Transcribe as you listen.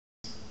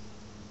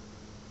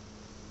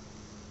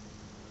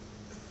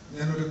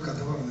ഞാനൊരു കഥ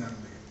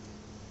പറഞ്ഞാറുണ്ട്.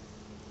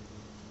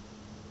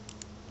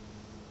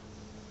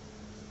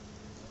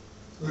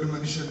 ഒരു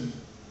മനുഷ്യൻ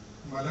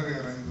മല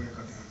കയറാൻ പോയ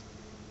കഥയാണ്.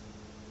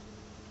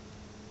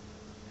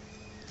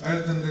 അയാൾ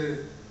തൻ്റെ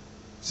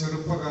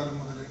ചെറുപ്പകാലം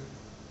മുതൽ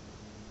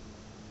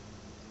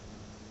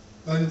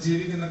താൻ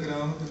ജീവിക്കുന്ന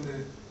ഗ്രാമത്തിൻ്റെ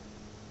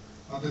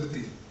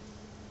അതിർത്തി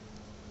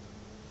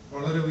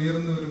വളരെ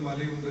ഉയർന്ന ഒരു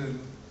മലയുണ്ട്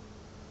എന്നും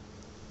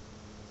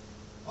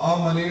ആ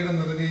മലയുടെ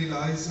നെറുകയിൽ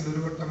ആയുസ്സിൽ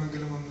ഒരു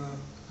വട്ടമെങ്കിലും ഒന്ന്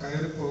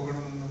കയറി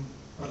പോകണമെന്നും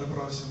പല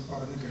പ്രാവശ്യം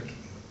പറഞ്ഞു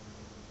കേട്ടിട്ടുണ്ട്.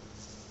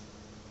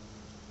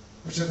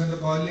 പക്ഷെ തൻ്റെ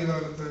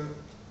ബാല്യകാലത്ത്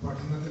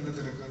പഠനത്തിന്റെ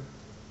തിരക്ക്,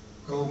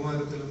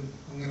 കൗമാരത്തിലും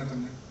അങ്ങനെ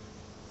തന്നെ,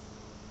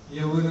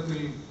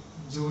 യൗവനത്തിൽ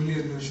ജോലി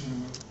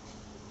അന്വേഷണങ്ങൾ,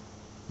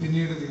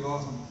 പിന്നീട്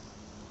വിവാഹം,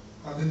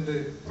 അതിൻ്റെ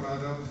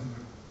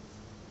പ്രാരാബ്ധങ്ങൾ,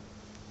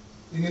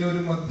 ഇങ്ങനെ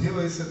ഒരു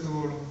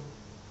മധ്യവയസ്സെത്തുവോളം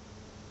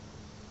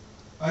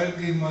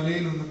അയാൾക്ക് ഈ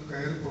മലയിലൊന്നും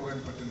കയറി പോകാൻ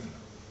പറ്റുന്നില്ല.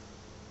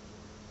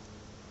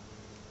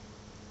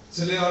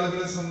 ചില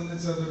ആളുകളെ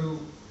സംബന്ധിച്ച് അതൊരു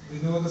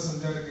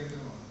വിനോദസഞ്ചാര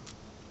കേന്ദ്രമാണ്,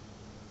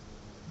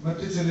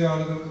 മറ്റു ചില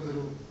ആളുകൾക്ക്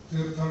അതൊരു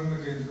തീർത്ഥാടന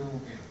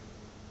കേന്ദ്രവുമൊക്കെയാണ്.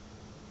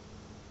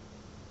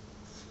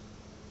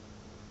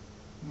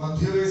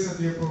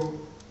 മധ്യവയസ്സെത്തിയപ്പോ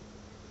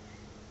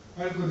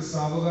അയാൾക്കൊരു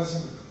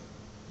സാവകാശം കിട്ടും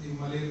ഈ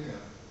മലയിൽ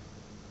കയറാൻ.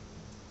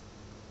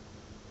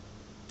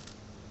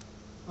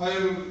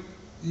 അയാൾ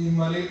ഈ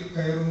മലയിൽ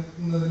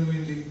കയറുന്നതിന്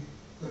വേണ്ടി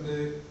തന്റെ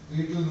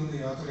വീട്ടിൽ നിന്ന്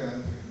യാത്ര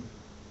ആരംഭിക്കുന്നു.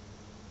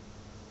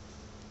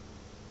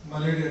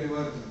 മലയുടെ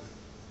അടിവാരത്തിൽ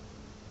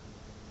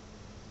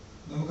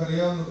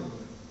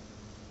നമുക്കറിയാവുന്നതുപോലെ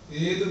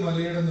ഏത്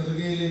മലയുടെ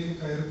നെറുകയിലേക്ക്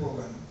കയറി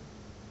പോകാനും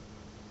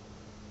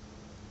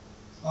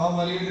ആ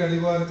മലയുടെ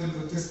അടിവാരത്തിൽ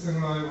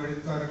വ്യത്യസ്തങ്ങളായ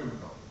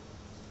വഴിത്താരകളുണ്ടാവും.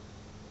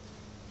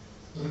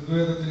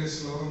 ഋഗ്വേദത്തിലെ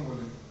ശ്ലോകം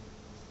പോലെ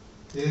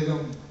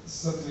ഏകം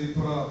സത്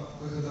വിപ്ര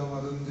ബഹുധ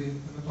വദന്തി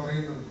എന്ന്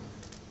പറയുന്നത്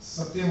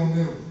സത്യം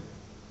ഒന്നേ ഉള്ളൂ,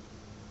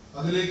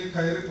 അതിലേക്ക്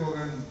കയറി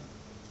പോകാൻ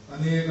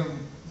അനേകം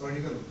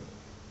വഴികളുണ്ട്.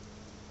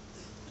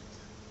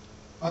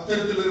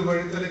 അത്തരത്തിലൊരു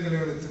വഴിത്തലയ്ക്കൽ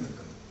അയാൾ എത്തി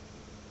നിൽക്കുന്നു.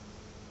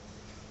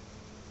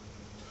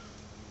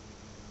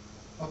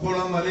 അപ്പോൾ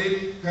ആ മലയിൽ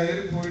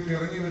കയറി പോയിട്ട്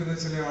ഇറങ്ങി വരുന്ന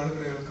ചില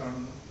ആളുകളെ അയാൾ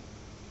കാണുന്നു.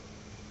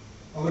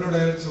 അവരോട്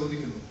അയാൾ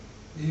ചോദിക്കുന്നു,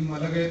 ഈ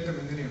മലകയറ്റം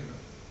എങ്ങനെയുണ്ട്?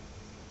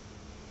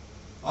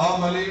 ആ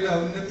മലയുടെ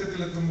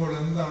ഔന്നത്യത്തിലെത്തുമ്പോൾ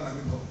എന്താണ്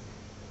അനുഭവം?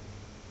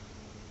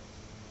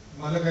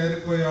 മല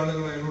കയറിപ്പോയ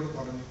ആളുകൾ അയാളോട്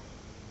പറഞ്ഞു,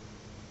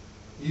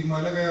 ഈ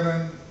മല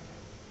കയറാൻ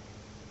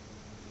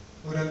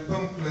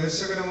ഒരല്പം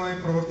ക്ലേശകരമായ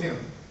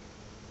പ്രവൃത്തിയാണ്.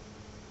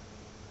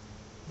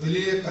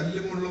 വലിയ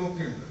കല്ലും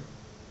മുള്ളുമൊക്കെ ഉണ്ട്,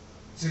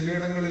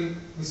 ചിലയിടങ്ങളിൽ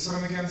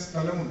വിശ്രമിക്കാൻ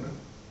സ്ഥലമുണ്ട്.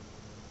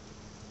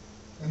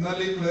 എന്നാൽ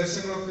ഈ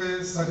ക്ലേശങ്ങളൊക്കെ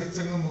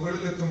സഹിച്ചങ്ങ്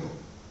മുകളിലെത്തുമ്പോൾ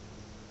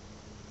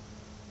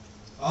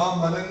ആ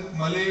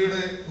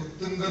മലയുടെ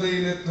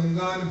ഉത്തുംഗതയിലെ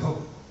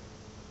തുങ്കാനുഭവം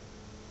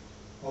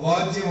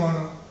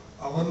അവാച്യമാണ്,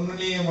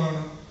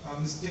 അവർണ്ണനീയമാണ്. ആ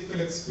മിസ്റ്റിക്കൽ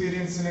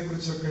എക്സ്പീരിയൻസിനെ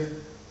കുറിച്ചൊക്കെ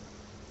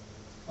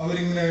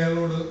അവരിങ്ങനെ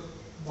അയാളോട്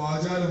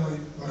വാചാലമായി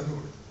പറഞ്ഞു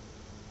കൊടുത്തു.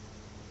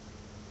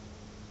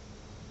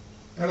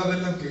 അയാൾ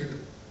അതെല്ലാം കേട്ടു.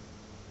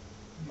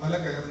 മല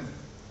കയറുന്നില്ല.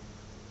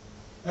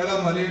 അയാൾ ആ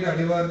മലയുടെ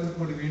അടിവാരത്തിൽ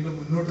കൂടി വീണ്ടും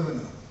മുന്നോട്ട് തന്നെ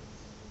നടന്നു.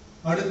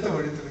 അടുത്ത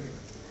വഴിത്തിലേക്ക്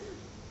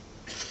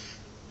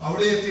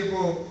അവിടെ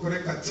എത്തിയപ്പോ കുറെ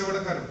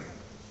കച്ചവടക്കാരുണ്ട്.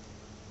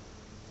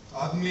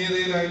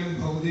 ആത്മീയതയിലായാലും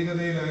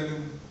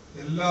ഭൗതികതയിലായാലും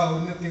എല്ലാ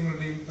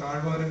ഔന്നത്യങ്ങളുടെയും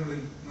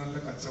താഴ്വാരങ്ങളിൽ നല്ല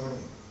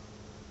കച്ചവടമുണ്ട്.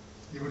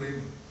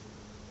 ഇവിടെയും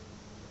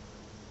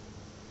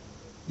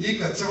ഈ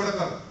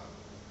കച്ചവടക്കാർ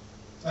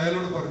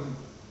അയാളോട് പറഞ്ഞു,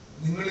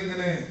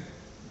 നിങ്ങളിങ്ങനെ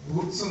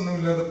ബൂട്ട്സ്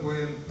ഒന്നുമില്ലാതെ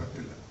പോയാൽ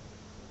പറ്റില്ല.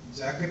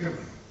 ജാക്കറ്റ്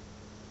വേണം,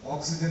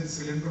 ഓക്സിജൻ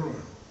സിലിണ്ടർ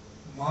വേണം,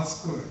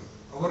 മാസ്ക് വേണം.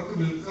 അവർക്ക്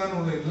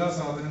വിൽക്കാനുള്ള എല്ലാ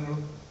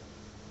സാധനങ്ങളും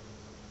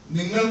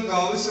നിങ്ങൾക്ക്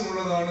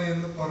ആവശ്യമുള്ളതാണ്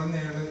എന്ന് പറഞ്ഞ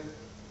അയാളെ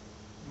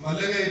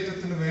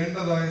മലകയറ്റത്തിന്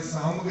വേണ്ടതായ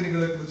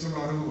സാമഗ്രികളെ കുറിച്ചുള്ള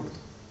അറിവ് കൊടുത്തു.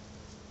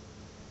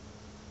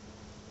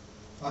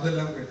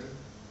 അതെല്ലാം കേട്ട്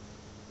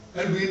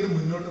അയാൾ വീണ്ടും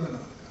മുന്നോട്ട് തന്നെ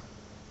നടക്കാം.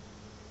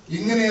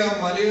 ഇങ്ങനെ ആ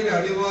മലയുടെ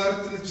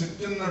അടിവാരത്തിന്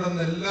ചുറ്റും നടന്ന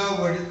എല്ലാ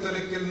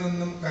വഴിത്തലക്കിൽ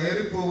നിന്നും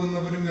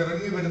കയറിപ്പോകുന്നവരും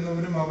ഇറങ്ങി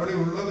വരുന്നവരും അവിടെ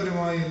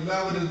ഉള്ളവരുമായ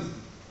എല്ലാവരിൽ നിന്നും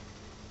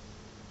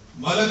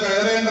മല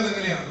കയറേണ്ടത്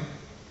എങ്ങനെയാണ്,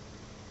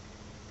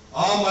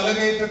 ആ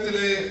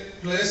മലകയറ്റത്തിലെ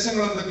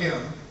ക്ലേശങ്ങൾ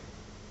എന്തൊക്കെയാണ്,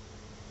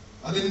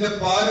 അതിന്റെ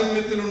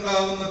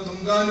പാരമ്യത്തിലുണ്ടാവുന്ന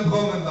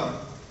തുങ്കാനുഭവം എന്താണ്,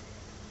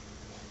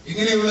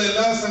 ഇങ്ങനെയുള്ള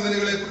എല്ലാ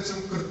സംഗതികളെ കുറിച്ചും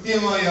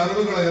കൃത്യമായ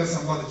അറിവുകൾ അയാൾ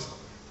സമ്പാദിച്ചു.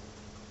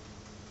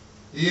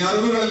 ഈ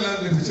അറിവുകളെല്ലാം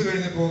ലഭിച്ചു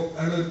കഴിഞ്ഞപ്പോ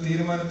അയാൾ ഒരു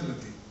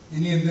തീരുമാനത്തിലെത്തി,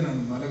 ഇനി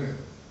എന്തിനാണ് മല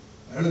കയറുന്നത്?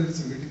 അയാൾ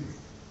തിരിച്ച് വീട്ടിൽ പോയി.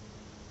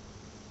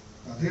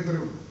 അതേത്രേ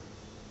ഉള്ളൂ.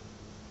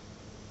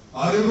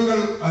 അറിവുകൾ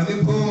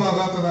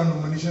അനുഭവമാകാത്തതാണ്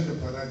മനുഷ്യന്റെ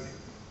പരാജയം.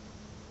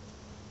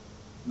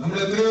 നമ്മൾ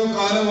എത്രയോ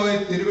കാലമായി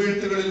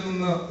തിരുവെഴുത്തുകളിൽ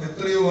നിന്ന്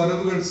എത്രയോ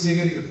അറിവുകൾ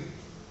സ്വീകരിക്കുന്നു.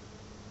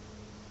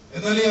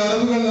 എന്നാൽ ഈ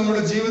അറിവുകൾ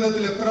നമ്മുടെ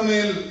ജീവിതത്തിൽ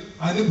എത്രമേൽ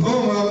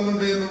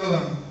അനുഭവമാകുന്നുണ്ട്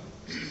എന്നുള്ളതാണ്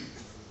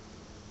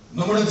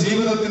നമ്മുടെ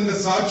ജീവിതത്തിന്റെ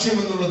സാക്ഷ്യം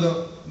എന്നുള്ളത്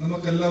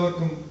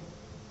നമുക്കെല്ലാവർക്കും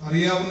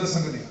അറിയാവുന്ന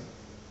സംഗതിയാണ്.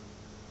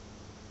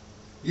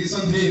 ഈ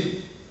സന്ധ്യയിൽ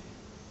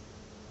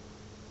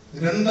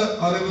രണ്ട്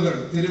അറിവുകൾ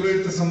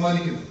തിരുവെഴുത്ത്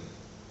സമ്മാനിക്കുന്നു.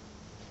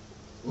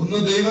 ഒന്ന്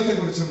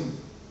ദൈവത്തെക്കുറിച്ചും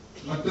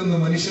മറ്റൊന്ന്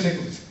മനുഷ്യനെ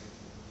കുറിച്ചും.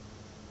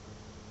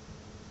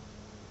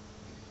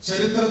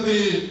 ചരിത്രത്തിൽ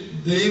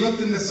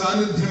ദൈവത്തിന്റെ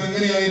സാന്നിധ്യം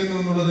എങ്ങനെയായിരുന്നു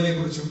എന്നുള്ളതിനെ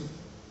കുറിച്ചും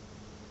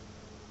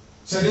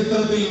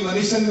ചരിത്രത്തിൽ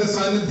മനുഷ്യന്റെ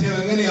സാന്നിധ്യം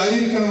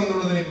എങ്ങനെയായിരിക്കണം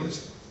എന്നുള്ളതിനെ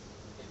കുറിച്ചും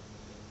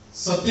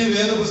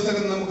സത്യവേദ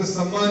പുസ്തകം നമുക്ക്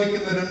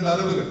സമ്മാനിക്കുന്ന 2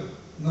 അറിവുകൾ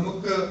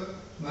നമുക്ക്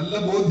നല്ല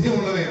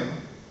ബോധ്യമുള്ളവയാണ്.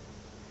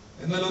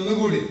 എന്നാൽ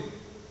ഒന്നുകൂടി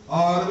ആ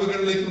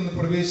അറിവുകളിലേക്ക് ഒന്ന്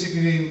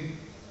പ്രവേശിക്കുകയും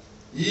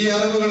ഈ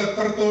അറിവുകൾ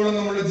എത്രത്തോളം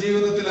നമ്മുടെ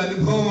ജീവിതത്തിൽ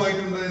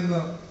അനുഭവമായിട്ടുണ്ട്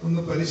എന്ന്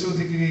ഒന്ന്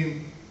പരിശോധിക്കുകയും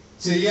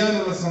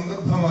ചെയ്യാനുള്ള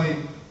സന്ദർഭമായി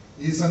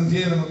ഈ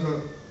സന്ധ്യയെ നമുക്ക്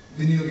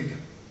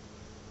വിനിയോഗിക്കാം.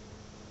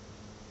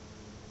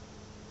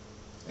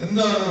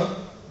 എന്താണ്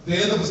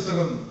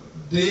വേദപുസ്തകം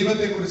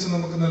ദൈവത്തെക്കുറിച്ച്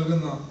നമുക്ക്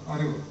നൽകുന്ന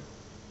അറിവ്?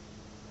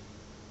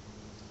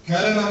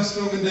 കാരൻ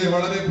ആംസ്ട്രോങ്ങിന്റെ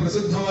വളരെ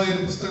പ്രസിദ്ധമായ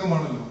ഒരു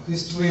പുസ്തകമാണല്ലോ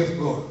ഹിസ്റ്ററി ഓഫ്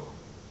ഗോഡ്,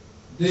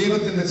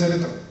 ദൈവത്തിന്റെ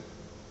ചരിത്രം.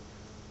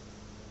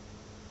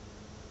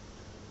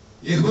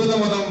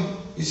 യഹൂദമതം,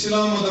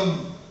 ഇസ്ലാം മതം,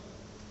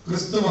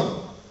 ക്രിസ്തുമതം,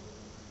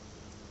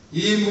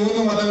 ഈ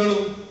 3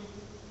 മതങ്ങളും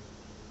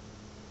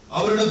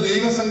അവരുടെ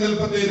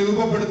ദൈവസങ്കല്പത്തെ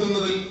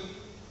രൂപപ്പെടുത്തുന്നതിൽ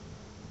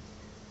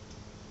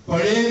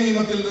പഴയ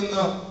നിയമത്തിൽ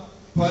നിന്ന്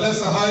പല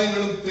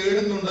സഹായങ്ങളും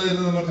തേടുന്നുണ്ട്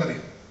എന്ന്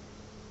നമുക്കറിയാം.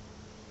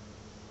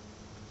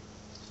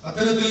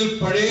 അത്തരത്തിൽ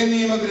പഴയ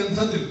നിയമ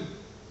ഗ്രന്ഥത്തിൽ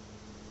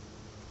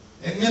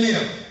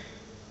എങ്ങനെയാണ്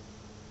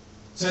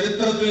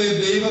ചരിത്രത്തിലെ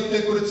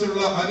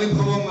ദൈവത്തെക്കുറിച്ചുള്ള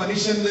അനുഭവം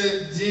മനുഷ്യന്റെ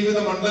ജീവിത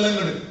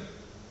മണ്ഡലങ്ങളിൽ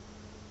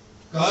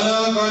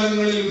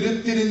കാലാകാലങ്ങളിൽ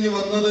ഉരുത്തിരിഞ്ഞു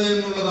വന്നത്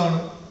എന്നുള്ളതാണ്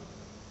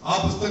ആ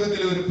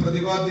പുസ്തകത്തിലെ ഒരു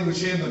പ്രതിപാദ്യ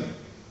വിഷയം തന്നെ.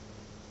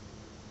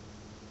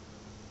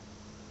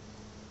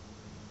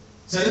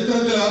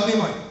 ചരിത്രത്തിൽ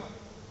ആദ്യമായി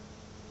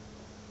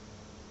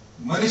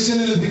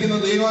മനുഷ്യന് ലഭിക്കുന്ന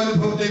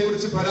ദൈവാനുഭവത്തെ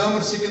കുറിച്ച്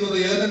പരാമർശിക്കുന്നത്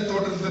ഏദൻ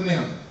തോട്ടത്തിൽ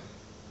തന്നെയാണ്.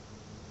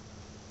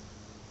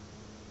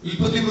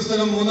 ഉൽപ്പത്തി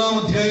പുസ്തകം 3-ാം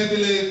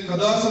അധ്യായത്തിലെ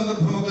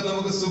കഥാസന്ദർഭമൊക്കെ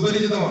നമുക്ക്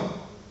സുപരിചിതമാണ്.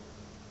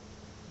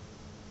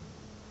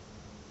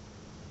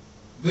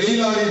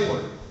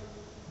 വെയിലാറിയപ്പോൾ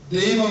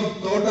ദൈവം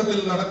തോട്ടത്തിൽ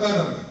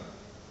നടക്കാനിറങ്ങി.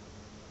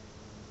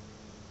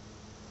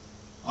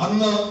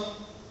 അന്ന്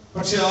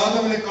പക്ഷെ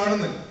ആദമിനെ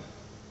കാണുന്നില്ല.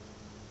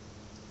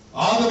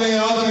 ആദമേ,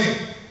 ആദമേ,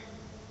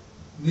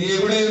 നീ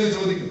എവിടെയെന്ന്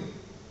ചോദിക്കുന്നു.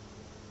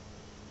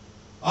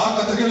 ആ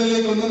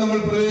കഥകളിലേക്കൊന്നും നമ്മൾ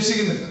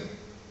പ്രവേശിക്കുന്നില്ല.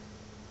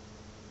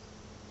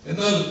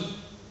 എന്നാൽ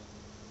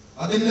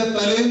അതിന്റെ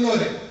തലേന്ന്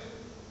വരെ,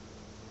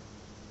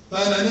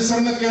 താൻ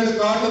അനുസരണക്കേട്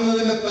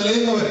കാട്ടുന്നതിന്റെ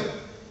തലേന്ന് വരെ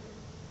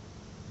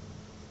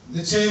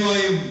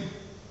നിശ്ചയമായും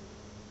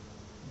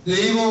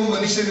ദൈവവും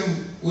മനുഷ്യനും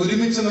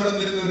ഒരുമിച്ച്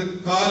നടന്നിരുന്ന ഒരു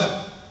കാലം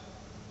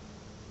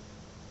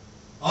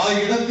ആ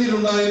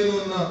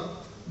ഇടത്തിലുണ്ടായിരുന്നുവെന്ന്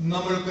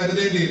നമ്മൾ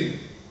കരുതേണ്ടിയിരിക്കുന്നു.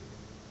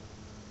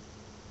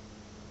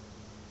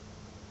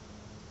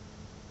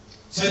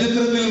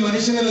 ചരിത്രത്തിൽ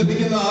മനുഷ്യന്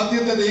ലഭിക്കുന്ന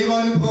ആദ്യത്തെ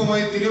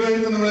ദൈവാനുഭവമായി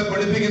തിരുവെഴുത്ത് നമ്മളെ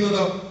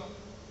പഠിപ്പിക്കുന്നത്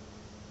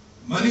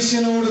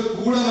മനുഷ്യനോട്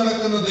കൂടെ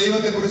നടക്കുന്ന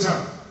ദൈവത്തെ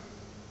കുറിച്ചാണ്.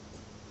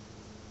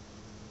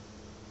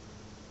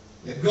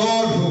 A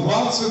God who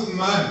walks with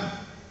man.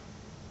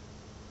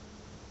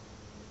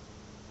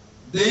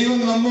 ദൈവം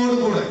നമ്മോട്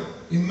കൂടെ,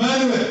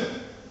 ഇമ്മാനുവേൽ.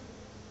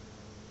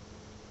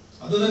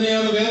 അത്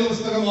തന്നെയാണ്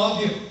വേദപുസ്തകം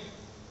ആദ്യം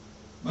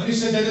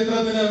മനുഷ്യ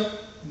ചരിത്രത്തിന്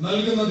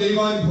നൽകുന്ന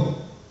ദൈവാനുഭവം.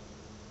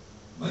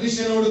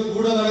 മനുഷ്യനോട്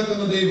കൂടെ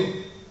നടക്കുന്ന ദൈവം.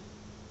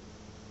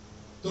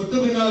 തൊട്ടു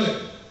പിന്നാലെ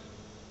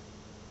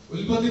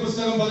ഉൽപ്പത്തി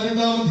പുസ്തകം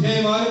 18-ാം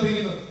അധ്യായം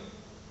ആരംഭിക്കുന്നത്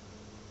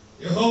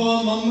യഹോവ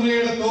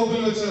മമ്രയുടെ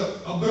തോപ്പിൽ വെച്ച്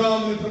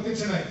അബ്രാമിന്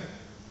പ്രത്യക്ഷനായി.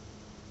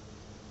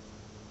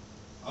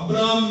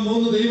 അബ്രാം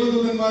 3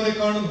 ദൈവദൂതന്മാരെ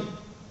കാണുന്നു.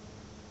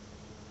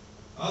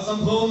 ആ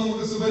സംഭവം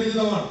നമുക്ക്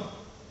സുപരിചിതമാണ്.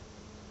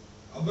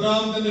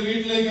 അബ്രാം തന്റെ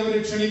വീട്ടിലേക്ക് അവരെ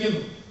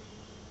ക്ഷണിക്കുന്നു.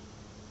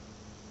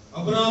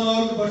 അബ്രാം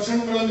അവർക്ക്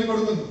ഭക്ഷണം വിളമ്പി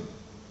കൊടുക്കുന്നു.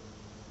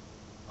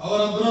 അവർ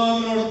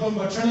അബ്രാമിനോടൊപ്പം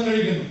ഭക്ഷണം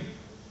കഴിക്കുന്നു.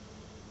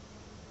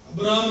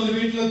 അബ്രാമിന്റെ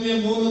വീട്ടിലെത്തിയ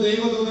 3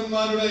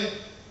 ദൈവദൂതന്മാരുടെ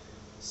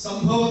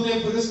സംഭവത്തെ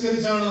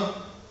പുരസ്കരിച്ചാണ്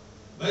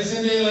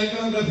ബൈസന്റൈൻ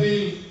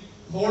ഐക്കണോഗ്രഫിയിൽ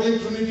ഹോളി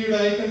ട്രിനിറ്റിയുടെ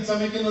ഐക്കൺ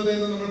ചമയ്ക്കുന്നത്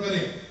എന്ന്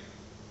നമ്മൾക്കറിയാം.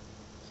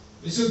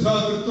 വിശുദ്ധ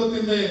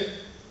തൃത്വത്തിന്റെ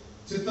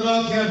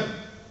ചിത്രാഖ്യാനം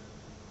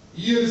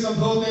ഈ ഒരു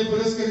സംഭവത്തെ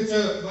പുരസ്കരിച്ച്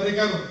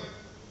വരയ്ക്കാറുണ്ട്.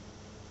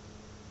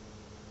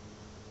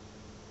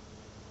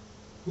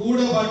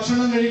 കൂടെ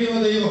ഭക്ഷണം കഴിക്കുന്ന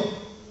ദൈവം,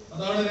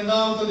 അതാണ്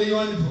 2ാമത്തെ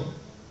ദൈവാനുഭവം.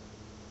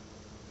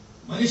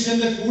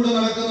 മനുഷ്യന്റെ കൂടെ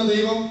നടക്കുന്ന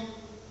ദൈവം,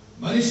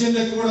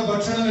 മനുഷ്യന്റെ കൂടെ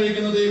ഭക്ഷണം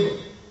കഴിക്കുന്ന ദൈവം.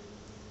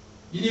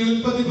 ഇനി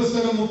ഉൽപ്പത്തി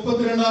പുസ്തകം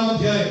 32-ാം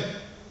അധ്യായം,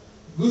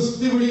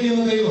 ഗുസ്തി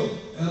പിടിക്കുന്ന ദൈവം,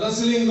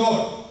 റെസ്ലിംഗ്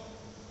ഗോഡ്.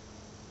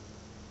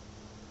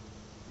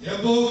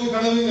 യബ്ബോക്ക്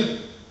കടവിങ്കൽ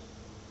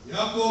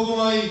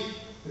യാക്കോബുമായി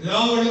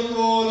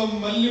രാവെളുക്കോളം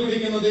മല്ലു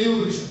പിടിക്കുന്ന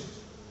ദൈവപുരുഷൻ.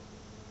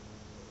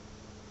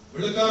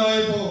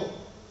 വെളുക്കാറായപ്പോ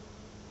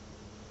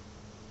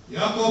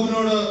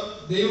യാക്കോബിനോട്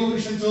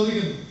ദൈവപുരുഷൻ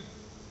ചോദിക്കുന്നു,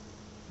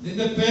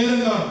 നിന്റെ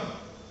പേരെന്താണ്?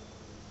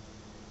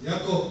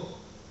 യാക്കോബ്.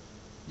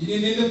 ഇനി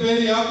നിന്റെ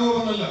പേര് യാക്കോബ്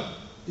എന്നല്ല,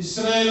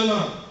 ഇസ്രായേൽ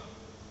എന്നാണ്.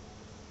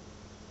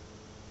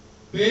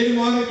 പേര്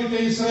മാറി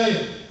കിട്ടിയ ഇസ്രായേൽ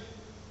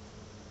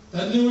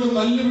തന്നോട്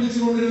മല്ല്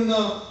പിടിച്ചുകൊണ്ടിരുന്ന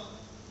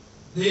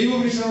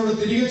ദൈവപുരുഷനോട്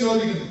തിരികെ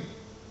ചോദിക്കുന്നു,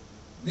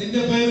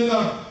 നിന്റെ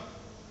പേരെന്താണ്?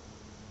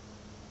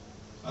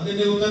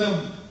 അതിന്റെ ഉത്തരം,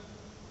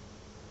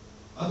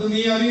 അത്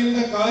നീ അറിയേണ്ട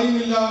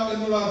കാര്യമില്ല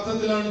എന്നുള്ള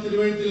അർത്ഥത്തിലാണ്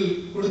തിരുവെഴുത്തിൽ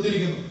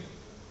കൊടുത്തിരിക്കുന്നത്.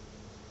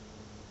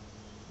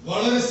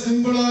 വളരെ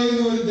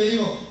സിമ്പിളായിരുന്ന ഒരു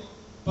ദൈവം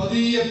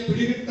പതിയെ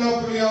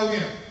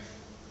പിടികിട്ടാപ്പുള്ളിയാവുകയാണ്.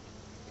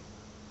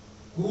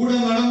 കൂടെ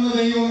നടന്ന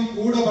ദൈവം,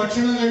 കൂടെ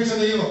ഭക്ഷണം കഴിച്ച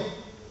ദൈവം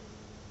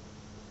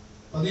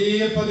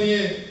പതിയെ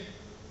പതിയെ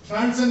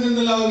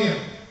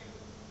ട്രാൻസെൻഡന്റലാവുകയാണ്,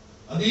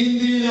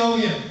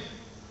 അതീന്ദ്രിയനാവുകയാണ്.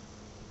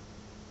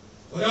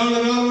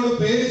 ഒരാളോട്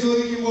പേര്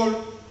ചോദിക്കുമ്പോൾ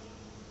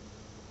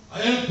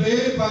അയാൾ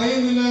പേര്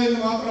പറയുന്നില്ല എന്ന്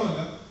മാത്രമല്ല,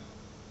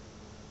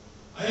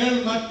 അയാൾ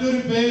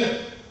മറ്റൊരു പേര്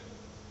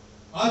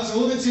ആ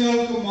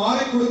ചോദിച്ചയാൾക്ക്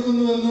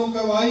മാറിക്കൊടുക്കുന്നു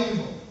എന്നൊക്കെ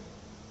വായിക്കുമ്പോൾ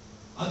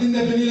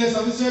അതിന്റെ പിന്നിലെ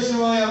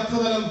സവിശേഷമായ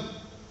അർത്ഥതലം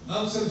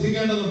നാം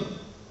ശ്രദ്ധിക്കേണ്ടതുണ്ട്.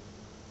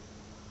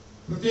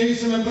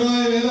 പ്രത്യേകിച്ചും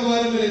എബ്രായ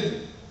വേദപാരമ്പര്യത്തിൽ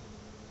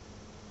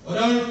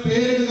ഒരാൾ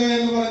പേരിടുക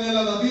എന്ന് പറഞ്ഞാൽ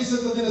അത്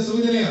അധീശത്വത്തിന്റെ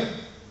സൂചനയാണ്.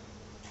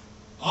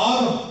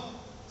 ആദം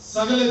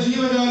സകല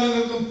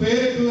ജീവജാലങ്ങൾക്കും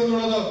പേരിട്ടു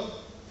എന്നുള്ളത്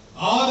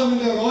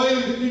ആദമിന്റെ റോയൽ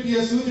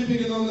ഡിഗ്നിറ്റിയെ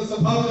സൂചിപ്പിക്കുന്നുവെന്ന്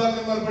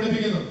സഭാപിതാക്കന്മാർ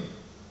പഠിപ്പിക്കുന്നു.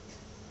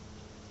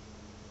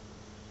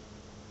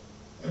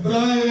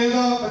 എബ്രായ വേദ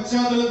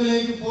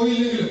പശ്ചാത്തലത്തിലേക്ക്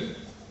പോയില്ലെങ്കിലും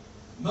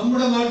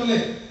നമ്മുടെ നാട്ടിലെ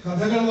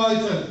കഥകൾ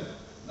വായിച്ചാൽ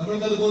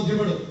നമ്മൾക്കത്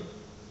ബോധ്യപ്പെടും.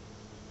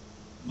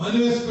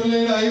 മനുവസ്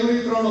പിള്ളയുടെ ഐവറി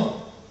ത്രോണോ,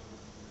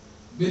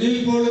 ബിനിൽ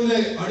പോളിന്റെ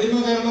അടിമ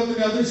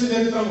കേരളത്തിന്റെ അദൃശ്യ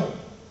ചരിത്രമോ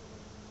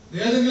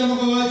ഏതെങ്കിലും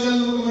ഒക്കെ വായിച്ചാൽ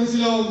നമുക്ക്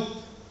മനസ്സിലാവും,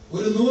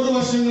 ഒരു 100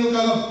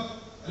 വർഷങ്ങൾക്കകം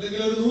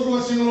അല്ലെങ്കിൽ ഒരു 100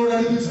 വർഷങ്ങളോട്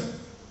അടുപ്പിച്ച്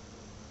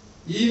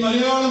ഈ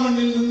മലയാള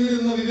മണ്ണിൽ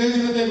നിന്നിരുന്ന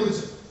വിവേചനത്തെ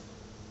കുറിച്ച്,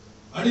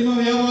 അടിമ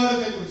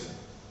വ്യാപാരത്തെ കുറിച്ച്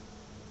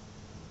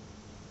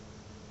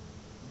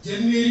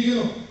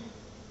ജന്മിയിരിക്കുന്നു.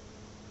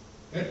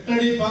 8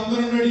 അടി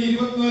 12 അടി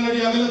 24 അടി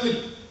അകലത്തിൽ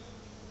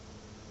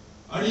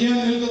അടിയാൻ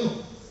നിൽക്കുന്നു.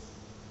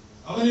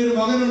 അവനൊരു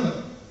മകനുണ്ട്.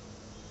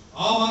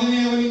 ആ മകനെ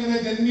അവൻ ഇങ്ങനെ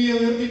ജന്മിയെ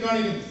ഉയർത്തി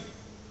കാണിക്കുന്നു.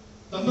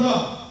 തമ്പ്രാ,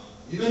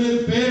 ഇവനൊരു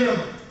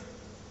പേരിടണം.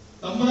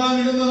 തമ്പ്രാൻ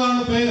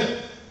ഇടുന്നതാണ് പേര്.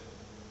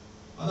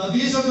 അത്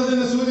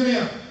അധീശത്വത്തിന്റെ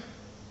സൂചനയാണ്.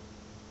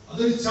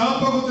 അതൊരു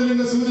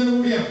ചാപ്പകുത്തലിന്റെ സൂചന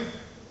കൂടിയാണ്.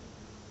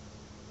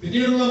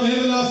 പിന്നീടുള്ള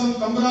മേൽവിലാസം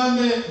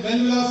തമ്പ്രാന്റെ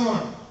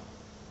മേൽവിലാസമാണ്.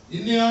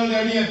 ഇന്നയാളുടെ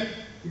അടിയൻ,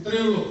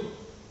 ഇത്രയേ ഉള്ളൂ.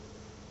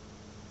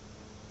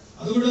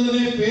 അതുകൊണ്ട്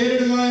തന്നെ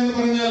പേരിടുക എന്ന്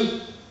പറഞ്ഞാൽ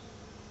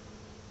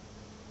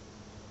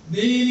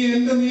നീ ഇനി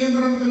എന്റെ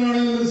നിയന്ത്രണത്തിലാണ്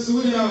എന്നൊരു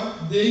സൂചന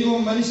ദൈവം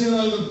മനുഷ്യന്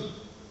നൽകുന്നു.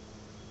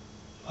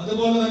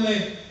 അതുപോലെ തന്നെ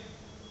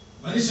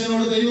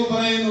മനുഷ്യനോട് ദൈവം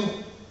പറയുന്നു,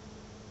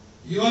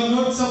 you are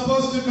not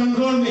suppose to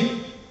control me.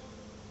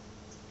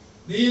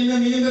 നീ എന്നെ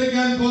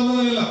നിയന്ത്രിക്കാൻ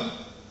പോകുന്നവരല്ല.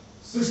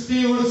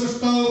 സൃഷ്ടിയോട്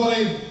സൃഷ്ടാവ്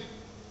പറയുന്നു.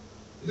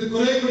 ഇത്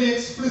കുറെ കൂടി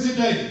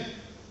എക്സ്പ്ലിസിറ്റ് ആയി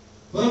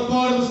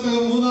പുറപ്പാട്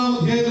പുസ്തകം 3-ാം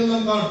അധ്യായത്തിൽ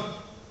നാം കാണും.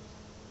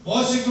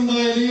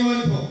 മോശയ്ക്കുണ്ടായ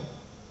ദൈവാനുഭവം.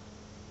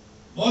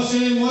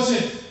 മോശെ,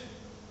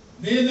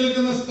 നീ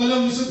നിൽക്കുന്ന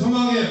സ്ഥലം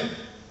വിശുദ്ധമാകയാൽ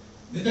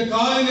നിന്റെ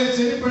കാലിലെ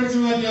ചെരിപ്പഴിച്ചു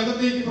മാറ്റി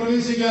അകത്തേക്ക്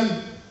പ്രവേശിക്കാൻ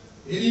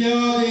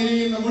എരിയാതെ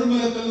എരിയുന്ന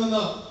മുൾമരത്തിൽ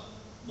നിന്ന്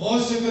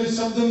മോശയ്ക്ക് ഒരു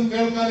ശബ്ദം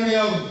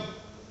കേൾക്കാനിടയാവും.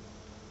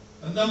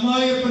 തന്റെ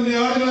അമ്മായിയപ്പന്റെ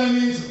ആടുകളെ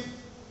മേയിച്ചു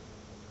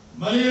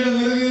മലയുടെ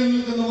നെറുകയിൽ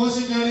നിൽക്കുന്ന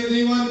മോശയ്ക്കാണ് ഈ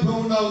ദൈവാനുഭവം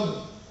ഉണ്ടാവുന്നത്.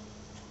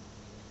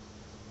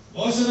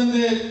 മോശ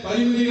തന്റെ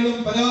പരിമിതികളും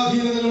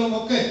പരാധീനതകളും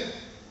ഒക്കെ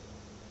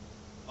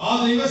ആ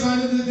ദൈവ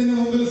സാന്നിധ്യത്തിന്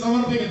മുമ്പിൽ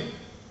സമർപ്പിക്കണം.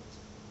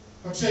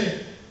 പക്ഷേ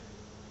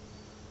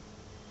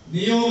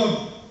നിയോഗം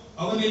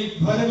അവനിൽ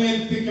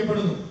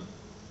ഭരമേൽപ്പിക്കപ്പെടുന്നു.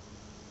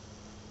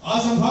 ആ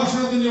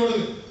സംഭാഷണത്തിന്റെ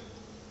ഒടുവിൽ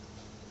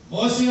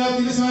മോശ ആ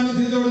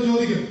തിരുസാന്നിധ്യത്തോട്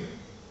ചോദിക്കും,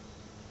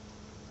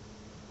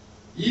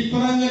 ഈ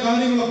പറഞ്ഞ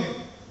കാര്യങ്ങളൊക്കെ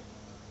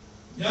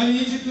ഞാൻ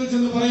ഈജിപ്തിൽ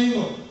ചെന്ന്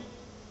പറയുമ്പോൾ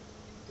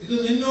ഇത്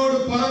നിന്നോട്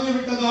പറഞ്ഞു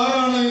വിട്ടത്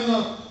ആരാണ് എന്ന്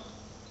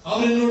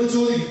അവരെന്നോട്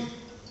ചോദിക്കും.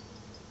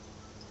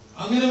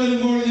 അങ്ങനെ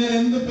വരുമ്പോൾ ഞാൻ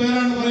എന്ത്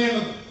പേരാണ്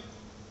പറയേണ്ടത്?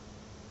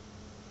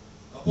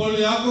 അപ്പോൾ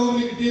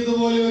യാക്കോബിന്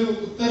കിട്ടിയതുപോലെ ഒരു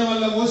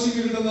ഉത്തരമല്ല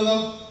മോശയ്ക്ക് കിട്ടുന്നത്.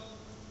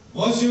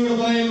 മോശയോട്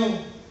പറയുന്നു,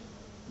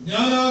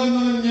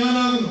 ഞാനാകുന്നവൻ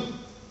ഞാനാകുന്നു.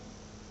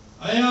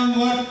 I am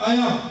what I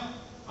am.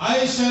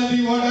 I shall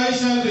be what I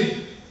shall be.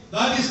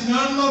 That is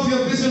none of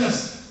your business.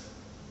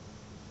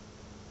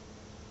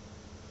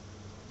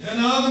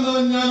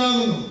 ഞാനാകുന്നവൻ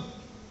ഞാനാകുന്നു.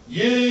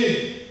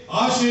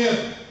 ആശയർ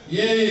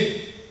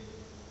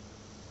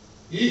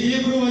ഈ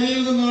ഹീബ്രു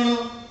വരിയിൽ നിന്നാണ്,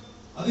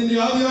 അതിന്റെ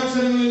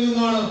ആദ്യാക്ഷരങ്ങളിൽ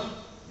നിന്നാണ്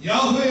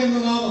യാഹ്വേ എന്ന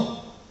നാമം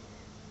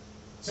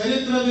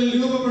ചരിത്രത്തിൽ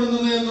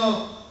രൂപപ്പെടുന്നത് എന്ന്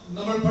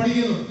നമ്മൾ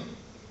പഠിക്കുന്നുണ്ട്.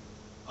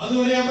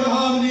 അതുവരെ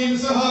അബ്രഹാമിനെയും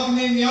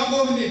ഇസഹാക്കിനെയും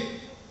യാക്കോബിനെയും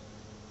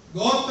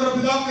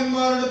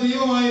ഗോത്രപിതാക്കന്മാരുടെ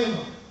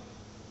ദൈവമായിരുന്നു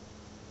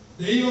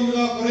ദൈവം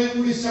ഇതാ കുറെ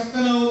കൂടി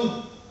ശക്തനാവുന്നു.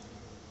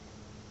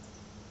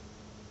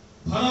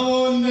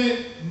 ഫറവോന്റെ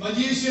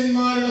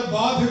മജീഷ്യന്മാരുടെ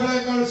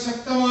ബാധകളെക്കാൾ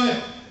ശക്തമായ,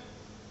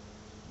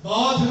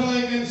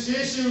 ബാധകളേക്കാൻ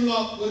ശേഷിയുള്ള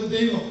ഒരു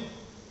ദൈവം.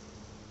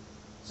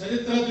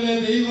 ചരിത്രത്തിലെ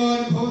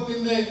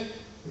ദൈവാനുഭവത്തിന്റെ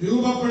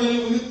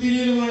രൂപപ്പെടലും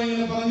ഉരുത്തിരിയലുമാണ്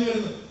ഇങ്ങനെ പറഞ്ഞു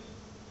വരുന്നത്.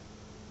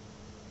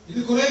 ഇത്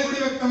കുറെ കൂടി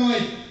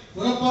വ്യക്തമായി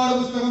പുറപ്പാട്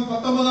പുസ്തകം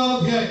 19-ാം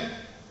അധ്യായം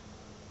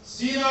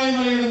സീനായ്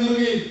മലയുടെ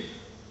നെറുകയിൽ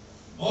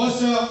മോശ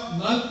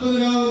 40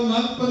 രാവും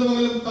 40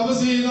 പകലും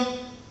തപസ് ചെയ്ത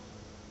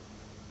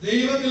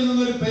ദൈവത്തിൽ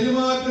നിന്നൊരു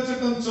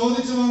പെരുമാറ്റച്ചട്ടം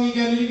ചോദിച്ചു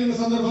വാങ്ങിക്കാനിരിക്കുന്ന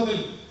സന്ദർഭത്തിൽ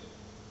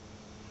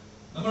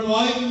നമ്മൾ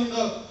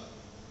വായിക്കുന്നുണ്ട്,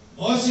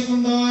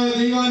 മോശയ്ക്കുണ്ടായ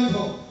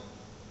ദൈവാനുഭവം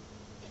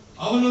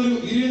അവനൊരു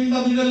ഇരുണ്ട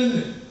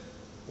നിഴലിന്റെ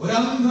ഒരു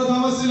അന്ധ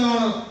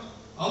തമസിലാണ്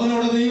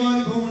അവനോട്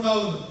ദൈവാനുഭവം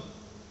ഉണ്ടാവുന്നത്.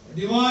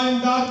 Divine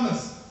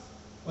darkness.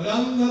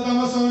 ഒരന്ധ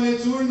തമസം അവനെ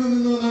ചൂഴ്ന്നു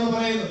നിന്നു എന്നാണ്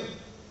പറയുന്നത്.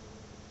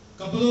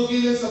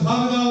 കപ്പദോക്കിയിലെ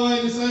സഭാപിതാവായ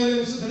മിസായിലെ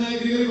വിശുദ്ധനായ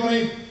ഗ്രിഗറി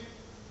പറയും,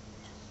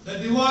 the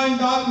divine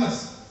darkness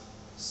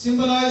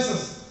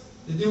symbolizes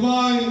the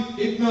divine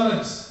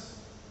ignorance.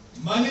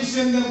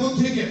 മനുഷ്യന്റെ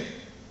ബുദ്ധിക്ക്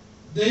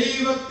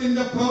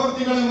ദൈവത്തിന്റെ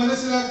പ്രവർത്തികളെ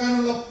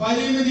മനസ്സിലാക്കാനുള്ള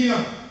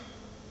പരിമിതിയാണ്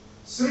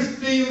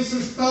സൃഷ്ടിയും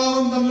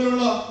സൃഷ്ടാവും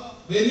തമ്മിലുള്ള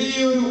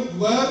വലിയൊരു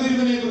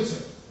വേർതിരിവിനെ കുറിച്ച്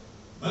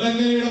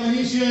മലങ്കരയുടെ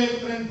മനീഷിയായ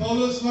പുത്രൻ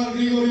പൗലോസ് മാർ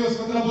ഗ്രിഗോറിയോസ്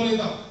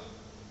മെത്രാപ്പൊലീത്ത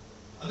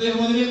അദ്ദേഹം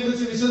അതിനെ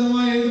കുറിച്ച്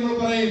വിശദമായി എഴുതുമ്പോൾ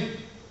പറയും,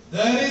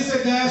 there is a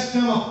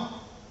diastema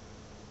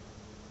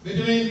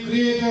between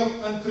creator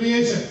and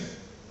creation.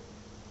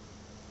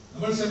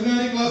 നമ്മൾ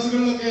സെമിനാരി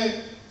ക്ലാസ്സുകളിലൊക്കെ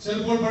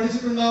ചിലപ്പോൾ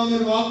പഠിച്ചിട്ടുണ്ടാവുന്ന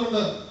ഒരു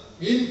വാക്കുണ്ട്,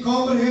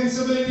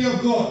 incomprehensibility of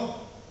God.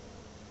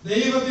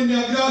 ദൈവത്തിന്റെ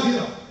അഗ്രാഹ്യത,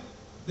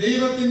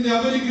 ദൈവത്തിന്റെ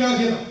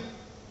അപരിഗ്രാഹ്യത.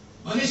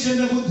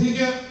 മനുഷ്യന്റെ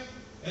ബുദ്ധിക്ക്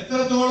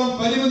എത്രത്തോളം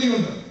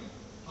പരിമിതിയുണ്ട്,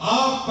 ആ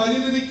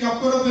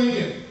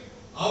പരിമിതിക്കപ്പുറത്തേക്ക്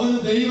അവന്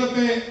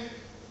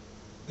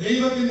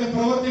ദൈവത്തിന്റെ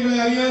പ്രവൃത്തികളെ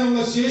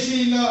അറിയാനുള്ള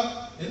ശേഷിയില്ല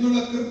എന്നുള്ള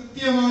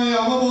കൃത്യമായ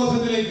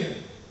അവബോധത്തിലേക്ക്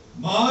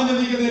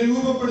മാനവികത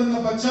രൂപപ്പെടുന്ന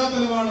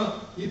പശ്ചാത്തലമാണ്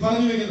ഈ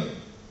പറഞ്ഞു വെക്കുന്നത്.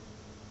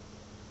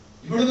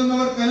 ഇവിടെ നിന്ന്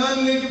അവർ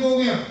കനാനിലേക്ക്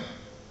പോവുകയാണ്.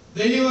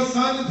 ദൈവ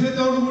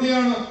സാന്നിധ്യത്തോടു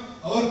കൂടിയാണ്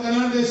അവർ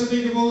കനാൻ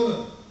ദേശത്തേക്ക്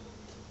പോകുന്നത്.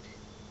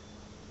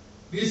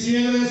 BC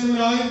ഏകദേശം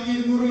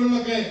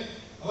 1200-കളിലൊക്കെ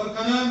അവർ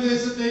കനാൻ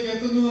ദേശത്തേക്ക്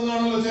എത്തുന്നു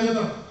എന്നാണല്ലോ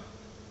ചരിത്രം.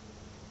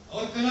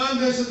 അവർ കനാൻ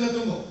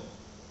ദേശത്തെത്തുമ്പോൾ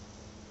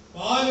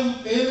പാലും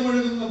തേനും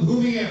ഒഴുകുന്ന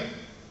ഭൂമികയാണ്,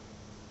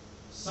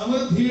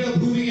 സമൃദ്ധിയുടെ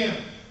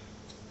ഭൂമികയാണ്.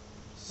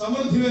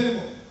 സമൃദ്ധി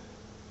വരുമ്പോൾ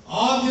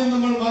ആദ്യം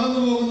നമ്മൾ മറന്നു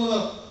പോകുന്നത്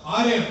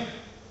ആരെയാണ്?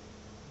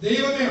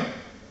 ദൈവത്തെയാണ്,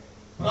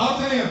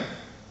 പ്രാർത്ഥനയാണ്,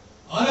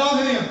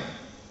 ആരാധനയാണ്,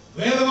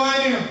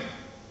 വേദവായനയാണ്.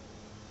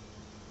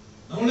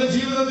 നമ്മുടെ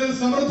ജീവിതത്തിൽ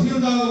സമൃദ്ധി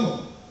ഉണ്ടാകുമ്പോൾ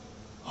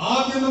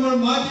ആദ്യം നമ്മൾ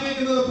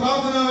മാറ്റിവെക്കുന്നത്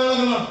പ്രാർത്ഥനാ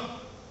വേളകളാണ്.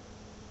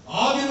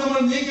 ആദ്യം നമ്മൾ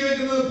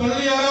നീക്കിവെക്കുന്നത്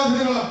പള്ളി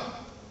ആരാധനകളാണ്.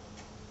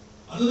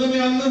 അത് തന്നെ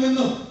അന്നും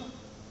ഇന്നും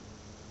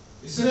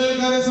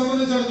ഇസ്രായേൽക്കാരെ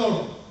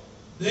സംബന്ധിച്ചിടത്തോളം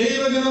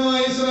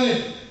ദൈവജനമായ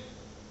ഇസ്രായേൽ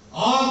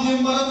ആദ്യം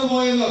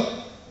മറന്നുപോയത്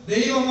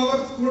ദൈവം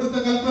അവർക്ക് കൊടുത്ത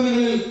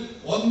കൽപ്പനകളിൽ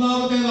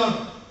ഒന്നാമത്തേതാണ്,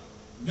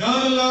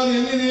 ഞാനല്ലാതെ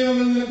അന്യ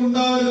ദൈവങ്ങൾ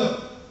നിനക്കുണ്ടാവരുത്.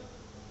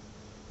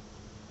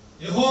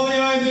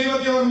 യഹോവയായ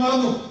ദൈവത്തെ അവർ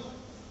മറന്നു.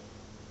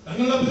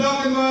 തങ്ങളുടെ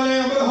പിതാക്കന്മാരെ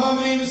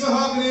അബ്രഹാമിനെയും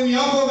ഇസഹാക്കിനെയും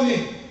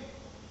യാക്കോബിനെയും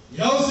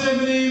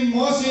യൗസേഫിനെയും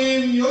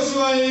മോശയെയും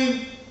യോശുവയെയും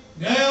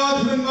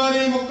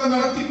ന്യായാധിപന്മാരെയും ഒക്കെ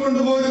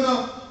നടത്തിക്കൊണ്ടുപോരുന്ന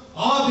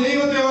ആ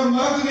ദൈവത്തെ അവർ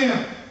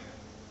മറക്കുകയാണ്.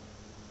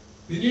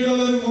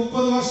 പിന്നീടുള്ള ഒരു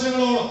 30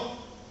 വർഷങ്ങളോളം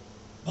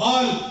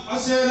ബാൽ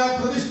അശേര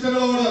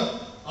പ്രതിഷ്ഠകളോട്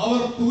അവർ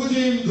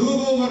പൂജയും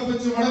ധൂപവും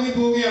അർപ്പിച്ച്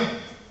മടങ്ങിപ്പോവുകയാണ്.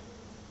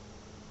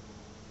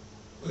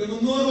 ഒരു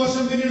 300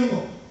 വർഷം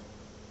പിന്നിടുമ്പോൾ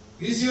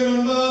BC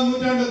 9-ാം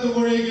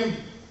നൂറ്റാണ്ടെത്തുമ്പോഴേക്കും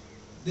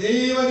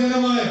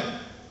ദൈവജനമായ,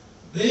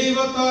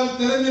 ദൈവത്താൽ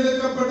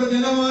തിരഞ്ഞെടുക്കപ്പെട്ട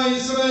ജനമായ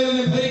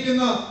ഇസ്രായേലിനെ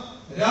ഭരിക്കുന്ന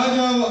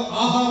രാജാവ്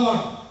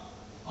ആഹാബാണ്.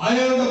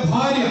 അയാളുടെ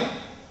ഭാര്യ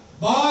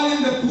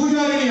ബാലിന്റെ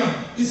പൂജാരിണിയാണ്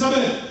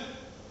ഇസബേൽ.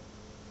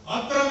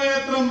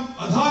 അത്രമേത്രം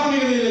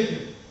അധാർമികതയിലേക്ക്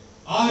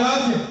ആ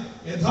രാജ്യം,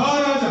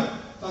 യഥാരാജ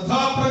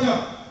തഥാ പ്രജ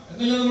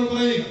എന്നല്ല നമ്മൾ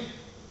പറയുക,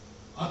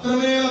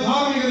 അത്രമേൽ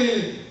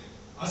അധാർമികതയിലേക്ക്,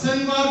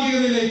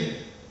 അസന്മാർഗികതയിലേക്ക്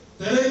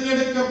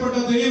തെരഞ്ഞെടുക്കപ്പെട്ട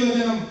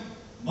ദൈവജനം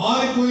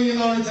മാറിപ്പോയി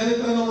എന്നാണ്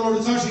ചരിത്രം നമ്മളോട്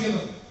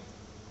സാക്ഷിക്കുന്നത്.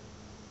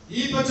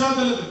 ഈ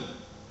പശ്ചാത്തലത്തിൽ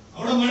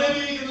അവിടെ മഴ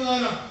പെയ്യിക്കുന്നത്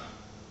ആരാണ്?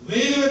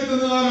 വെയിൽ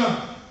വരുത്തുന്നത് ആരാണ്?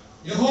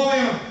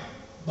 യഹോവയാണ്,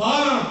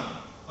 ബാലാണ്,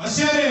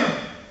 അശേരയാണ്.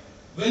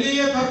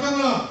 വലിയ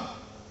തർക്കങ്ങളാണ്.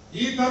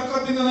 ഈ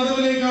തർക്കത്തിന്റെ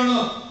നടുവിലേക്കാണ്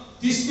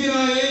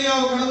തിശ്ബിനായ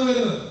ഏലിയാവ് കടന്നു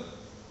വരുന്നത്.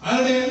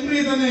 അയാളുടെ എൻട്രി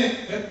തന്നെ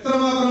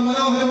എത്രമാത്രം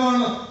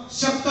മനോഹരമാണ്,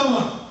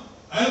 ശക്തമാണ്.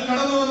 അയാൾ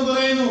കടന്നു വന്ന്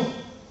പറയുന്നു,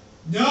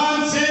 ഞാൻ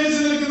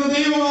സേവിച്ചു നിൽക്കുന്ന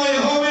ദൈവമായ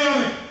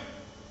യഹോവയാണ്.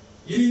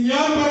 ഇനി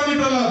ഞാൻ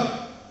പറഞ്ഞിട്ടല്ലാതെ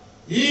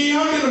ഈ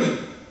ആണ്ടുകളിൽ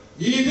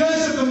ഈ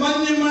ദേശത്ത്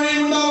മഞ്ഞും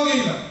മഴയും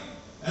ഉണ്ടാവുകയില്ല.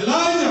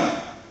 Elijah,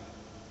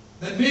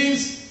 that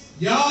means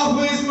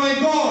Yahweh is my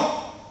God.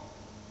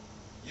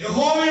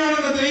 യഹോവയാണ്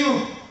എന്റെ ദൈവം.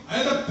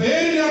 അയാളുടെ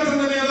പേരിന്റെ അർത്ഥം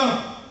തന്നെ അതാണ്.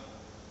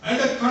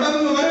 അയാളുടെ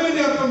കടന്നു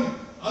വരവിന്റെ അർത്ഥം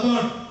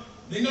അതാണ്.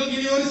 നിങ്ങൾക്ക്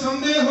ഇനി ഒരു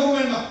സന്ദേഹവും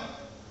വേണ്ട,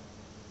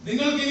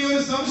 നിങ്ങൾക്ക് ഇനി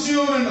ഒരു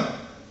സംശയവും വേണ്ട.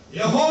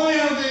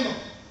 യഹോവയാണ് ദൈവം.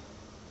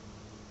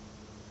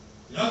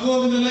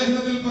 യാക്കോബിന്റെ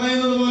ലേഖനത്തിൽ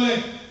പറയുന്നത് പോലെ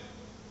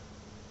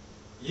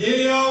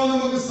ഏലിയാവ്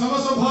നമുക്ക്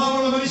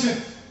സമസ്വഭാവമുള്ള മനുഷ്യൻ.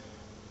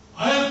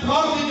 അയാൾ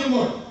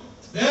പ്രാർത്ഥിക്കുമ്പോൾ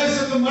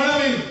ദേശത്ത് മഴ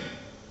പെയ്യും.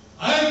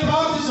 അയാൾ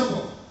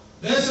പ്രാർത്ഥിച്ചപ്പോൾ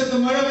ദേശത്ത്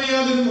മഴ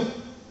പെയ്യാതിരുന്നു.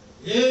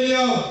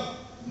 ഏലിയാവ്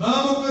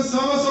നമുക്ക്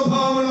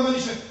സമസ്വഭാവമുള്ള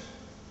മനുഷ്യൻ.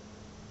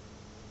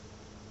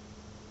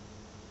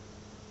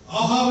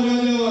 ആഹാബ്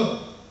രാജാവ്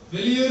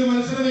വലിയൊരു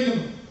മത്സരം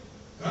വയ്ക്കുന്നു.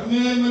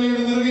 കർമ്മേൽ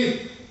മലയുടെ നെറുകയിൽ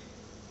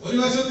ഒരു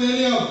വശത്ത്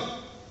ഏലിയാവ്,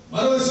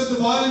 മറുവശത്ത്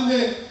ബാലിന്റെ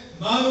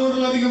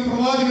 400-ലധികം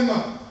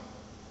പ്രവാചകന്മാർ.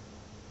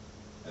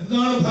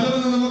 എന്താണ്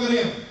ഫലമെന്ന്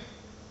നമുക്കറിയാം.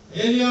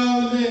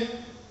 ഏലിയാവിന്റെ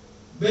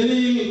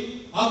ബലിയിൽ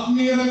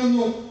അഗ്നി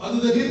ഇറങ്ങുന്നു, അത്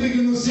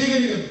ദഹിപ്പിക്കുന്നു,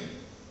 സ്വീകരിക്കുന്നു.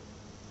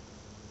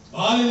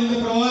 ബാലിന്റെ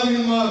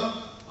പ്രവാചകന്മാർ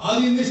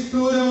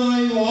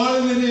അതിനിഷ്ഠൂരമായി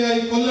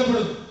വാളിനിരയായി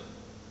കൊല്ലപ്പെടുന്നു.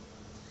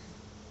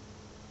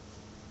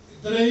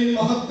 ഇത്രയും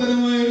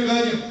മഹത്തരമായ ഒരു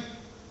കാര്യം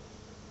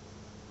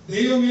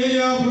ദൈവം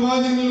ഏലിയാ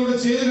പ്രവാചകനിലൂടെ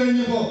ചെയ്തു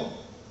കഴിഞ്ഞപ്പോ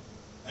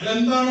അയാൾ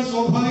എന്താണ്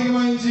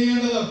സ്വാഭാവികമായും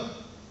ചെയ്യേണ്ടത്?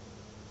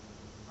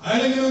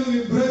 അയാളെങ്കിലും ഒന്ന്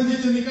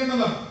വിഭ്രമിച്ച്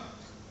നിൽക്കേണ്ടതാണ്.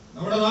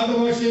 നമ്മുടെ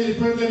നാട്ടുഭാഷയിൽ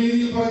ഇപ്പോഴത്തെ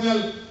രീതിയിൽ പറഞ്ഞാൽ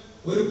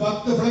ഒരു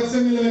 10 ഫ്ലക്സ്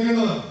എങ്കിലും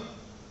വെക്കേണ്ടതാണ്.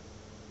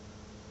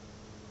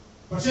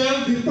 പക്ഷെ അയാൾ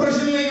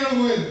ഡിപ്രഷനിലേക്കാണ്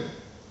പോയത്.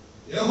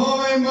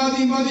 യഹോവയെ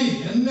മതി മതി,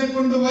 എന്നെ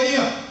കൊണ്ട് വയ്യ.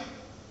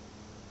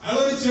 അയാൾ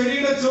ഒരു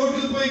ചെടിയുടെ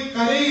ചോട്ടിൽ പോയി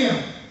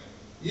കരയുകയാണ്.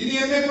 ഇനി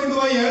എന്നെ കൊണ്ട്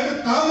വയ്യ. അയാൾക്ക്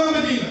താങ്ങാൻ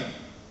പറ്റിയില്ല.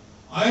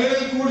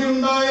 അയാളിൽ കൂടി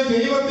ഉണ്ടായ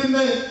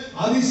ദൈവത്തിന്റെ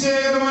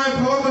അതിശയകരമായ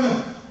പ്രവർത്തനം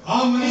ആ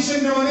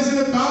മനുഷ്യന്റെ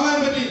മനസ്സിന് താങ്ങാൻ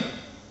പറ്റിയില്ല.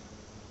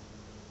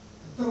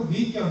 എത്ര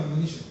വീക്കാണ്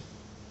മനുഷ്യൻ,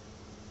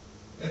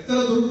 എത്ര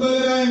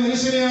ദുർബലരായ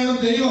മനുഷ്യരെയാണ്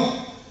ദൈവം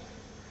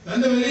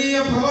തന്റെ വലിയ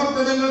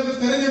പ്രവർത്തനങ്ങൾക്ക്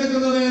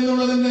തിരഞ്ഞെടുക്കുന്നത്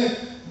എന്നുള്ളതിന്റെ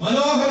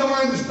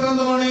മനോഹരമായ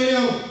ദൃഷ്ടാന്തമാണ്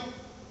ഏലിയാവ്.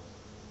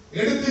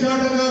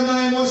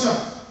 എടുത്തുചാട്ടക്കാരനായ മോശ,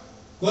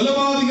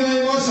 കൊലപാതകനായ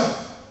മോശ,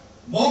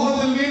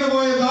 മോഹത്തിൽ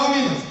വീണുപോയ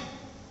ദാവീദ്,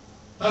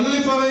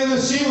 തള്ളിപ്പറയുന്ന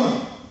ശീമോൻ,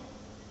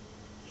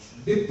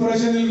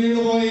 ഡിപ്രഷനിൽ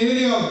വീണുപോയ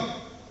ഏലിയാവ്.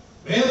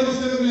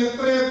 വേദപുസ്തകത്തിൽ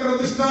എത്രയെത്ര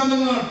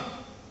ദൃഷ്ടാന്തങ്ങളാണ്.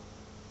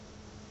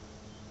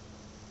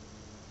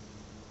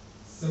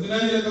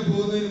 സെമിനാരിയിലൊക്കെ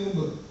പോകുന്നതിന്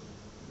മുമ്പ്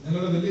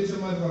ഞങ്ങളുടെ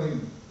വലിയച്ഛന്മാർ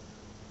പറയുന്നു,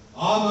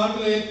 ആ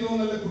നാട്ടിലെ ഏറ്റവും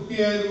നല്ല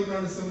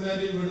കുട്ടിയായതുകൊണ്ടാണ്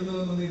സെമിനാരിയിൽ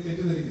വിടുന്നതെന്ന് നീ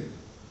തെറ്റിദ്ധരിക്കരുത്.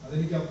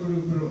 അതെനിക്ക് അപ്പോഴും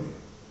ഇപ്പോഴും അറിയാം.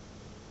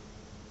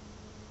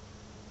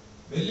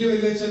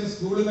 വലിയച്ഛൻ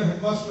സ്കൂളിലെ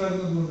ഹെഡ് മാസ്റ്റർ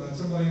ആയിരുന്നതുകൊണ്ട്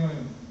അച്ഛൻ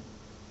പറയുമായിരുന്നു,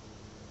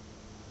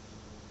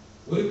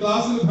 ഒരു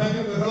ക്ലാസ്സിൽ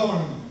ഭയങ്കര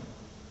ബഹളമാണെങ്കിൽ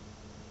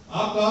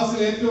ആ ക്ലാസ്സിൽ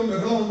ഏറ്റവും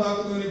ബഹളം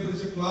ഉണ്ടാക്കുന്നതിനെ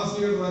പിടിച്ച് ക്ലാസ്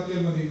ലീഡർ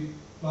ആക്കിയാൽ മതി,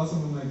 ക്ലാസ്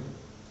നന്നായിരിക്കും.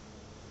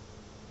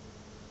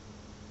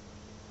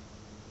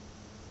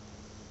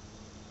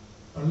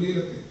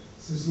 പള്ളിയിലൊക്കെ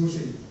ശുശ്രൂഷ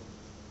ചെയ്യും.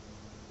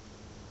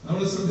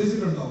 നമ്മൾ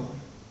ശ്രദ്ധിച്ചിട്ടുണ്ടാവും,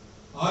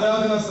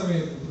 ആരാധനാ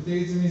സമയത്ത്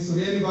പ്രത്യേകിച്ചും ഈ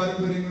സുറിയാനി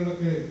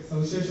പാരമ്പര്യങ്ങളിലൊക്കെ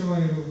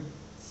സവിശേഷമായൊരു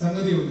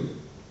സംഗതിയുണ്ട്.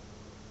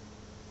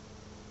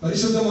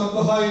 പരിശുദ്ധ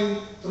മദ്ബഹായും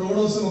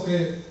ത്രോണോസും ഒക്കെ,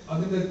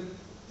 അതിന്റെ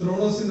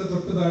ത്രോണോസിന്റെ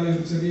തൊട്ട് താഴെ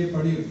ഒരു ചെറിയ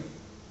പടിയുണ്ട്.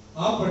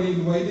 ആ പടിയിൽ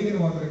വൈദികന്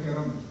മാത്രമേ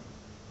കയറാൻ പറ്റൂ.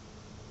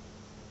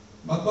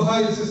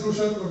 മദ്ബഹായിൽ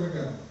ശുശ്രൂഷകർക്കൊക്കെ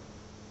കയറാം.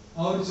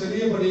 ആ ഒരു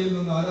ചെറിയ പടിയിൽ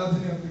നിന്ന്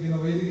ആരാധന അർപ്പിക്കുന്ന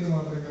വൈദികന്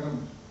മാത്രമേ കയറാൻ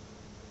പറ്റൂ.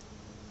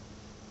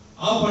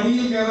 ആ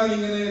പടിയിൽ കയറാൻ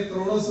ഇങ്ങനെ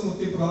ത്രോണോസ്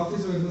മുത്തി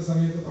പ്രാർത്ഥിച്ചു വരുന്ന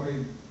സമയത്ത്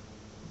പറയും,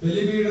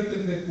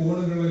 ബലിപീഠത്തിന്റെ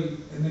കോണുകളിൽ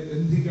എന്നെ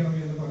ബന്ധിക്കണം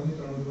എന്ന്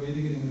പറഞ്ഞിട്ടാണ് ഒരു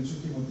വൈദികൻ ഇങ്ങനെ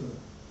ചുറ്റിമുട്ടുന്നത്.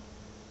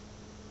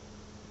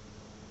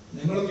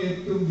 ഞങ്ങളൊക്കെ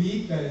ഏറ്റവും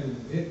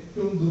വീക്കായതുകൊണ്ട്,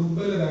 ഏറ്റവും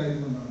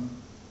ദുർബലരായതുകൊണ്ടാണ്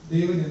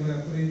ദൈവം ഞങ്ങളെ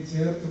അത്രയും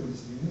ചേർത്ത്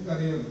പിടിച്ചത്.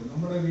 നിങ്ങൾക്കറിയാമല്ലോ,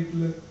 നമ്മുടെ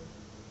വീട്ടില്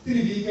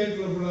ഇത്തിരി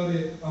വീക്കായിട്ടുള്ള പിള്ളേരെ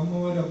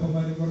അമ്മമാരും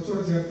അപ്പന്മാരും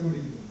കുറച്ചുകൂടെ ചേർത്ത്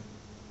പിടിക്കുന്നു.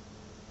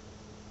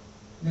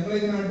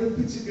 ഞങ്ങളിങ്ങനെ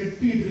അടുപ്പിച്ച്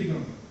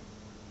കെട്ടിയിട്ടിരിക്കണം.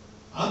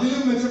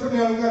 അതിലും മെച്ചപ്പെട്ട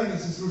ആൾക്കാരാണ് ഈ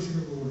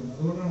ശുശ്രൂഷയ്ക്കൊക്കെ കൂടുന്നത്.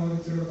 അതുകൊണ്ടാണ് അവർ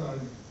ഇച്ചിരി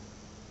താഴ്ന്നത്.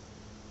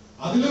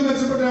 അതിലും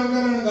മെച്ചപ്പെട്ട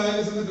ആൾക്കാരാണ് ഗായക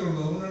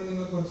സംഘത്തിലുള്ളത്. അതുകൊണ്ടാണ്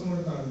നിങ്ങൾ കുറച്ചും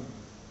കൂടെ താഴ്ന്നത്.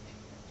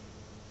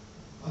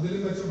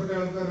 അതിലും മെച്ചപ്പെട്ട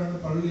ആൾക്കാരാണ്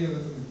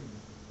പള്ളിയകത്ത് നിൽക്കുന്നത്.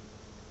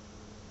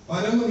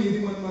 പരമ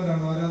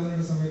നീതിമാന്മാരാണ്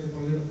ആരാധനയുടെ സമയത്ത്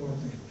പള്ളിയുടെ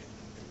പുറത്ത്.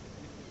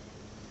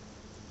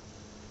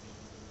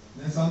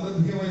 ഞാൻ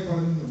സാന്ദർഭികമായി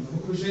പറഞ്ഞു,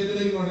 നമുക്ക്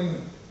വിഷയത്തിലേക്ക്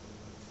മടങ്ങുക.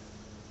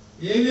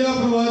 ഏലിയാ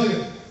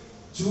പ്രവാചകൻ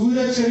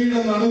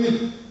ചൂരച്ചെടിയുടെ നടുവിൽ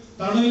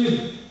തണലിൽ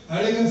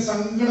അയാളിങ്ങനെ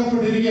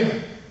സങ്കടപ്പെട്ടിരിക്കുകയാണ്.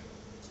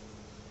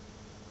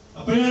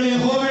 അപ്പോഴാണ്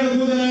യഹോവയുടെ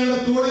ദൂതൻ അയാളുടെ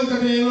തോളിൽ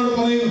തട്ടി അയാളോട്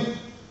പറയുന്നു,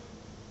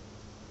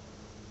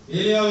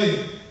 ഏലിയാവേ,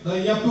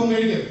 ഈ അപ്പം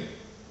കഴിക്കുക.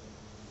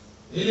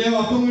 ഏലിയാവ്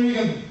അപ്പം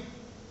കഴിക്കുന്നു.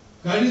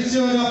 കഴിച്ച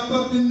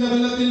ഒരപ്പത്തിന്റെ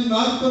ബലത്തിൽ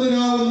 40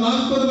 രാവും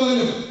 40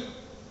 പകലും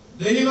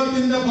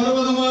ദൈവത്തിന്റെ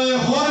പർവ്വതമായ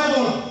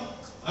ഹോരേബോളം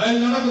അയാൾ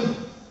നടക്കുന്നു.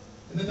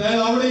 എന്നിട്ട് അയാൾ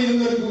അവിടെ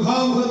ഇരുന്ന് ഒരു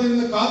ഗുഹാമുഖത്തിൽ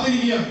നിന്ന്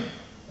കാത്തിരിക്കുകയാണ്.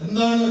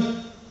 എന്താണ്?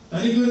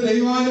 തനിക്കൊരു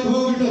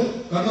ദൈവാനുഭവം കിട്ടും.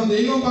 കാരണം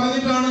ദൈവം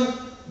പറഞ്ഞിട്ടാണ്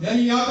ഞാൻ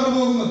ഈ യാത്ര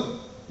പോകുന്നത്.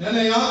 ഞാൻ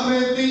ആ യാത്ര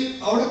എത്തി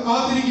അവിടെ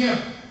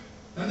കാത്തിരിക്കുകയാണ്.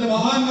 തന്റെ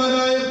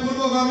മഹാന്മാരായ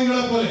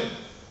പൂർവ്വഗാമികളെ പോലെ,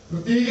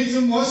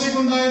 പ്രത്യേകിച്ചും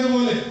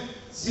മോശയ്ക്കുണ്ടായതുപോലെ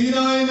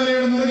സീനായി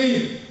മലയുടെ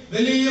നെറുകയിൽ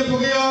വലിയ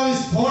പുകയാവി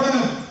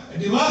സ്ഫോടനം,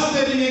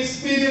 ഡിവാസ്റ്റേറ്റിംഗ്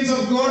എക്സ്പീരിയൻസ്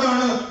ഓഫ് ഗോഡ്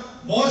ആണ്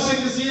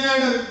മോശയ്ക്ക്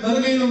സീനായുടെ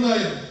നെറുകയിൽ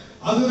ഉണ്ടായത്.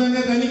 അത്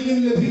തന്നെ തനിക്കും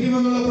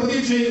ലഭിക്കുമെന്നുള്ള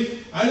പ്രതീക്ഷയിൽ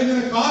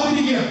അയാളിങ്ങനെ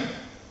കാത്തിരിക്കുകയാണ്.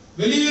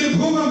 വലിയൊരു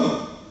ഭൂകമ്പം,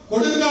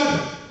 കൊടുങ്കാറ്റ്,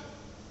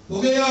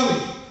 പുകയാവി,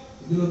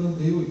 ഇതിലൊന്നും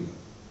ദൈവമില്ല.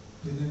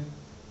 പിന്നെ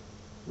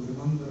ഒരു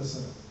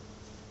മന്ത്രസ്വരം,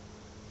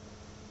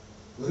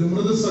 ഒരു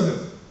മൃദുസ്വരം.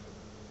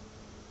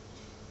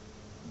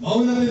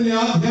 മൗനത്തിന്റെ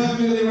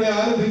ആധ്യാത്മികത ഇവിടെ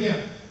ആരംഭിക്കാം.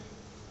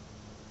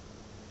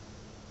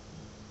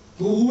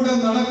 കൂടെ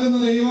നടക്കുന്ന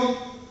ദൈവം,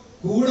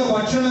 കൂടെ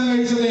ഭക്ഷണം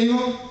കഴിച്ച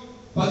ദൈവം,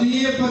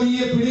 പതിയെ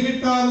പതിയെ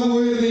പിടികിട്ടാതെ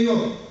പോയൊരു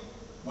ദൈവം,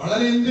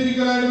 വളരെ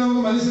എംപിരിക്കലായിട്ട്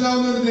നമുക്ക്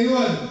മനസ്സിലാവുന്ന ഒരു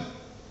ദൈവമായിരുന്നു.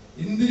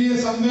 ഇന്ദ്രിയ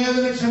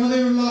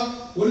സംവേദനക്ഷമതയുള്ള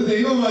ഒരു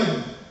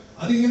ദൈവമായിരുന്നു.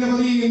 അതിങ്ങനെ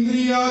പതിയെ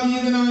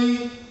ഇന്ദ്രിയാതീതനായി,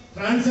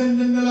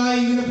 ട്രാൻസെൻഡന്റലായി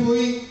ഇങ്ങനെ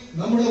പോയി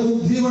നമ്മുടെ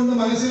ബുദ്ധി കൊണ്ട്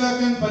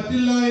മനസ്സിലാക്കാൻ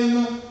പറ്റില്ല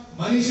എന്ന്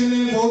മനുഷ്യനെ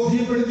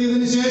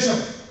ബോധ്യപ്പെടുത്തിയതിനു ശേഷം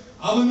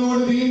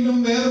അവനോട് വീണ്ടും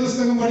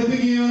വേദപുസ്തകം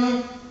പഠിപ്പിക്കുകയാണ്.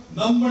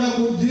 നമ്മുടെ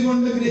ബുദ്ധി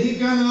കൊണ്ട്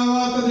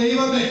ഗ്രഹിക്കാനാവാത്ത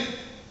ദൈവത്തെ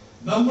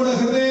നമ്മുടെ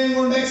ഹൃദയം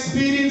കൊണ്ട്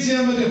എക്സ്പീരിയൻസ്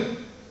ചെയ്യാൻ പറ്റും.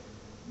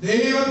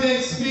 ദൈവത്തെ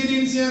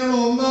എക്സ്പീരിയൻസ് ചെയ്യാനുള്ള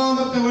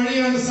ഒന്നാമത്തെ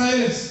വഴിയാണ്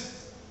സൈലൻസ്,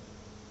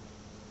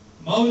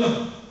 മൗനം.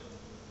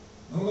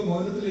 നമുക്ക്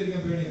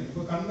മൗനത്തിലിരിക്കാൻ പേടിയാണ്.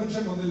 ഇപ്പൊ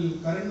കൺവെൻഷൻ മുതൽ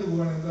കറണ്ട്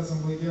പോവാണ്, എന്താ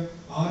സംഭവിക്കുക?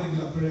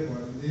 ആരെങ്കിലും അപ്പോഴേ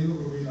പോകണം.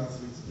 ദൈവകൃപയിൽ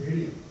ആശ്രയിച്ച്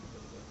പേടിയാണ്.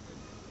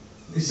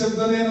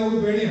 നിശബ്ദതയെ നമുക്ക്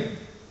പേടിയാണ്.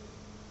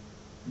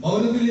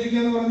 മൗനത്തിലിരിക്കുക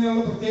എന്ന്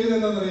പറഞ്ഞാലുള്ള പ്രത്യേകത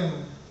എന്താണെന്നറിയാമോ?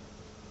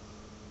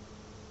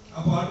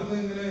 ആ പാട്ടിന്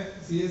ഇങ്ങനെ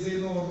CSI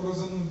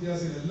ഓർത്തഡോക്സ് ഒന്നും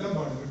വ്യത്യാസമില്ല, എല്ലാം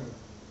പാടും കേട്ടോ.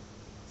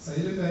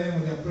 സൈലന്റ് ആയാൽ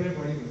മതി, അപ്പോഴേ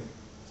പാടിക്കളെ.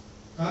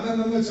 കാരണം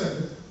എന്താണെന്ന് വെച്ചാൽ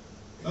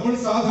നമ്മൾ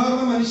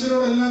സാധാരണ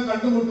മനുഷ്യരോടെല്ലാം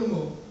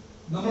കണ്ടുമുട്ടുമ്പോൾ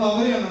നമ്മൾ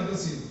അവരെയാണ്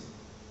അഡ്രസ് ചെയ്യുന്നത്.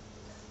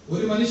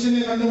 ഒരു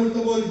മനുഷ്യനെ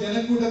കണ്ടുമുട്ടുമ്പോൾ,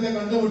 ജനക്കൂട്ടത്തെ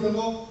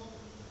കണ്ടുമുട്ടുമ്പോൾ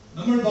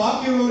നമ്മൾ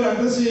ബാക്കിയുള്ളവരെ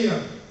അഡ്രസ്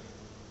ചെയ്യുകയാണ്.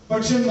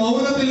 പക്ഷെ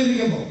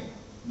മൗനത്തിലിരിക്കുമ്പോൾ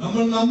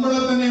നമ്മൾ നമ്മളെ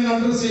തന്നെയാണ്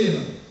അഡ്രസ്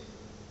ചെയ്യുന്നത്.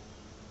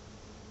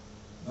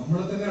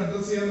 നമ്മളെ തന്നെ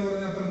അഡ്രസ് ചെയ്യാന്ന്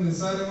പറഞ്ഞാൽ അത്ര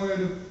നിസ്സാരമായ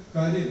ഒരു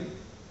കാര്യം.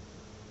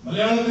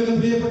 മലയാളത്തിന്റെ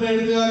പ്രിയപ്പെട്ട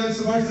എഴുത്തുകാരൻ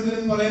സുഭാഷ്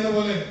ചന്ദ്രൻ പറയുന്ന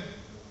പോലെ,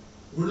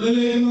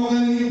 ഉള്ളിലേക്ക്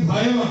നോക്കാൻ എനിക്ക്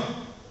ഭയമാണ്.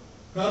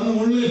 കാരണം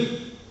ഉള്ളിൽ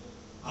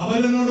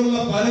അവരനോടുള്ള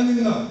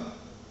പരനിന്ദ,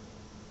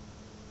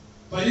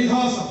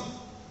 പരിഹാസം,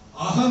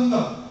 അഹന്ത,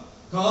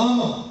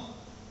 കാമം,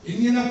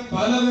 ഇങ്ങനെ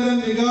പലതരം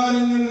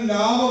വികാരങ്ങൾ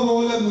ലാവ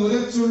പോലെ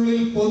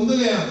നുരച്ചുള്ളിൽ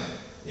പൊന്തുകയാണ്.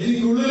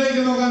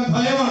 എനിക്കുള്ളിലേക്ക് നോക്കാൻ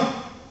ഭയമാണ്.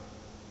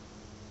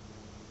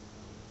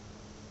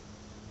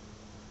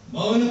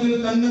 മൗനത്തിൽ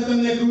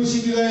തന്നെ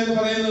ക്രൂശിക്കുക എന്ന്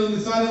പറയുന്നത്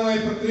നിസ്സാരമായ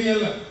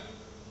പ്രക്രിയയല്ല.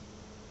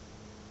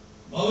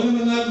 മൗനം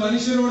എന്നാൽ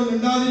മനുഷ്യരോട്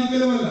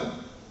മിണ്ടാതിരിക്കലുമല്ല.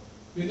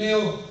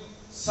 പിന്നെയോ,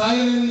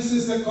 silence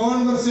is A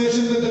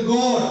conversation with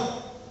God.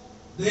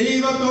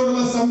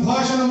 ദൈവത്തോടുള്ള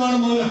സംഭാഷണമാണ്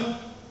മൗനം.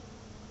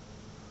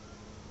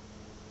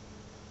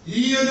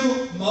 ഈ ഒരു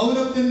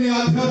മൗനത്തിന്റെ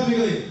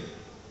ആധ്യാത്മികതയിൽ,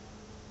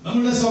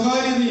 നമ്മുടെ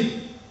സ്വകാര്യതയിൽ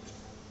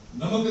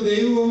നമുക്ക്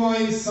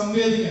ദൈവവുമായി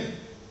സംവേദിക്കാൻ,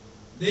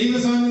 ദൈവ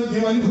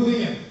സാന്നിധ്യം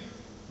അനുഭവിക്കാൻ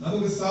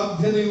നമുക്ക്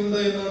സാധ്യതയുണ്ട്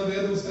എന്നാണ്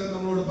വേദപുസ്തകം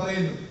നമ്മളോട്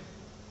പറയുന്നത്.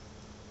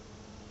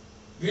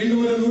 വീണ്ടും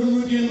ഒരു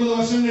 100-180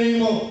 വർഷം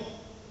കഴിയുമ്പോൾ,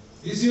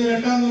 BC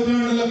 8-ാം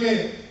നൂറ്റാണ്ടിലൊക്കെ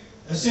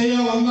യെശയ്യാ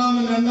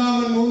 1-ാമൻ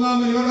 2-ാമൻ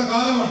 3-ാമൻ ഇവരുടെ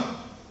കാലമാണ്.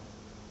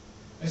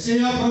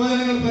 യെശയ്യാ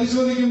പ്രവചനങ്ങൾ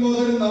പരിശോധിക്കുമ്പോൾ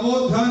ഒരു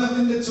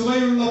നവോത്ഥാനത്തിന്റെ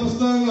ചുവയുള്ള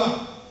പുസ്തകങ്ങളാണ്.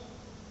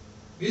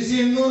 BC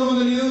 800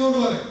 മുതൽ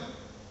 200 വരെ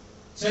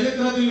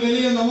ചരിത്രത്തിൽ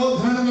വലിയ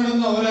നവോത്ഥാനം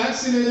നടന്ന ഒരു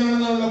ആക്സിലേജ്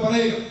ആണെന്നാണല്ലോ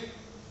പറയുക.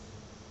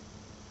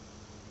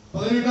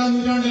 18-ാം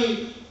നൂറ്റാണ്ടിൽ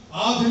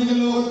ആധുനിക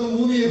ലോകത്ത്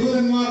 3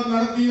 യഹൂദന്മാർ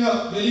നടത്തിയ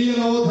വലിയ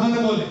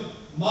നവോത്ഥാനം പോലെ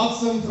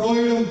മാർക്സും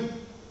ഫ്രോയിഡും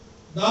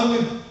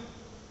ഡാർവിനും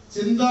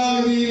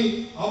ചിന്താഗതിയിൽ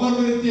അവർ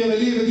വരുത്തിയ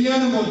വലിയ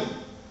വ്യതിയാനം പോലെ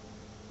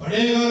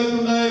പഴയ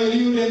കാലത്തുണ്ടായ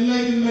വലിയൊരു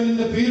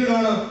എൻലൈറ്റൻമെന്റിന്റെ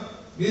പീരീഡാണ്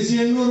BC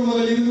 800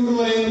 മുതൽ 200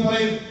 വരെ എന്ന്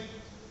പറയുന്നു.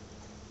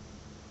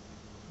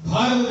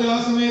 ഭാരതത്തിൽ ആ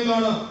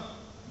സമയത്താണ്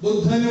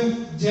ബുദ്ധനും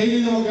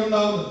ജൈനനും ഒക്കെ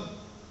ഉണ്ടാവുന്നത്.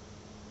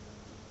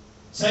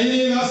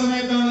 ചൈനയിൽ ആ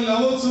സമയത്താണ്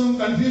ലവോത്സും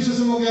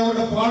കൺഫ്യൂഷ്യസും ഒക്കെ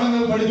അവരുടെ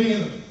പാഠങ്ങൾ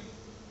പഠിപ്പിക്കുന്നത്.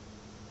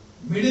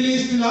 മിഡിൽ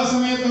ഈസ്റ്റിൽ ആ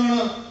സമയത്താണ്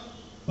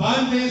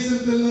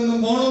പാൻതെയിസത്തിൽ നിന്ന്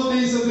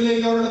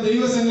മോണോതെയിസത്തിലേക്ക് അവരുടെ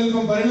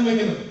ദൈവസങ്കല്പം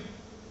പരിണമിക്കുന്നത്.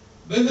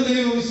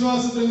 ബഹുദൈവ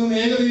വിശ്വാസത്തിൽ നിന്ന്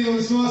ഏകദൈവ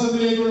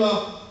വിശ്വാസത്തിലേക്കുള്ള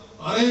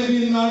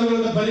അറേബ്യൻ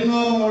നാടുകളുടെ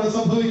പരിണാമം അവിടെ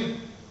സംഭവിക്കുന്നു.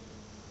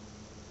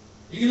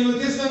 ഇങ്ങനെ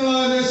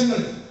വ്യത്യസ്തങ്ങളായ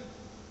ദേശങ്ങളിൽ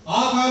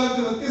ആ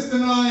കാലത്ത്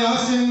വ്യത്യസ്തങ്ങളായ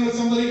ആശയങ്ങൾ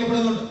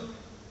സംവദിക്കപ്പെടുന്നുണ്ട്.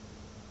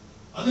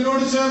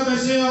 അതിനോട് ചേർത്ത്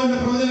യെശയ്യാവിന്റെ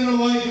പ്രവചനങ്ങൾ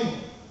വായിക്കുമ്പോൾ,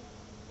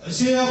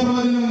 യെശയ്യാ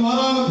പ്രവചനം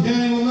 6-ാം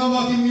അധ്യായം 1-ാം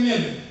വാക്യം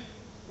ഇങ്ങനെയല്ലേ: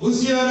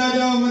 ഉസിയ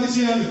രാജാവ്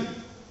മരിച്ചയാണ്ട്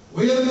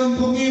ഉയർന്നും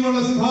പൊങ്ങിയുമുള്ള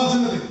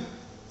സിംഹാസനത്തിൽ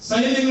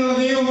സൈന്യങ്ങളുടെ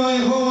ദൈവമായ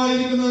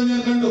യഹോവയായിരിക്കുന്നത്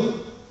ഞാൻ കണ്ടു.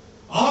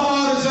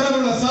 6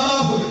 ചിറകുള്ള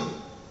സറാഫുകൾ,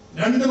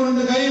 2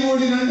 കൊണ്ട്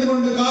കൈമൂടി, 2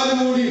 കൊണ്ട്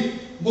കാലുമൂടി,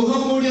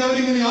 മുഖം മൂടി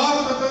അവരിങ്ങനെ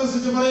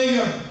ആർത്തട്ടഹസിച്ച്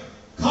പറയുകയാണ്: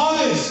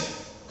 ഖാദേശ്,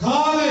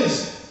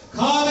 ഖാദേശ്,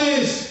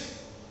 ഖാദേശ്.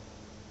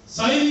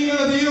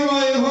 സൈന്യങ്ങളുടെ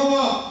ദൈവമായ യഹോവ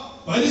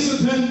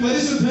പരിശുദ്ധൻ,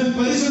 പരിശുദ്ധൻ,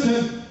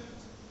 പരിശുദ്ധൻ.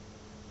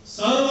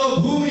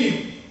 സർവഭൂമിയും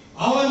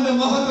അവന്റെ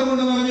മഹത്വം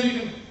കൊണ്ട്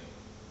നിറഞ്ഞിരിക്കുന്നു.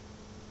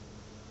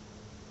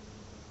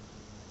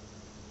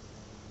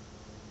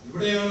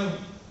 ഇവിടെയാണ്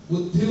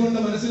ബുദ്ധി കൊണ്ട്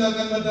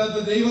മനസ്സിലാക്കാൻ പറ്റാത്ത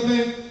ദൈവത്തെ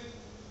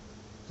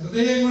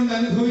ഹൃദയം കൊണ്ട്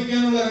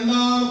അനുഭവിക്കാനുള്ള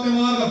 2ാമത്തെ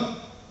മാർഗം.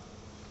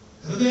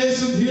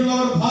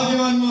 ഹൃദയശുദ്ധിയുള്ളവർ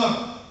ഭാഗ്യവാന്മാർ,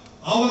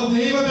 അവർ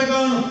ദൈവത്തെ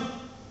കാണും.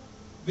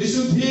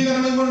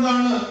 വിശുദ്ധീകരണം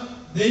കൊണ്ടാണ്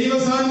ദൈവ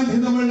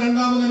സാന്നിധ്യം നമ്മൾ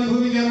 2ാമത്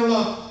അനുഭവിക്കാനുള്ള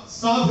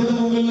സാധ്യത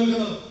മുമ്പിൽ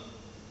നൽകുന്നത്.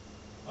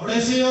 അവിടെ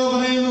യെശയ്യാവ്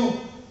പറയുന്നു: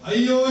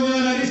 അയ്യോ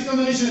ഞാൻ അരിഷ്ട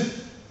മനുഷ്യൻ,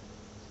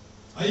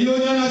 അയ്യോ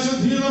ഞാൻ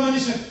അശുദ്ധിയുള്ള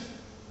മനുഷ്യൻ,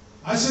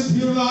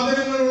 അശുദ്ധിയുള്ള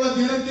ആദരങ്ങളുള്ള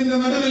ജനത്തിന്റെ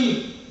നടുവിൽ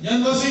ഞാൻ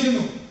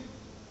വസിക്കുന്നു.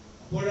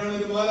 അപ്പോഴാണ്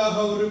ഒരു മാലാഖ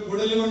ഒരു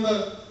കുടലുകൊണ്ട്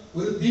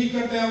ഒരു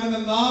തീക്കട്ടെ അവന്റെ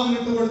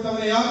നാവിലിട്ട് കൊടുത്ത്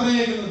അവനെ യാത്ര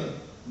അയക്കുന്നത്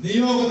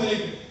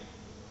നിയോഗത്തിലേക്ക്.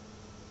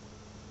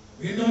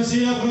 വീണ്ടും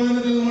യെശയ്യാ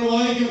പ്രവചനത്തിൽ നമ്മൾ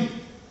വായിക്കും: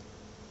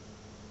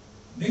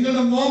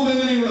 നിങ്ങളുടെ മോമ്പ്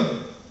എങ്ങനെയുള്ളത്?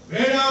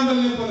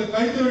 വേഴാമ്പലിനെ പോലെ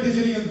കഴുത്ത്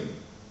വെട്ടിച്ചിരിക്കുന്നു.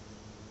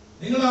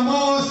 നിങ്ങളുടെ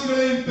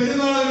അമാവാസികളെയും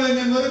പെരുന്നാളുകളെയും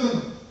ഞാൻ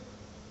വെറുക്കുന്നു.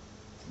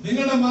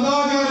 നിങ്ങളുടെ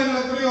മതാചാരങ്ങൾ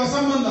എത്രയോ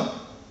അസംബന്ധം.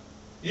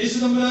 യേശു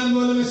തമ്പുരാൻ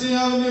പോലും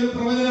യെശയ്യാവിന്റെ ഒരു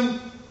പ്രവചനം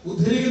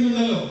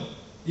ഉദ്ധരിക്കുന്നുണ്ടല്ലോ: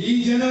 ഈ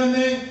ജനം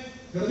എന്നെ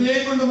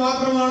ഹൃദയം കൊണ്ട്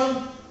മാത്രമാണ്,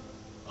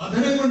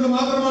 അധരം കൊണ്ട്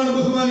മാത്രമാണ്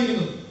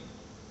ബഹുമാനിക്കുന്നത്.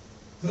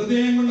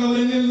 ഹൃദയം കൊണ്ട് അവർ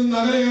എന്നിൽ നിന്ന്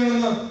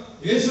അകലെയാണെന്ന്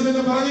യേശു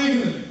തന്നെ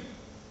പറഞ്ഞിരിക്കുന്നില്ല.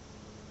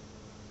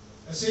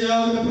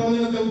 യെശയ്യാവിന്റെ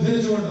പ്രവചനത്തെ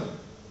ഉദ്ധരിച്ചുകൊണ്ട്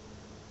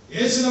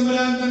യേശു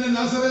തമ്പുരാൻ തന്നെ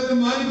നസറത്ത്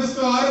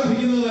മാനിഫെസ്റ്റോ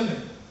ആരംഭിക്കുന്നത് തന്നെ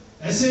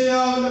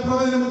യെശയ്യാവിന്റെ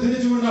പ്രവചനം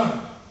ഉദ്ധരിച്ചുകൊണ്ടാണ്.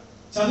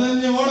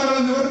 ചതഞ്ഞ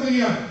ഓടകളെ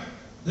നിവർത്തുകയാണ്,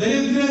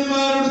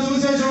 ദരിദ്രന്മാരോട്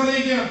സുവിശേഷം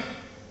അറിയിക്കുകയാണ്,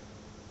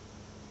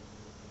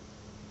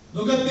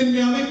 മുഖത്തിന്റെ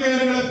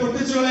അമിക്കയറുകളെ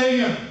പൊട്ടിച്ചു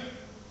കളയുകയാണ്,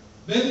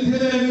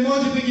 ബന്ധിതരെ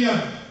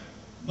വിമോചിപ്പിക്കുകയാണ്,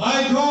 My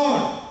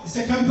God is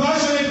a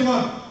compassionate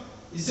one,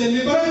 is a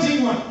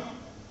liberating one.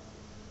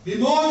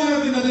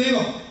 വിമോചനത്തിന്റെ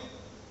ദൈവം,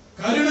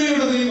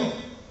 കരുണയുടെ ദൈവം.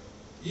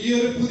 ഈ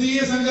ഒരു പുതിയ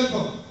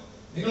സങ്കല്പം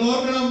നിങ്ങൾ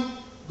ഓർക്കണം.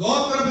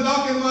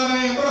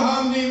 ഗോത്രപിതാക്കന്മാരായ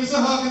അബ്രഹാമിന്റെയും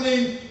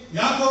ഇസഹാക്കിന്റെയും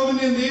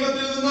യാക്കോബിന്റെയും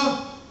ദൈവത്തിൽ നിന്ന്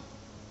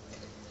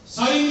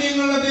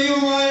സൈന്യങ്ങളുടെ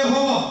ദൈവമായ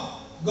യഹോവ,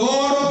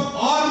 God of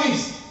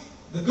armies,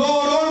 the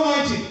God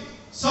Almighty,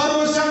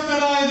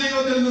 സർവശക്തനായ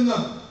ദൈവത്തിൽ നിന്ന്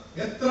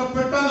എത്ര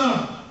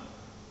പെട്ടെന്നാണ്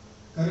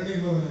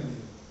കരുണയുള്ളവനായ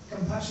ദൈവം,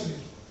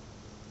 കമ്പാഷനേറ്റ്,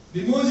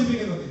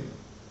 വിമോചിപ്പിക്കുന്ന ദൈവം.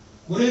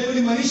 കുറെ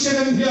കൂടി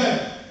മനുഷ്യഗന്ധിയായ,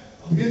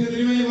 അഭ്യന്തര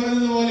തിരുമേനി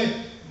പറഞ്ഞതുപോലെ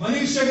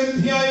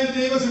മനുഷ്യഗന്ധിയായ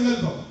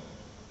ദൈവസങ്കല്പം.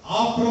 ആ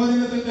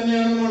പ്രവചനത്തിൽ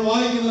തന്നെയാണ് നമ്മൾ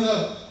വായിക്കുന്നത്.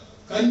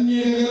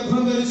 കന്യക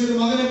ഗർഭം ധരിച്ചൊരു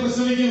മകനെ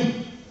പ്രസവിക്കും,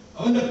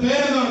 അവന്റെ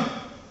പേരെന്താണ്?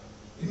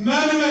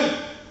 ഇമ്മാനുവേൽ.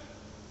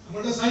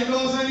 നമ്മളുടെ സൈക്കിൾ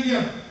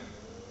അവസാനിക്കുകയാണ്.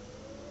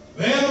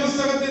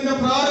 വേദപുസ്തകത്തിന്റെ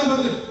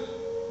പ്രാരംഭത്തിൽ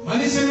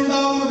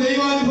മനുഷ്യനുണ്ടാവുന്ന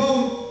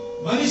ദൈവാനുഭവം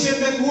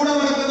മനുഷ്യന്റെ കൂടെ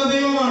നടക്കുന്ന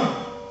ദൈവമാണ്.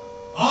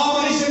 ആ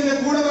മനുഷ്യന്റെ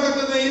കൂടെ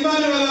നടക്കുന്ന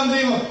ഇമ്മാനുവേലാം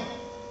ദൈവം,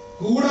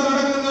 കൂടെ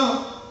നടക്കുന്ന,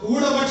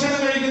 കൂടെ ഭക്ഷണം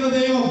കഴിക്കുന്ന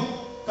ദൈവം,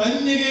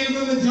 കന്യകയിൽ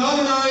നിന്ന്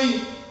ജാതനായി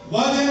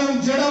വചനം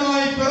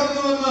ജഡമായി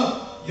പിറന്നുവെന്ന്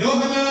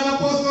യോഹന്നാൻ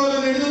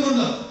അപ്പോസ്തലൻ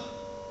എഴുതുന്നുണ്ട്.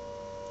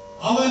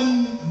 അവൻ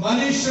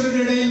മനുഷ്യരുടെ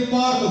ഇടയിൽ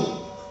പാർത്തു.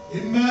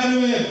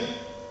 ഇമ്മാനുവേൽ,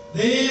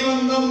 ദൈവം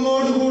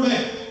നമ്മോടുകൂടെ.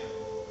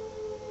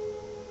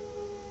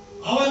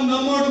 അവൻ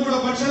നമ്മോടുകൂടെ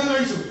ഭക്ഷണം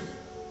കഴിച്ചു,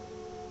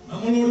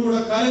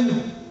 നമ്മളോടുകൂടെ കരഞ്ഞു,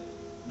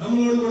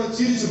 നമ്മളോടുകൂടെ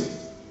ചിരിച്ചു.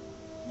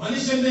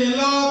 മനുഷ്യന്റെ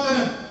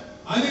എല്ലാത്തരം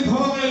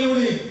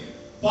അനുഭവങ്ങളിലൂടെയും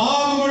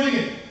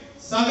പാപമൊഴികെ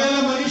സകല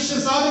മനുഷ്യ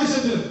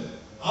സാദൃശ്യത്തിലും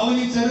അവൻ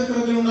ഈ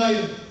ചരിത്രത്തിൽ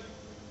ഉണ്ടായിരുന്നു.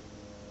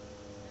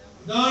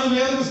 ഇതാണ്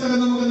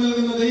വേദപുസ്തകം നമുക്ക്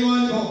നൽകുന്ന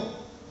ദൈവാനുഭവം,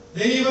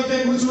 ദൈവത്തെ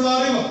കുറിച്ചുള്ള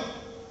അറിവ്.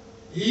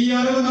 ഈ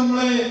അറിവ്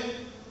നമ്മളെ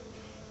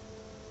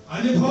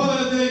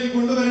അനുഭവതലത്തിലേക്ക്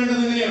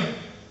കൊണ്ടുവരേണ്ടത് എങ്ങനെയാണ്?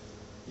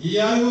 ഈ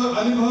അറിവ്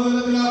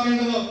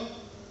അനുഭവതലത്തിലാക്കേണ്ടത്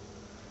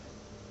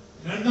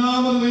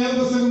രണ്ടാമത്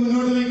വേദപുസ്തകം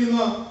മുന്നോട്ട് വയ്ക്കുന്ന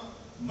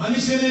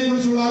മനുഷ്യനെ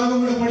കുറിച്ചുള്ള അറിവ്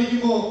കൂടെ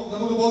പഠിക്കുമ്പോൾ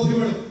നമുക്ക്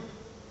ബോധ്യപ്പെടും.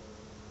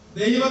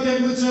 ദൈവത്തെ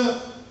കുറിച്ച്,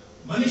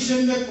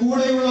 മനുഷ്യന്റെ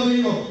കൂടെയുള്ള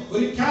ദൈവം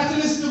ഒരു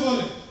കാറ്റലിസ്റ്റ്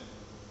പോലെ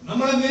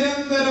നമ്മളെ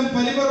നിരന്തരം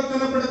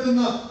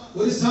പരിവർത്തനപ്പെടുത്തുന്ന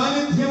ഒരു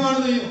സാന്നിധ്യമാണ്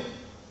ദൈവം.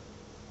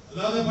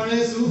 അല്ലാതെ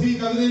പഴയ സൂഫി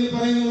കവിതയിൽ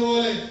പറയുന്നത്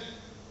പോലെ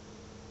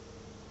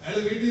അയാൾ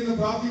വീട്ടിൽ നിന്ന്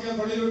പ്രാർത്ഥിക്കാൻ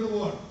പള്ളിയിലോട്ട്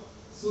പോവാണ്.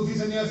 സൂഫി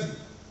സന്യാസി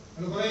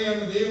അയാൾ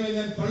പറയുകയാണ്, ദൈവമേ,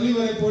 ഞാൻ പള്ളി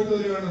വരെ പോയിട്ട്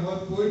വരികയാണ്,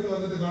 പോയിട്ട്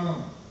വന്നിട്ട് കാണാം.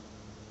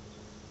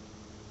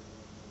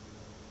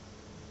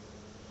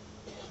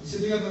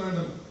 വിശദീകരണം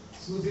വേണ്ടല്ലോ,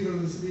 സൂഫികൾ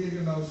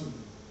വിശദീകരിക്കേണ്ട ആവശ്യമില്ല.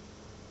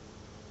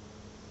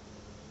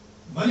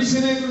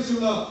 മനുഷ്യനെ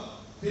കുറിച്ചുള്ള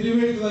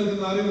തിരുവെഴുത്ത്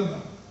നൽകുന്ന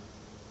അറിവെന്താണ്?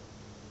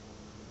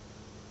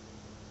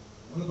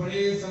 നമ്മൾ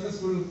പഴയ സൺഡേ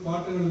സ്കൂൾ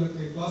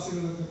പാട്ടുകളിലൊക്കെ,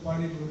 ക്ലാസ്സുകളിലൊക്കെ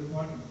പാടിയിട്ടുള്ള ഒരു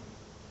പാട്ടുണ്ട്.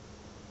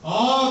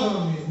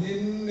 ആദാമേ,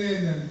 നിന്നെ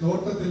ഞാൻ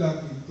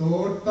തോട്ടത്തിലാക്കി,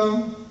 തോട്ടം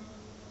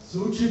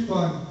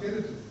സൂക്ഷിപ്പാൻ.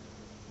 കേട്ടിട്ടില്ല?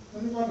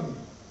 പാട്ടുണ്ട്.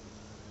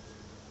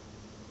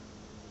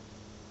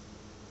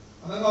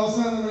 അതാണ്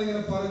അവസാനം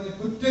നമ്മളിങ്ങനെ പറഞ്ഞ്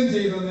കുറ്റം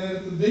ചെയ്ത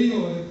നേരത്ത്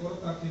ദൈവം അവരെ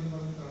പുറത്താക്കി എന്ന്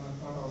പറഞ്ഞിട്ടാണ്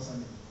പാട്ട്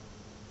അവസാനിക്കുന്നത്.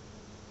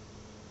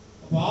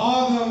 അപ്പൊ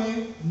ആദാമേ,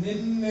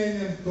 നിന്നെ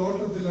ഞാൻ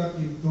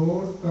തോട്ടത്തിലാക്കി,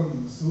 തോട്ടം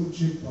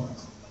സൂക്ഷിപ്പാൻ,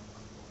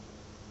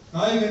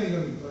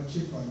 കായ്കനികൾ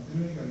ഭക്ഷിപ്പാൻ.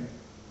 തിരുവനിക്കറിയാം.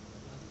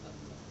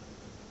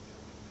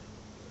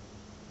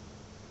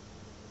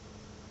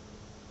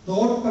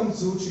 തോട്ടം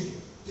സൂക്ഷിക്കും,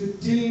 to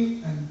till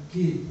and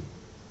keep.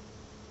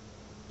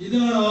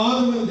 ഇതാണ്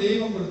ആദമിന്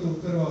ദൈവം കൊടുത്ത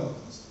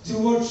ഉത്തരവാദിത്വം,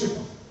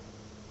 സ്റ്റുവർഷിപ്പ്,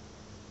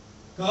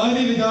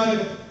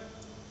 കാര്യവിചാരകത്വം.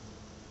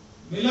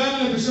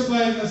 മിലാനിലെ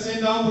ബിഷപ്പായിരുന്ന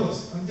സെന്റ്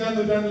ആംബ്രോസ്, 5ാം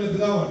നൂറ്റാണ്ടിലെ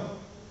പിതാവാണ്.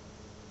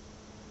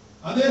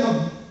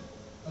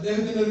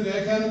 അദ്ദേഹത്തിന്റെ ഒരു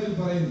വ്യാഖ്യാനത്തിൽ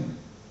പറയുന്നു,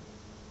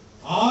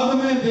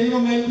 ആദമെ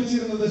ദൈവം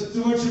ഏൽപ്പിച്ചിരുന്നത്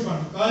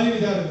സ്റ്റുവർഷിപ്പാണ്,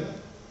 കാര്യവിചാരകത്വം.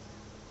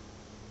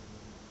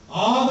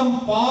 ആദം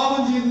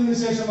പാപം ചെയ്തതിനു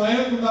ശേഷം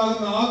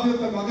അയാൾക്കുണ്ടാകുന്ന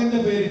ആദ്യത്തെ മകന്റെ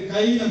പേര്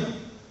കൈൻ.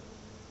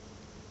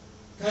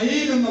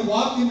 കൈൻ എന്ന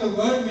വാക്കിന്റെ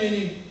വേർഡ്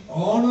മീനിങ്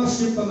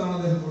ഓണർഷിപ്പ് എന്നാണ്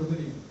അദ്ദേഹം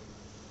കൊടുത്തിരിക്കുന്നത്.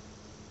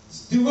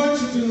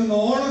 സ്റ്റുവർഷിപ്പിൽ നിന്ന്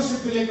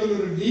ഓണർഷിപ്പിലേക്കുള്ള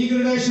ഒരു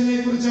ഡീഗ്രഡേഷനെ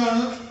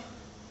കുറിച്ചാണ്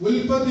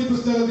ഉൽപ്പത്തി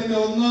പുസ്തകത്തിന്റെ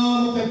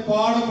 1-ാമത്തെ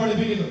പാഠം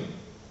പഠിപ്പിക്കുന്നത്.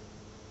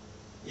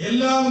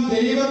 എല്ലാം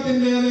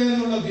ദൈവത്തിൻ്റെത്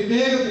എന്നുള്ള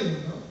വിവേകത്തിൽ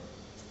നിന്ന്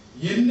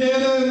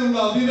എന്റേത് എന്നുള്ള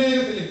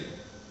അവിവേകത്തിലേക്ക്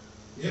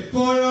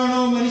എപ്പോഴാണോ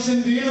മനുഷ്യൻ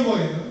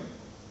വീണുപോയത്,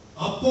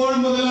 അപ്പോൾ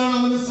മുതലാണ്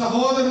അവന്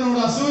സഹോദരനോട്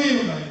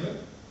അസൂയുണ്ടായത്,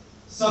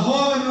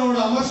 സഹോദരനോട്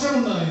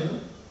അമർഷമുണ്ടായത്,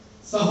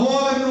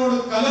 സഹോദരനോട്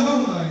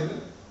കലഹമുണ്ടായത്,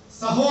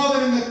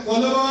 സഹോദരന്റെ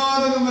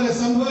കൊലപാതകം വരെ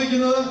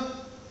സംഭവിക്കുന്നത്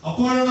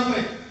അപ്പോഴാണ്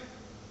അത്രേ.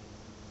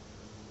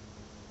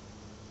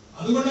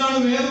 അതുകൊണ്ടാണ്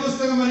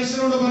വേദപുസ്തകം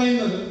മനുഷ്യനോട്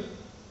പറയുന്നത്,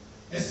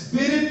 A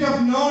spirit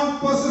of non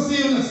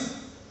possessiveness,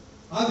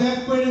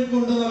 അതെപ്പോഴും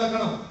കൊണ്ടു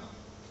നടക്കണം.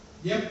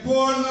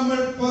 എപ്പോൾ നമ്മൾ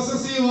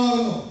പൊസസീവ്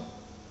ആകുന്നു,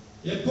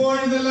 എപ്പോൾ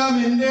ഇതെല്ലാം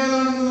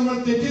എന്റേതാണെന്ന് നമ്മൾ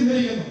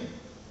തെറ്റിദ്ധരിക്കുന്നു,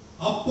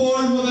 അപ്പോൾ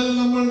മുതൽ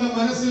നമ്മളുടെ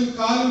മനസ്സിൽ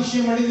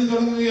കാലുഷ്യം അടിഞ്ഞു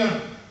തുടങ്ങുകയാണ്,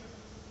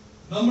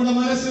 നമ്മുടെ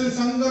മനസ്സിൽ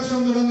സംഘർഷം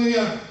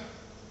തുടങ്ങുകയാണ്.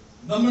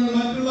 നമ്മൾ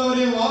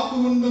മറ്റുള്ളവരെ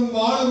വാക്കുകൊണ്ടും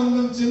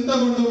വാളുകൊണ്ടും ചിന്ത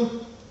കൊണ്ടും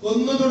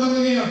കൊന്നു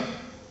തുടങ്ങുകയാണ്.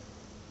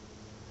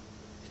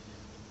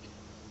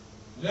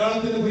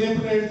 മലയാളത്തിന്റെ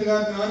പ്രിയപ്പെട്ട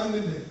എഴുത്തുകാരൻ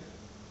ആനന്ദിന്റെ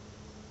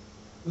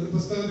ഒരു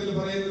പുസ്തകത്തിൽ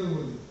പറയുന്നത്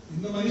പോലെ,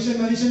 ഇന്ന് മനുഷ്യൻ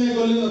മനുഷ്യനെ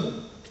കൊല്ലുന്നത്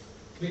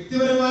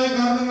വ്യക്തിപരമായ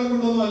കാരണങ്ങൾ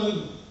കൊണ്ടൊന്നും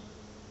അല്ലല്ലോ.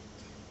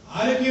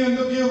 ആരൊക്കെയോ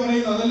എന്തൊക്കെയോ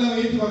പറയുന്നു, അതെല്ലാം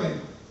ഏറ്റു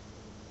പറയുന്നു.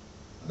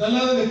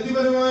 അതല്ലാതെ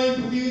വ്യക്തിപരമായി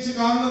പ്രത്യേകിച്ച്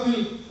കാരണത്തിൽ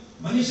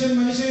മനുഷ്യൻ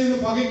മനുഷ്യനെ ഇന്ന്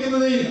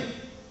പകയ്ക്കുന്നതേയില്ല.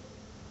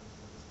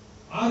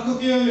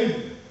 ആർക്കൊക്കെയോ വേണ്ടി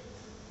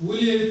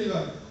കൂലി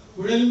എഴുത്തുകാർ,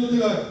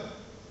 കുഴൽമുത്തുകാർ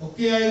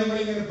ഒക്കെയായി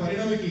നമ്മളിങ്ങനെ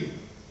പരിണമിക്കുക.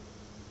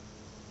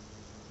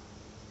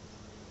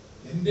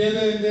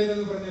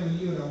 എന്റേതെന്ന് പറഞ്ഞ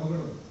വലിയൊരു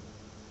അപകടം.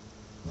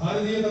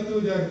 ഭാരതീയ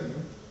തത്വവിചാരത്തിന്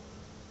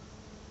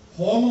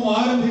ഹോമം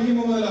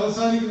ആരംഭിക്കുമ്പോൾ മുതൽ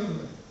അവസാനിക്കുന്നത്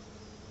വരെ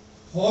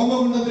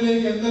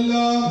ഹോമകുണ്ടത്തിലേക്ക്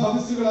എന്തെല്ലാം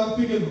ഭക്തികൾ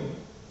അർപ്പിക്കുന്നു,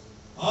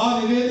 ആ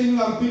നിവേദ്യങ്ങൾ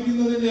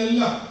അർപ്പിക്കുന്നതിന്റെ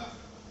എല്ലാം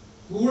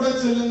കൂടെ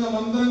ചെല്ലുന്ന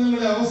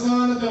മന്ത്രങ്ങളുടെ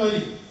അവസാനത്തെ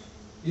വരി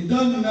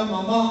ഇതം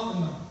മമ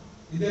എന്നാണ്.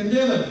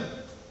 ഇതെന്റേതല്ല,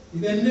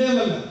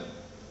 ഇതെന്റേതല്ല.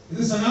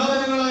 ഇത്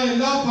സനാതനങ്ങളായ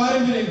എല്ലാ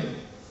പാരമ്പര്യങ്ങളും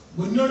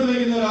മുന്നോട്ട്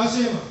വയ്ക്കുന്ന ഒരു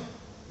ആശയമാണ്.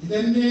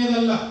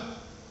 ഇതെന്റേതല്ല.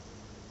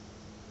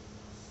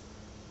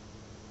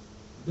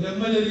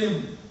 ബ്രഹ്മചര്യം,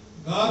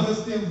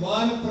 ഗാർഹസ്ഥ്യം,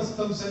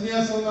 വാനപ്രസ്ഥം,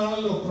 സന്യാസം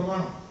എന്നാണല്ലോ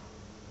പ്രമാണം.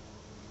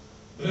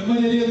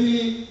 ബ്രഹ്മചര്യത്തിൽ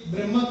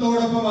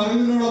ബ്രഹ്മത്തോടൊപ്പം,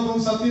 അറിവിനോടൊപ്പം,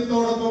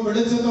 സത്യത്തോടൊപ്പം,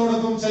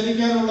 വെളിച്ചത്തോടൊപ്പം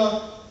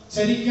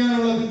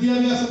ചരിക്കാനുള്ള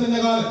വിദ്യാഭ്യാസത്തിന്റെ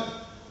കാലം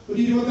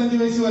ഒരു 25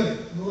 വയസ്സ് വരെ,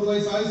 100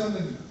 വയസ്സ്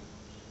ആയുസുണ്ടെങ്കിൽ.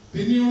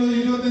 പിന്നെയുള്ളത്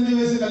 25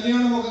 വയസ്സ്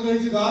കല്യാണമൊക്കെ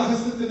കഴിച്ച്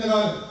ഗാർഹസ്ഥ്യത്തിന്റെ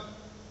കാലം.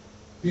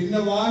 പിന്നെ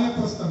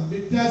വാനപ്രസ്ഥം,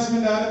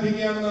 ഡിറ്റാച്ച്മെന്റ്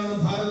ആരംഭിക്കുകയാണെന്നാണ്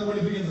ഭാരതം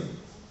പഠിപ്പിക്കുന്നത്.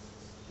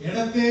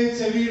 ഇടത്തെ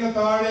ചെവിയുടെ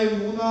താഴെ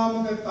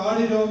 3ാമത്തെ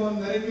താടി രോമം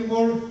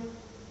നരയ്ക്കുമ്പോൾ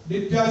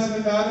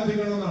ഡിറ്റാച്ച്മെന്റ്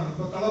ആരംഭിക്കണമെന്നാണ്.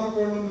 ഇപ്പൊ കളറൊക്കെ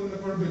ഉള്ളതുകൊണ്ട് പിന്നെ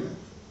കുഴപ്പമില്ല,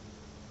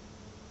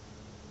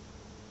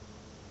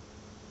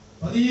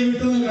 പതിയെ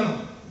വിട്ടു നിൽക്കണം.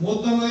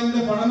 മൂത്ത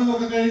മകന്റെ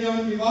പഠനമൊക്കെ കഴിഞ്ഞ്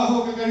അവൻ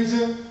വിവാഹമൊക്കെ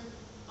കഴിച്ച്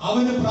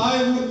അവന്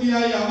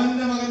പ്രായപൂർത്തിയായി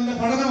അവന്റെ മകന്റെ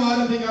പഠനം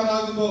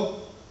ആരംഭിക്കാറാകുമ്പോ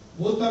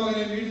മൂത്ത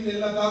മകനെ വീടിന്റെ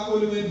എല്ലാ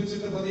താക്കോലും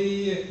ഏൽപ്പിച്ചിട്ട്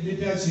പതിയെ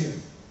ഡിറ്റാച്ച് ചെയ്യണം.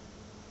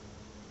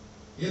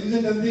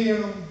 എന്നിട്ട് എന്ത്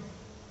ചെയ്യണം?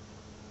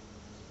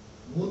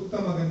 മൂത്ത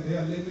മകന്റെ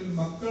അല്ലെങ്കിൽ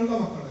മക്കളുടെ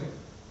മക്കളെ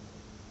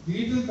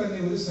വീട്ടിൽ തന്നെ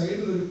ഒരു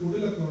സൈഡിൽ ഒരു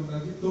കുടിലൊക്കെ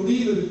ഉണ്ടാക്കി,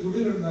 തൊടിയിൽ ഒരു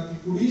കുടിലുണ്ടാക്കി,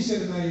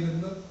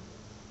 കുടീശ്വരനായിരുന്ന്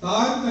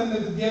താൻ തന്നെ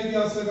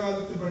വിദ്യാഭ്യാസ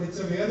കാലത്ത് പഠിച്ച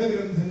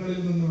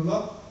വേദഗ്രന്ഥങ്ങളിൽ നിന്നുള്ള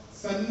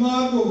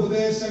സന്മാർഗ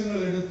ഉപദേശങ്ങൾ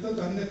എടുത്ത്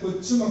തന്റെ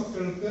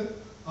കൊച്ചുമക്കൾക്ക്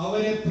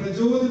അവരെ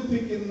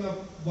പ്രചോദിപ്പിക്കുന്ന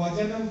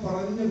വചനം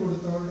പറഞ്ഞു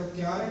കൊടുത്ത് അവരുടെ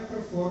ക്യാരക്ടർ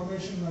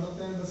ഫോർമേഷൻ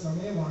നടത്തേണ്ട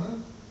സമയമാണ്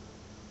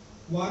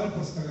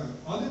വാനപ്രസ്ഥകാലം.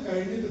 അത്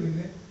കഴിഞ്ഞിട്ട്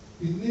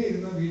പിന്നെ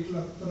ഇരുന്ന വീട്ടിൽ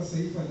അത്ര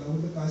സേഫ് അല്ല.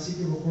 അതുകൊണ്ട്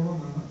കാശിക്ക്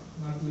പോകണമെന്നാണ്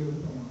നാട്ടിലെ ഒരു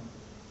പ്രമാണം.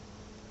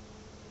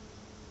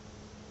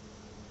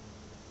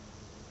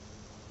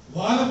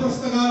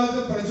 വാനപ്രസ്ഥകാലത്ത്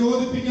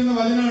പ്രചോദിപ്പിക്കുന്ന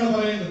വചനാണ്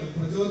പറയേണ്ടത്.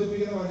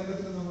 പ്രചോദിപ്പിക്കുന്ന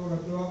വചനത്തിന് നമ്മൾ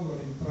ഒറ്റവാക്ക്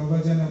പറയും,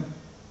 പ്രവചനം.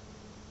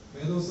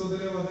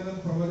 വേദോത്സവത്തിലെ വചനം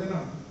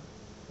പ്രവചനമാണ്.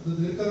 അത്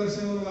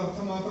ദീർഘദർശനം എന്നുള്ള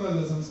അർത്ഥം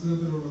മാത്രമല്ല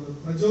സംസ്കൃതത്തിലുള്ളത്.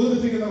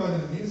 പ്രചോദിപ്പിക്കുന്ന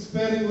വചനം,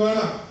 ഇൻസ്പയറിംഗ്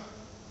വേർഡാണ്.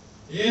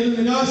 ഏത്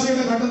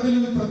നിരാശയുടെ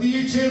ഘട്ടത്തിലും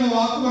പ്രതീക്ഷയുടെ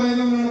വാക്ക്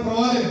പറയുന്നവനാണ്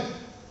പ്രവാചകൻ.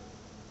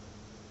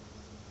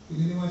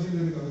 കുഞ്ഞിനിമാഷിന്റെ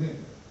ഒരു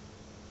കവിതയുണ്ട്.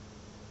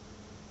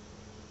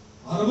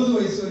 60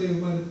 വയസ്സ് വരെ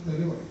ഇവന്മാർ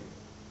തെറി പറയും.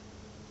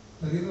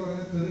 തെറി എന്ന്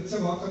പറഞ്ഞാൽ തെറിച്ച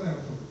വാക്കെന്നെ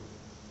അർത്ഥമുള്ളൂ,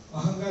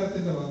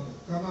 അഹങ്കാരത്തിന്റെ വാക്ക്.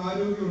 കാരണം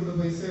ആരോഗ്യമുണ്ട്,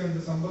 പൈസയുണ്ട്,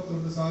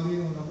 സമ്പത്തുണ്ട്,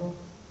 സ്വാധീനമുണ്ട്. അപ്പൊ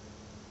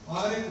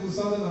ആരെ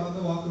കൂസാതെ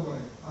നടന്ന് വാക്ക്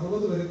പറയും.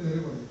 60 വരെ തെറി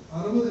പറയും.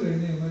 60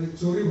 കഴിഞ്ഞ് ഇവന്മാർ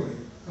ചൊറി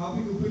പറയും. കാപ്പി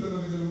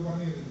കുപ്പില്ലെന്നൊക്കെ ചിലപ്പോൾ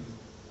പറഞ്ഞു കേട്ടിട്ടുണ്ട്.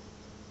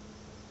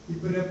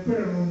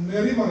 ഇവരെപ്പോഴാണ്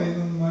നെറി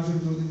പറയുന്നത് മാഷൊരു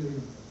ചോദ്യം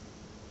ചെയ്യുന്നത്.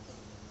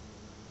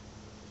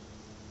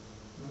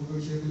 നമുക്ക്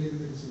വിഷയത്തിലേക്ക്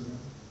തിരിച്ചു വരാം.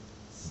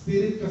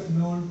 Spirit of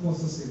non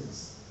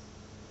possessiveness.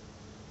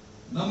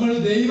 നമ്മൾ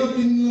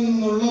ദൈവത്തിൽ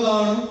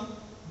നിന്നുള്ളതാണ്,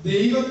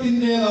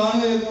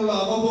 ദൈവത്തിൻ്റെതാണ് എന്നുള്ള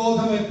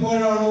അവബോധം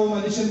എപ്പോഴാണോ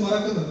മനുഷ്യൻ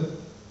മറക്കുന്നത്,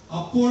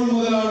 അപ്പോൾ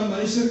മുതലാണ്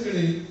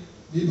മനുഷ്യർക്കിടയിൽ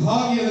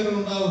വിഭാഗീയതകൾ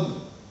ഉണ്ടാവുന്നത്.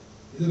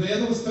 ഇത്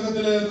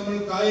വേദപുസ്തകത്തില് നമ്മൾ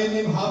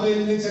കായന്റെയും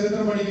ഹാബേലിന്റെയും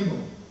ചരിത്രം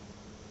പഠിക്കുമ്പോൾ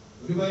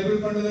ഒരു ബൈബിൾ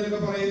പണ്ഡിതനൊക്കെ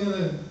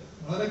പറയുന്നത്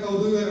വളരെ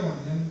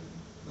കൗതുകകരമാണ്. ഞാൻ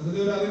വെറുതെ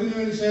ഒരു അറിവിന്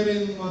വേണ്ടി ഷെയർ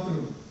ചെയ്യുന്നത് മാത്രമേ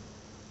ഉള്ളൂ.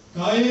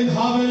 കായൻ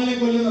ഹാബേലിനെ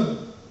കൊല്ലുന്നത്,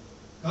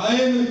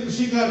 കായൻ ഒരു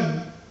കൃഷിക്കാരൻ,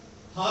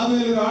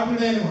 ഹാബേൽ ഒരു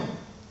ആട്ടിടയനുമാണ്.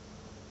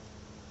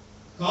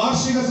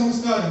 കാർഷിക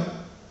സംസ്കാരം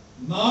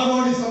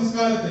നാടോടി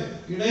സംസ്കാരത്തെ,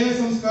 ഇടയ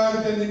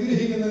സംസ്കാരത്തെ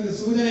നിഗ്രഹിക്കുന്നതിന്റെ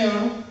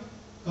സൂചനയാണ്,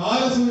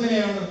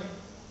 കാലസൂചനയാണ്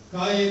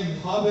കായൻ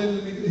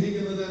ഹാബേലിനെ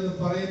നിഗ്രഹിക്കുന്നത് എന്ന്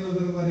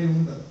പറയുന്നത് വരെ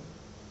ഉണ്ട്.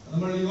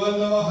 നമ്മൾ യുവാൽ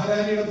നോവ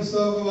ഹരാരിയുടെ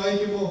പുസ്തകമൊക്കെ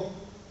വായിക്കുമ്പോൾ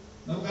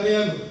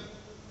നമുക്കറിയാലോ,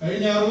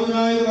 കഴിഞ്ഞ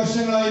 60,000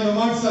 വർഷങ്ങളായി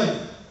നൊമാഡ്സായി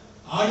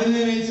ആടിനെ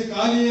മേയിച്ച്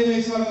കാലിയെ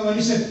മേയിച്ച് നടന്ന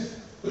മനുഷ്യൻ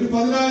ഒരു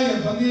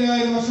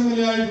 10,000-12,000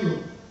 വർഷമല്ലേ ആയിട്ടുള്ളൂ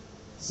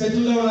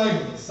സെറ്റിൽ ഡൗൺ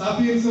ആയിട്ടുള്ളൂ.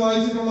 സാപ്പിയൻസ്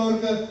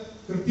വായിച്ചിട്ടുള്ളവർക്ക്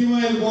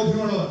കൃത്യമായ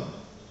ബോധ്യമുള്ളതാണ്.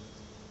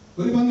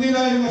 ഒരു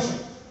 12,000 വർഷം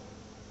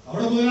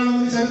അവിടെ മുതലാണ്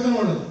നമുക്ക്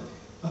ചരിത്രമുള്ളത്.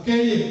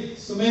 Akkadian,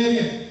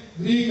 Sumerian,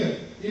 Greek,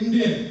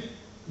 Indian,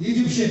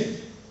 Egyptian,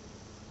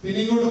 പിന്നെ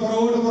ഇങ്ങോട്ട്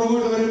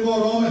പുറകോട്ട് വരുമ്പോ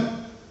റോമൻ,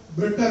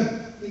 ബ്രിട്ടൻ,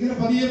 ഇങ്ങനെ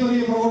പതിയെ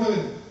പുറകോട്ട്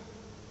വരും.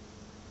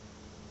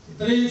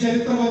 ഇത്രയും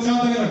ചരിത്ര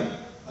പശ്ചാത്തലങ്ങൾ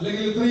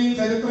അല്ലെങ്കിൽ ഇത്രയും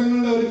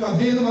ചരിത്രങ്ങളുടെ ഒരു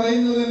കഥയെന്ന്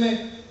പറയുന്നത് തന്നെ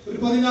ഒരു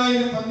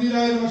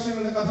 10,000-12,000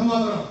 വർഷങ്ങളുടെ കഥ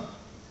മാത്രമാണ്.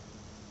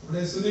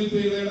 ഇവിടെ സുനിൽ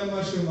പീളയുടെ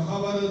മാഷ്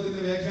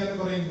മഹാഭാരതത്തിന്റെ വ്യാഖ്യാനം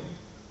പറയുമ്പോൾ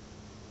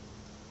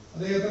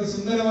അദ്ദേഹത്തിന്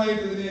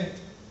സുന്ദരമായിട്ട് ഇതിനെ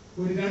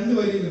ഒരു 2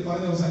 വരിയിൽ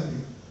പറഞ്ഞ്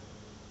അവസാനിപ്പിക്കും.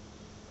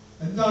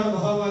 എന്താണ്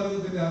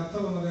മഹാഭാരതത്തിന്റെ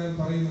അർത്ഥം എന്ന് അദ്ദേഹം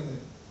പറയുന്നത്?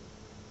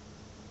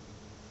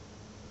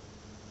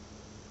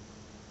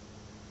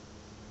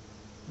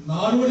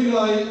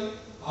 നാടോടികളായി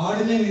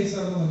ആടിനെ മേയിച്ച്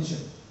നടന്ന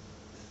മനുഷ്യൻ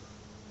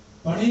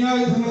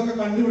പണിയായുധങ്ങളൊക്കെ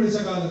കണ്ടുപിടിച്ച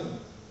കാലത്ത്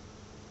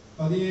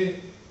പതിയെ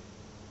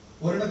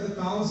ഒരിടത്ത്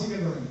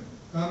താമസിക്കാൻ തുടങ്ങി.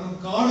 കാരണം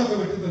കാടൊക്കെ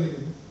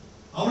വെട്ടിത്തെളിക്കുന്നു.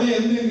 അവിടെ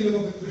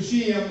എന്തെങ്കിലുമൊക്കെ കൃഷി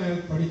ചെയ്യാൻ അയാൾ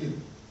പഠിക്കുന്നു.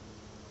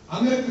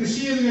 അങ്ങനെ കൃഷി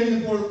ചെയ്ത്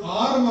കഴിഞ്ഞപ്പോൾ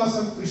 6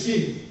 മാസം കൃഷി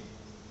ചെയ്തു.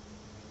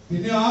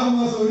 പിന്നെ 6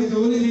 മാസം ഒരു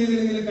ജോലി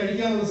ചെയ്തില്ലെങ്കിലും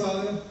കഴിക്കാനുള്ള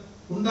സാധനം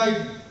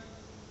ഉണ്ടായിട്ടില്ല.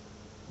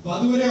 അപ്പൊ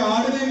അതുവരെ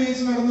ആടിനെ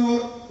മേയിച്ച്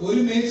നടന്നവർ ഒരു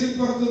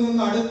മേച്ചിൽപ്പുറത്ത്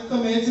നിന്ന് അടുത്ത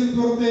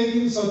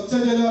മേച്ചിൽപ്പുറത്തേക്കും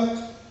സ്വച്ഛജല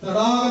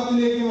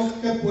തടാകത്തിലേക്കും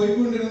ഒക്കെ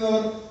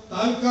പോയിക്കൊണ്ടിരുന്നവർ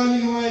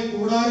താൽക്കാലികമായ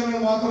കൂടാരങ്ങൾ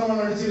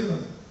മാത്രമാണ്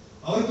അടിച്ചിരുന്നത്.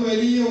 അവർക്ക്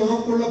വലിയ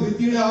ഉറപ്പുള്ള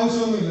ഭിത്തിയുടെ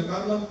ആവശ്യമൊന്നുമില്ല.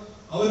 കാരണം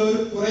അവർ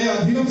കുറെ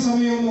അധികം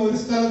സമയമൊന്നും ഒരു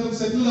സ്ഥലത്തും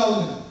സെറ്റിൽ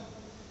ആവുന്നില്ല.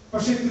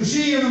 പക്ഷെ കൃഷി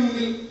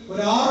ചെയ്യണമെങ്കിൽ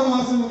ഒരു 6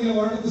 മാസമെങ്കിലും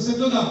ഒരിടത്ത്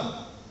സെറ്റിൽ ആവും.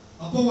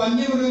 അപ്പോൾ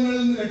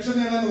വന്യമൃഗങ്ങളിൽ നിന്ന് രക്ഷ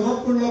നേടാൻ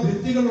ഉറപ്പുള്ള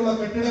ഭിത്തികളുള്ള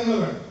കെട്ടിടങ്ങൾ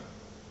വേണം.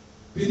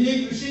 പിന്നെ ഈ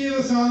കൃഷി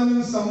ചെയ്ത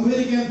സാധനം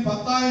സംഭരിക്കാൻ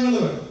പത്തായങ്ങൾ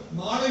വേണം,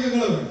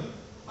 മാളികകൾ വേണം.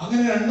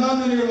 അങ്ങനെ 2ാം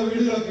നിലയുള്ള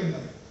വീടുകളൊക്കെ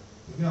ഉണ്ടായി.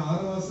 പിന്നെ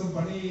 6 മാസം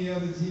പണി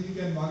ചെയ്യാതെ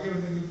ജീവിക്കാൻ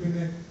വകയുണ്ടെങ്കിൽ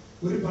പിന്നെ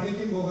ഒരു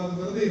പണിക്കും പോകാതെ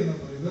വെറുതെ ഇരുന്നാൽ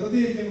മതി. വെറുതെ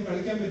ഇരിക്കുമ്പോൾ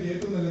കളിക്കാൻ പറ്റിയ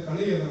ഏറ്റവും നല്ല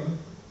കളി ഏതാണ്?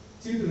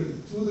 ചീട്ടുകളി,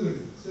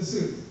 ചൂതുകളി, ചെസ്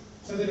കളി,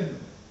 ചതുരങ്ങൾ.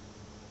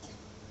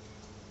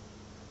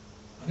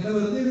 അങ്ങനെ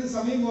വെറുതെ ഇരുന്ന്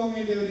സമയം പോകാൻ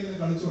വേണ്ടി അവരിങ്ങനെ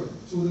കളിച്ചോളും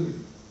ചൂതുകളി.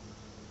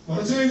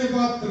 കുറച്ചു കഴിഞ്ഞപ്പോ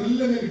ആ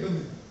ത്രില്ലൊക്കെ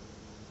കിട്ടുന്നില്ല.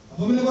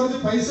 അപ്പൊ പിന്നെ കുറച്ച്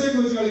പൈസയൊക്കെ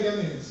വെച്ച് കളിക്കാൻ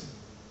വിചാരിച്ചു.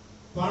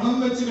 പണം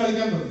വെച്ച്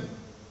കളിക്കാൻ തുടങ്ങി.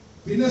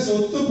 പിന്നെ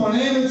സ്വത്ത്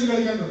പണയം വെച്ച്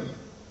കളിക്കാൻ തുടങ്ങി.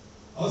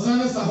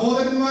 അവസാനം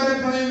സഹോദരന്മാരെ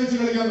പണയം വെച്ച്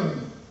കളിക്കാൻ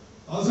തുടങ്ങി.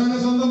 അവസാനം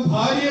സ്വന്തം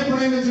ഭാര്യയെ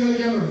പണയം വെച്ച്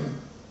കളിക്കാൻ തുടങ്ങി.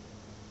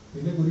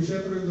 പിന്നെ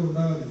കുരുക്ഷേത്ര യുദ്ധം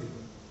ഉണ്ടാകാതിരിക്കും.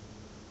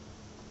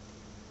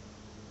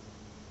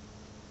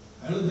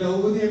 അയാൾ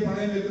ദ്രൗപതിയെ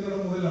പണയം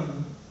വെക്കുന്നിടം മുതലാണ്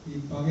ഈ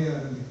പക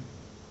ആരംഭിക്കുന്നത്.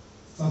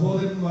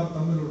 സഹോദരന്മാർ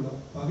തമ്മിലുള്ള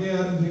പക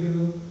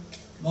ആരംഭിക്കുന്നത്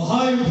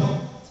മഹായുദ്ധം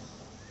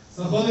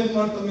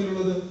സഹോദരന്മാർ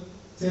തമ്മിലുള്ളത്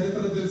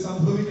ചരിത്രത്തിൽ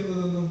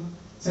സംഭവിക്കുന്നതെന്നും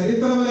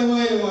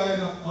ചരിത്രപരമായ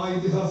വായന ആ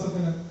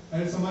ഇതിഹാസത്തിന്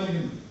അയാൾ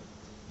സമ്മാനിക്കുന്നു.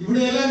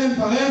 ഇവിടെയെല്ലാം ഞാൻ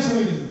പറയാൻ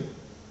ശ്രമിക്കുന്നത്,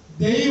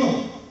 ദൈവം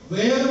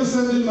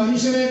വേദപുസ്തകത്തിൽ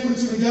മനുഷ്യനെ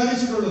കുറിച്ച്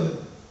വിചാരിച്ചിട്ടുള്ളത്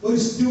ഒരു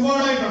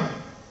സ്റ്റുവാർഡായിട്ടാണ്.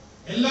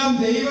 എല്ലാം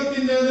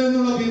ദൈവത്തിൻ്റെത്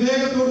എന്നുള്ള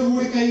വിവേകത്തോടു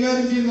കൂടി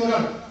കൈകാര്യം ചെയ്യുന്ന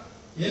ഒരാൾ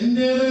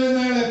എന്റേത്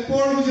എന്ന് അയാൾ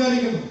എപ്പോഴും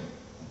വിചാരിക്കുന്നു.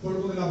 അപ്പോൾ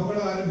മുതൽ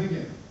അപകടം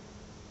ആരംഭിക്കുക.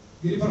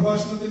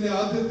 ഗിരിപ്രഭാഷണത്തിന്റെ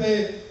ആദ്യത്തെ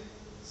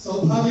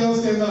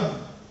സൗഭാഗ്യാവസ്ഥ എന്താണ്?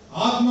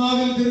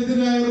 ആത്മാവിൽ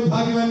ദരിദ്രരായ ഒരു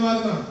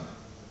ഭാഗ്യവാന്മാരെന്നാണ്.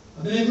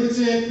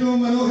 അതിനെക്കുറിച്ച് ഏറ്റവും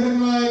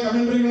മനോഹരങ്ങളായ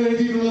കമന്ററികൾ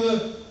എഴുതിയിട്ടുള്ളത്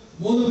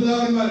 3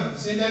 പിതാക്കന്മാരാണ്.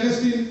 സെന്റ്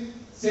അഗസ്റ്റിൻ,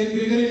 സെന്റ്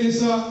ഗ്രിഗറി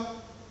നിസ,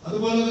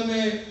 അതുപോലെ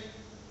തന്നെ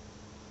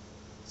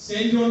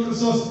സെന്റ് ജോൺ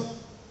ക്രിസോസ്റ്റം.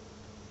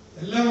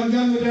 എല്ലാം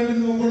 5ാം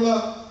നൂറ്റാണ്ടിന് മുമ്പുള്ള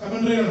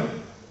കമന്ററികളാണ്.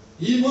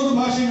 ഈ 3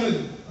 ഭാഷ്യങ്ങളിൽ,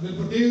 അതിൽ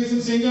പ്രത്യേകിച്ചും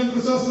സെന്റ് ജോൺ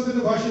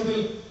ക്രിസോസ്റ്റത്തിന്റെ ഭാഷ്യത്തിൽ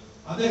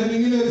അദ്ദേഹം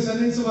ഇങ്ങനെ ഒരു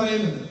സെന്റൻസ്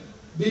പറയുന്നുണ്ട്.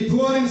 ബി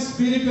പുവർ ഇൻ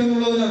സ്പിരിറ്റ്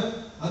എന്നുള്ളതിന്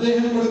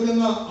അദ്ദേഹം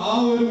കൊടുക്കുന്ന ആ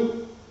ഒരു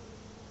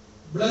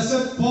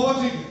ബ്ലെസ്സഡ്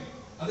പോവർട്ടി,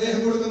 അദ്ദേഹം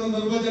കൊടുക്കുന്ന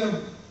നിർവചനം,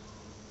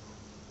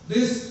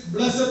 this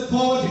blessed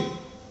poverty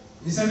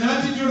is an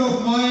attitude of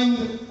mind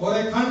or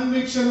a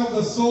conviction of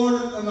the soul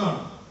എന്നാണ്.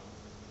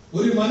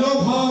 ഒരു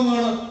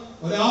മനോഭാവമാണ്,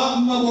 ഒരു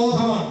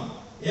ആത്മബോധമാണ്,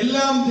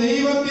 എല്ലാം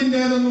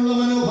ദൈവത്തിൻ്റെതെന്നുള്ള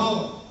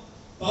മനോഭാവം.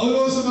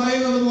 പൗലോസ്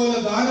പറയുന്നത് പോലെ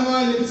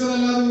ദാനമായി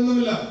ലഭിച്ചതല്ലാതെ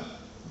ഒന്നുമില്ല.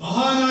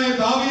 മഹാനായ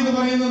ദാവീദ്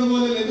പറയുന്നത്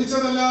പോലെ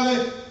ലഭിച്ചതല്ലാതെ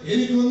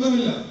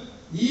എനിക്കൊന്നുമില്ല.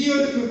 ഈ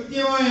ഒരു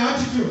കൃത്യമായ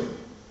ആറ്റിറ്റ്യൂഡ്,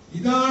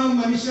 ഇതാണ്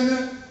മനുഷ്യന്,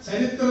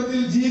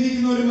 ചരിത്രത്തിൽ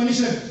ജീവിക്കുന്ന ഒരു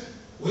മനുഷ്യൻ,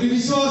 ഒരു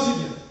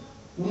വിശ്വാസിക്ക്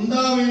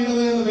ഉണ്ടാവേണ്ടത്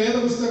എന്ന്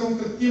വേദപുസ്തകം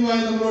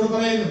കൃത്യമായി നമ്മളോട്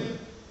പറയുന്നുണ്ട്.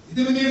 ഇത്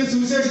പിന്നീട്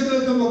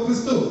സുവിശേഷത്തിലെത്തുമ്പോൾ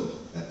ക്രിസ്തു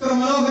എത്ര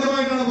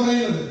മനോഹരമായിട്ടാണ്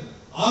പറയുന്നത്.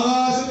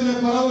 ആകാശത്തിലെ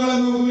പറവുകളെ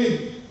നോക്കുകയും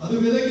അത്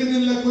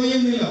വിതയ്ക്കുന്നില്ല,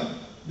 കൊയ്യുന്നില്ല,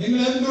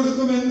 നിങ്ങൾ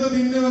എന്തൊടുക്കും, എന്ത്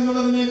തിന്നും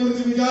എന്നുള്ളതിനെ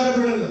കുറിച്ച്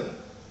വിചാരപ്പെടരുത്.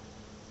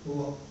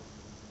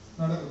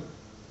 നടക്കും.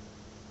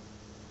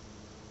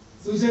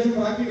 സുവിശേഷം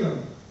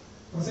പ്രാക്ടിക്കലാണ്.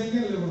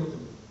 പ്രസംഗിക്കാനല്ലേ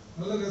കൊടുക്കും,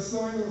 നല്ല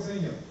രസമായിട്ട്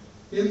പ്രസംഗിക്കാം.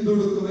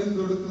 എന്തൊടുക്കും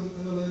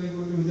എന്നുള്ളതിനെ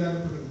കുറിച്ച്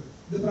വിചാരപ്പെടരുത്.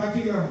 ഇത്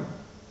പ്രാക്ടിക്കലാണ്,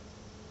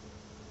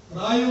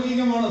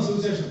 പ്രായോഗികമാണ്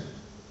സുവിശേഷം.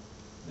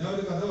 ഞാൻ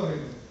ഒരു കഥ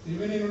പറയുന്നത്,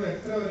 തിരുമേനിയോട്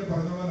 8:30 വരെ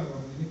പറഞ്ഞോളാനാണ്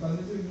പറഞ്ഞത്. ഇനി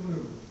 15 മിനിറ്റ് കൂടെ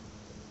ഉള്ളൂ.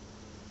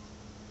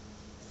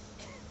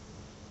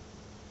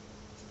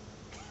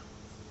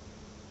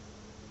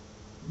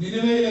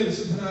 നിനവയിലെ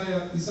വിശുദ്ധനായ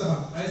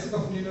ഐസക്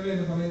ഓഫ് നിനവ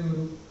എന്ന് പറയുന്ന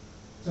ഒരു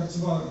ചർച്ച്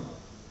ഫാദർ,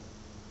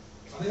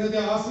 അദ്ദേഹത്തെ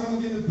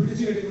ആശ്രമത്തിൽ നിന്ന്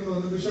പിടിച്ചു കെട്ടിക്കൊണ്ട്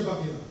വന്ന്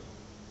ബിഷപ്പാക്കിയതാണ്.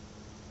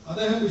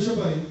 അദ്ദേഹം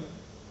ബിഷപ്പായി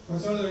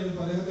കുറച്ചാൾ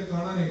കഴിഞ്ഞപ്പോൾ അദ്ദേഹത്തെ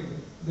കാണാനായിട്ട്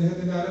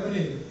അദ്ദേഹത്തിന്റെ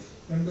അരമനയിൽ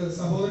 2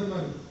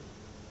 സഹോദരന്മാരും,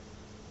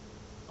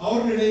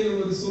 അവരുടെ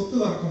ഇടയിലുള്ള ഒരു സ്വത്ത്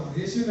തർക്കമാണ്.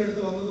 യേശുവിന്റെ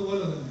അടുത്ത്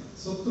വന്നതുപോലെ തന്നെ,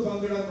 സ്വത്ത്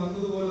പങ്കിടാൻ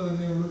വന്നതുപോലെ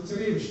തന്നെയുള്ള ഒരു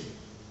ചെറിയ വിഷയം.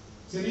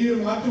 ചെറിയൊരു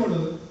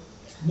മാറ്റമുള്ളത്,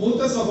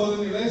 മൂത്ത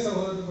സഹോദരൻ ഇളയ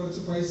സഹോദരന്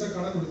കുറച്ച് പൈസ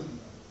കടം കൊടുത്തിട്ടുണ്ട്.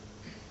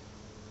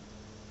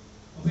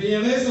 അപ്പൊ ഈ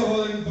ഇളയ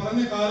സഹോദരൻ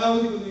പറഞ്ഞ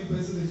കാലാവധിക്കൊന്നും ഈ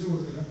പൈസ തിരിച്ചു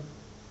കൊടുത്തില്ല.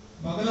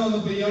 മകന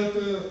വന്നപ്പോ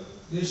ഇയാൾക്ക്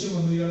ദേഷ്യം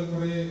വന്നു. ഇയാൾ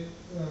കുറെ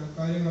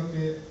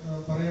കാര്യങ്ങളൊക്കെ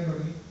പറയാൻ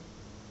തുടങ്ങി.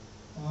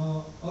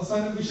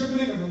 അവസാനം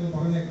ബിഷപ്പിനെ കണ്ടൊന്ന്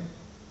പറഞ്ഞേക്കാം,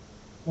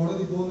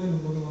 കോടതി പോകുന്നതിന്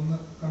മുമ്പ് ഒന്ന് വന്ന്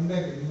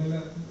കണ്ടേക്കാം, നിങ്ങളുടെ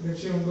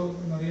രക്ഷയുണ്ടോ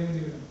എന്നറിയാൻ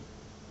വേണ്ടി വരാം.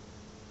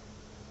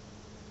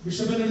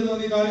 ബിഷപ്പിന്റെ അടുത്ത്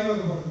വന്ന് ഈ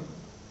കാര്യങ്ങളൊക്കെ പറഞ്ഞു.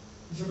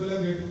 ബിഷപ്പെല്ലാം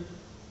കേട്ടു.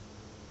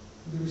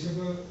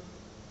 ബിഷപ്പ്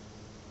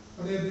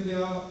അദ്ദേഹത്തിന്റെ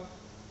ആ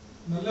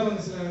നല്ല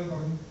മനസ്സിലായാൽ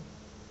പറഞ്ഞു,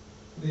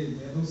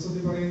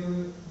 വേദോസ്തത്തിൽ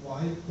പറയുന്നത്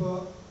വായ്പ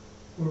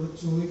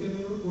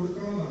ചോദിക്കുന്നവരോട്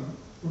കൊടുക്കണമെന്നാണ്,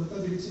 കൊടുത്താൽ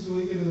തിരിച്ച്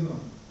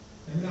ചോദിക്കരുതെന്നാണ്.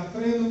 അങ്ങനെ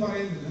അത്രയൊന്നും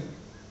പറയുന്നില്ല.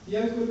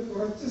 ഇയാൾക്ക് ഒരു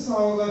കുറച്ച്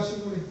സാവകാശം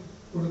കൂടി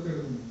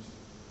കൊടുക്കരുതെന്ന് ചോദിച്ചു.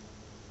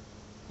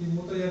 ഈ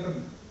മൂത്ത ചേട്ടൻ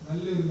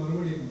നല്ലൊരു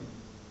മറുപടിയാണ്,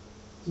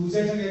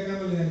 സുവിശേഷം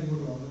കേൾക്കാനല്ല ഞാൻ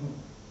ഇങ്ങോട്ട് വന്നു,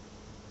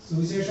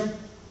 സുവിശേഷം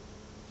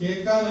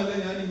കേൾക്കാനല്ല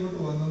ഞാൻ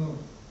ഇങ്ങോട്ട് വന്നു.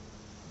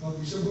 അപ്പൊ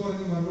ബിഷപ്പ്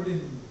പറഞ്ഞ മറുപടി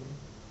എന്തുണ്ട്?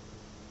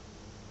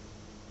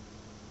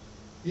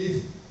 If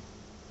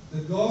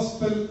the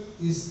gospel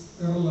is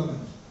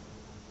irrelevant,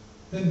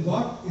 then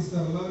what is the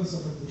relevance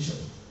of a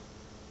bishop?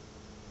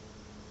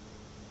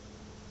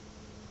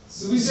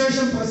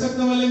 സുവിശേഷം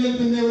പ്രസക്തമല്ലെങ്കിൽ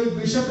പിന്നെ ഒരു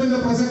ബിഷപ്പിന്റെ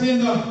പ്രസക്തി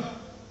എന്താണ്?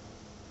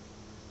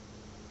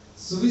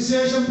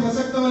 സുവിശേഷം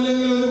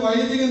പ്രസക്തമല്ലെങ്കിൽ ഒരു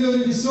വൈദികന്റെ, ഒരു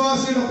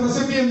വിശ്വാസിയുടെ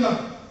പ്രസക്തി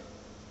എന്താണ്?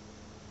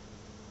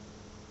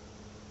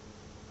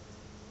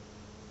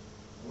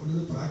 അതുകൊണ്ട്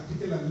ഇത്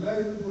പ്രാക്ടിക്കൽ അല്ല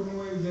എന്ന്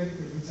പൂർണ്ണമായി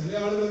വിചാരിക്കരുത്. ചില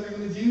ആളുകളൊക്കെ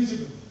അങ്ങനെ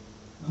ജീവിച്ചിട്ടുണ്ട്,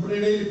 നമ്മുടെ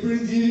ഇടയിൽ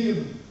ഇപ്പോഴും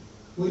ജീവിക്കുന്നു.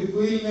 ഒരു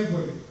കുയിലിനെ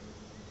പോലെ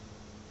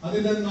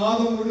അതിന്റെ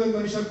നാദം മുഴുവൻ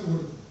മനുഷ്യർക്ക്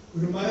കൊടുത്തു,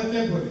 ഒരു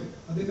മരത്തെ പോലെ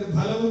അതിന്റെ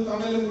ഫലവും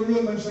തണലും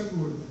മുഴുവൻ മനുഷ്യർക്ക്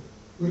കൊടുത്തു,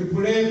 ഒരു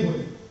പുഴയെ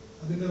പോലെ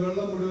അതിന്റെ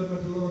വെള്ളം മുഴുവൻ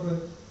മറ്റുള്ളവർക്ക്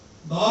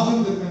ദാഹം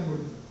തീർക്കാൻ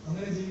കൊടുത്തു.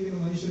 അങ്ങനെ ജീവിക്കുന്ന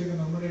മനുഷ്യരൊക്കെ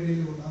നമ്മുടെ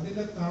ഇടയിലുണ്ട്.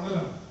 അതിന്റെ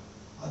തണലാണ്,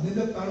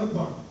 അതിന്റെ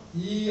തണുപ്പാണ്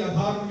ഈ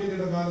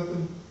അധാർമികതയുടെ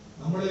കാലത്തും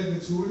നമ്മളെയൊക്കെ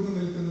ചൂഴ്ന്നു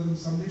നിൽക്കുന്നതും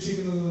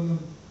സംരക്ഷിക്കുന്നതുമെന്നും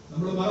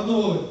നമ്മൾ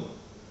മറന്നുപോകും.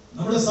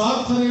 നമ്മുടെ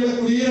സ്വാർത്ഥതയുടെ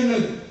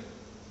കുടീരങ്ങളിൽ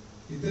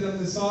ഇത്തരം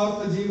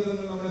നിസ്വാർത്ഥ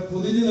ജീവിതങ്ങൾ നമ്മളെ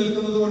പൊതിഞ്ഞു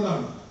നിൽക്കുന്നത്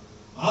കൊണ്ടാണ്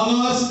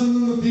ആകാശത്തു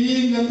നിന്ന്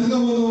തീയും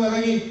ഗന്ധകമൊന്നും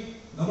ഇറങ്ങി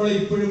നമ്മളെ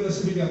ഇപ്പോഴും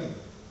നശിപ്പിക്കാത്തത്.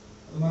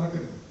 അത്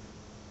മറക്കരുത്.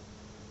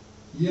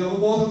 ഈ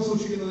അവബോധം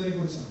സൂക്ഷിക്കുന്നതിനെ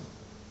കുറിച്ചാണ്,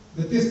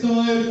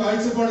 വ്യത്യസ്തമായ ഒരു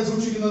കാഴ്ചപ്പാട്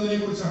സൂക്ഷിക്കുന്നതിനെ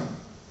കുറിച്ചാണ്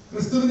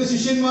ക്രിസ്തുവിന്റെ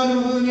ശിഷ്യന്മാരും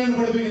അത് തന്നെയാണ്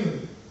പഠിപ്പിക്കുന്നത്.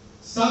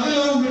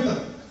 സകലവും വിട്ട്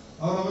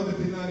അവർ അവന്റെ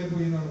പിന്നാലെ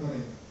പോയി എന്നാണ്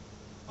പറയുന്നത്.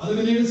 അത്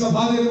പിന്നീട്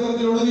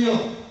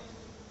സഭാചരിത്രത്തിലുടനീളം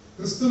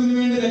ക്രിസ്തുവിന്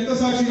വേണ്ടി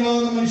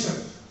രക്തസാക്ഷികളാകുന്ന മനുഷ്യർ,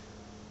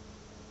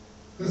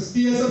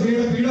 ക്രിസ്തീയ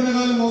സഭയുടെ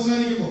പീഡനകാലം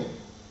അവസാനിക്കുമ്പോൾ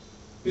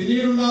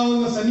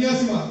പിന്നീടുണ്ടാവുന്ന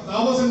സന്യാസിമാർ,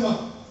 താപസന്മാർ,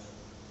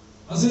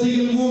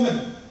 അസരികൾ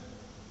മൂവ്മെന്റ്,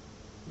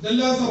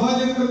 ഇതെല്ലാം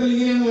സഭാചരിത്രത്തിൽ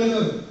ഇങ്ങനെയാണ്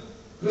വരുന്നത്.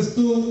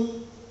 ക്രിസ്തു,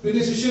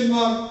 പിന്നെ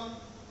ശിഷ്യന്മാർ,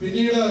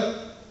 പിന്നീട്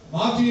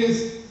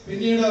മാർട്ടിയേഴ്സ്,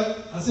 പിന്നീട്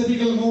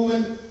അസറ്റിക്കൽ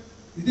മൂവ്മെന്റ്.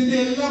 ഇതിന്റെ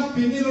എല്ലാം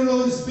പിന്നിലുള്ള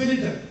ഒരു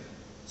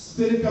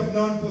സ്പിരിറ്റ് ഓഫ്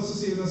നോൺ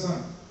പൊസസീവ്നെസ്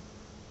ആണ്.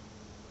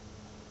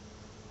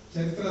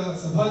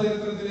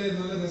 സഭാചരിത്രത്തിലെ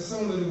നല്ല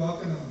രസമുള്ള ഒരു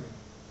വാക്കെന്നാണ്,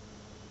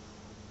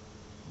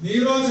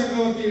 നീറോ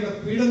ചക്രവർത്തിയുടെ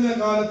പീഡന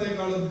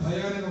കാലത്തെക്കാളും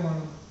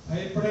ഭയാനകമാണ്,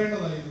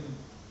 ഭയപ്പെടേണ്ടതായിരുന്നു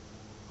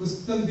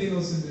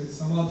കുസ്തന്തീനോസിന്റെ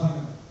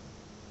സമാധാനം.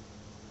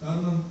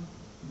 കാരണം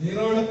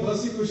നീറോയുടെ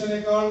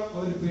പെർസിക്യൂഷനേക്കാൾ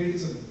അവർ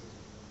പേടിച്ചത്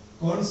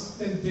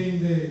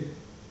കോൺസ്റ്റന്റൈന്റെ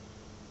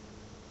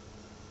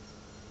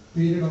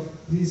പീരീഡ് ഓഫ്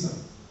പീസ്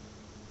ആണ്.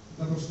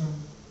 എന്താ പ്രശ്നം?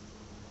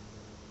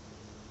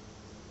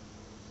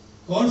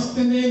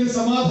 കോൺസ്റ്റന്റൈന്റെ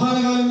സമാധാന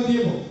കാലം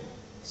എത്തിയപ്പോ,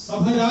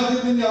 സഭ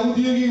രാജ്യത്തിന്റെ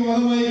ഔദ്യോഗിക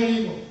മതമായി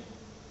കഴിയുമ്പോൾ,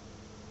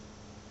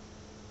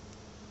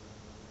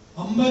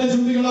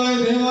 അമ്പരചുംബികളായ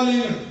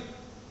ദേവാലയങ്ങൾ,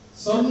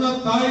 സ്വർണ്ണ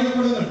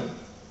താഴികക്കുടങ്ങൾ,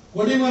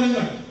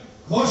 കൊടിമരങ്ങൾ,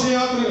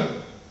 ഘോഷയാത്രകൾ,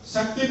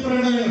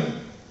 ശക്തിപ്രകടനങ്ങൾ,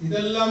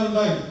 ഇതെല്ലാം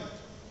ഉണ്ടായി.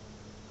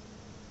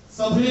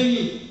 സഭയിൽ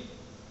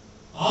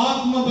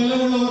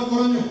ആത്മബലമുള്ളവർ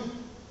കുറഞ്ഞു,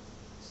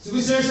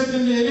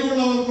 സുവിശേഷത്തിന്റെ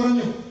എരിവുള്ളവർ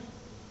കുറഞ്ഞു,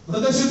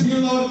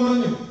 വ്രതശുദ്ധിയുള്ളവർ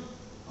കുറഞ്ഞു,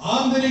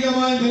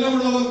 ആന്തരികമായ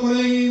ബലമുള്ളവർ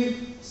കുറയുകയും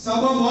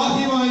സഭ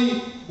ബാഹ്യമായി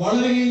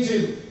വളരുകയും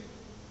ചെയ്തു.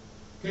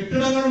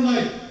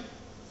 കെട്ടിടങ്ങളുണ്ടായി,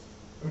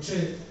 പക്ഷേ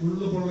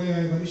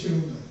ഉള്ളുപൊള്ളയായ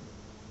മനുഷ്യരുണ്ടായി.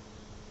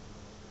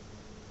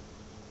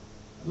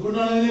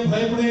 അതുകൊണ്ടാണ് അതിനെ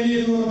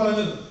ഭയപ്പെടേണ്ടിയിരുന്നു എന്ന്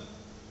പറഞ്ഞത്.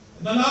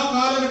 എന്നാൽ ആ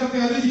കാലഘട്ടത്തെ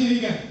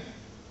അതിജീവിക്കാൻ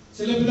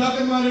ചില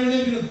പിതാക്കന്മാർ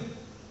എഴുന്നേറ്റിരുന്നു.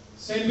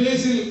 സെന്റ്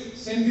ബേസിൽ,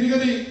 സെന്റ്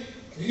ഗ്രിഗറി,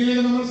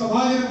 ഇങ്ങനെയൊക്കെ നമ്മൾ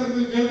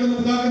സഭാചരിത്രത്തിൽ കേൾക്കുന്ന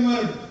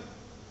പിതാക്കന്മാരുണ്ട്.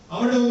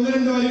 അവരുടെ ഒന്ന്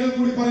രണ്ട് വരികൾ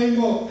കൂടി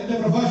പറയുമ്പോൾ എന്റെ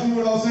പ്രഭാഷണം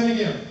ഇവിടെ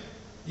അവസാനിക്കുകയാണ്.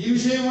 ഈ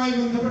വിഷയവുമായി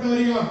ബന്ധപ്പെട്ട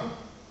വരികളാണ്.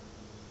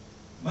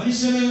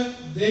 മനുഷ്യന്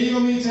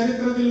ദൈവം ഈ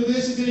ചരിത്രത്തിൽ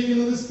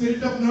ഉദ്ദേശിച്ചിരിക്കുന്നത്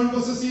സ്പിരിറ്റ് ഓഫ് നോൺ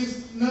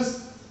പൊസസീവ്നെസ്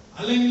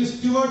അല്ലെങ്കിൽ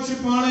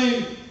സ്റ്റുവർഡ്ഷിപ്പ് ആണ്.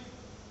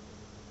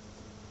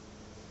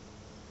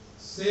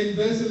 സെയിന്റ്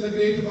ബേസിൽ ദ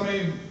ഗ്രേറ്റ്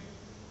പറയും,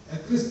 a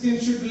Christian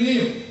should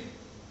live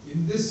in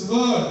this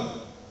world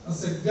as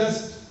a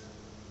guest.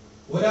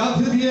 ഒരു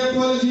അതിഥിയെ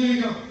പോലെ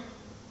ജീവിക്കണം.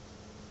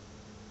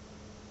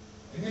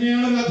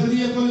 എങ്ങനെയാണ് ഒരു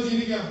അതിഥിയെ പോലെ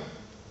ജീവിക്കാം?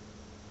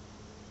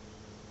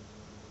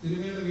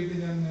 തിരുമേനിയുടെ വീട്ടിൽ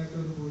ഞാൻ നേരത്തെ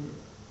ഒന്ന്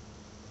പോയിട്ടുണ്ട്.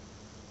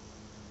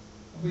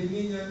 അപ്പൊ ഇനി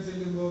ഞാൻ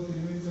ചെല്ലുമ്പോ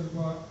തിരുമേനി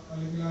ചിലപ്പോ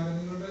അല്ലെങ്കിൽ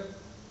നിങ്ങളുടെ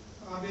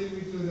ആരുടെയും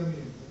വീട്ടിൽ വരാൻ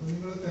കഴിയും. അപ്പൊ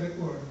നിങ്ങൾ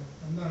തിരക്കുവാണ്,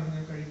 എന്താണ്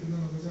ഞാൻ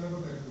കഴിക്കുന്നതെന്നൊക്കെ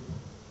ചിലപ്പോൾ തിരക്കും.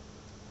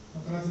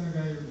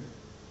 മക്രാസിനൊക്കെ ആയതുകൊണ്ട്.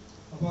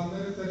 അപ്പൊ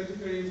അന്നേരം തിരക്കി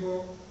കഴിയുമ്പോൾ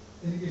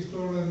എനിക്ക്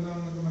ഇഷ്ടമുള്ള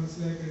എന്താണെന്നൊക്കെ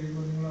മനസ്സിലാക്കി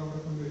കഴിയുമ്പോൾ നിങ്ങൾ അവിടെ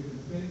കൊണ്ടുവരുന്നത്.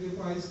 അപ്പൊ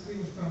എനിക്കിപ്പോ ഐസ്ക്രീം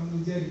ഇഷ്ടമാണെന്ന്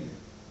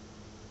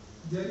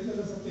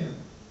വിചാരിക്കല്ല, സത്യമാണ്.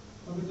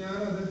 അപ്പൊ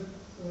ഞാനത്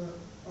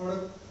അവിടെ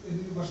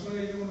എനിക്ക് ഭക്ഷണം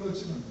കഴിക്കാൻ കൊണ്ട്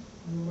വെച്ചിട്ടുണ്ട്.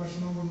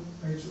 ഭക്ഷണം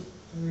കഴിച്ചു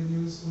കഴിഞ്ഞ്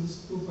ഒരു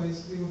സ്കൂപ്പ്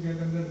ഐസ്ക്രീം ഒക്കെ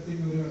ആയിട്ട് എൻ്റെ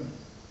അടുത്തേക്ക് വരികയാണ്.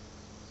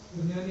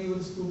 അപ്പൊ ഞാൻ ഈ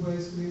ഒരു സ്കൂപ്പ്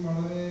ഐസ്ക്രീം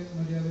വളരെ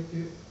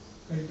മര്യാദയ്ക്ക്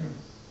കഴിക്കണം.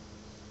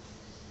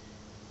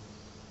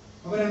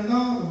 അപ്പൊ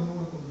രണ്ടാമത് ഒന്നും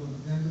കൂടെ കൊണ്ടുവന്നു.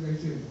 ഞാനിത്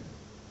കഴിച്ചു കഴിഞ്ഞു.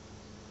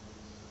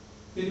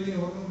 തിരുവിനെ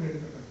ഓർമ്മ കൂടെ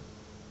എടുക്കട്ടെ.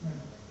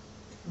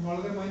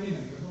 വളരെ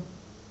മാന്യനായി കേട്ടോ.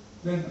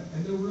 വേണ്ട.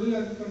 എൻ്റെ ഉള്ളിൽ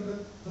അതിട്ടുണ്ട്,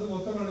 അത്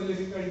മൊത്തം കാണില്ല,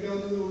 എനിക്ക്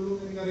കഴിക്കാവുന്നതേ ഉള്ളൂ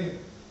എന്ന് എനിക്കറിയാം.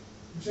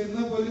 പക്ഷെ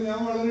എന്നാൽ പോലും ഞാൻ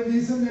വളരെ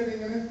ഡീസൻ്റ് ആയിട്ട്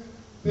ഇങ്ങനെ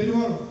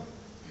പെരുമാറും.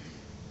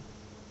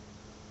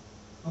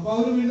 അപ്പൊ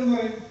അവര് വീണ്ടും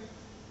പറയും,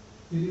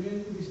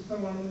 തിരുവേനിക്ക്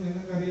ഇഷ്ടമാണെന്ന്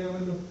ഞങ്ങൾക്ക്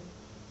അറിയാമല്ലോ.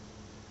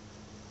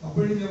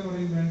 അപ്പോഴും ഞാൻ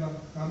പറയും വേണ്ട.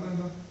 കാരണം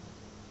എന്താ,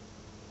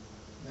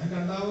 ഞാൻ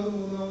രണ്ടാമത്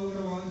മൂന്നാമത്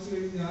കൂടെ വാങ്ങിച്ചു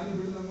കഴിഞ്ഞ് ഞാൻ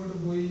ഇവിടുന്ന് അങ്ങോട്ട്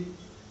പോയി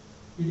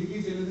ഇടുക്കി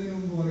ചെല്ലുന്നതിന്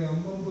മുമ്പ് പറയും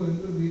അമ്പമ്പോ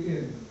എന്ത്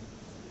തീറ്റയായിരുന്നു.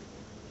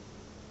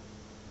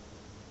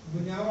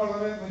 അപ്പൊ ഞാൻ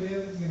വളരെ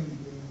മര്യാദയ്ക്ക് ഇങ്ങനെ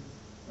നിൽക്കുന്നു.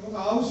 നമുക്ക്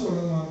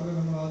ആവശ്യമുള്ളത് മാത്രമേ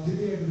നമ്മൾ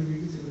അതിഥിയായിട്ടൊരു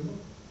വീട്ടിൽ ചെല്ലുമ്പോൾ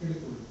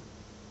എടുക്കുള്ളൂ.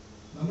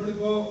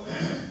 നമ്മളിപ്പോ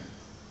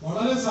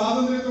വളരെ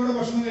സ്വാതന്ത്ര്യത്തോടെ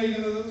ഭക്ഷണം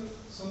കഴിക്കുന്നത്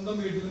സ്വന്തം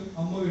വീട്ടിലും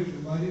അമ്മ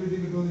വീട്ടിലും. ഭാര്യ വീട്ടിൽ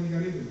കിട്ടുമെന്ന്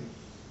എനിക്കറിയത്തില്ല.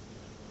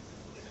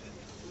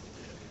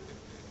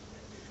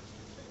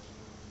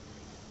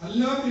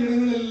 അല്ലാത്ത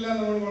ഇടങ്ങളിലെല്ലാം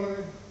നമ്മൾ വളരെ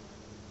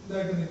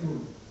ഇതായിട്ട്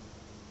നിൽക്കുള്ളൂ.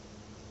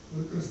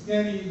 ഒരു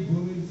ക്രിസ്ത്യാനി ഈ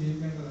ഭൂമിയിൽ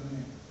ജീവിക്കേണ്ടത്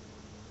അങ്ങനെയാണ്.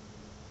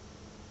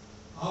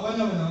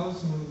 അവനവൻ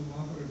ആവശ്യമുള്ളത്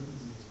മാത്രം എടുത്ത്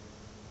ചെയ്യും.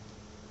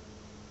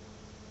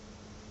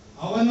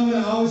 അവനവൻ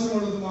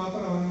ആവശ്യമുള്ളത്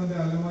മാത്രം അവനവന്റെ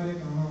അലമാരെ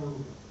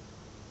കാണാവുള്ളൂ.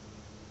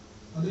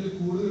 അതിൽ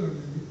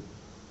കൂടുതലുണ്ടെങ്കിൽ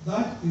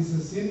ദാറ്റ് ഈസ്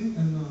എ സിൻ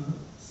എന്നാണ്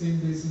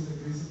സെയിന്റ് ബേസിന്റെ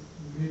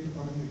ഗ്രേറ്റ്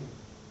പറഞ്ഞത്.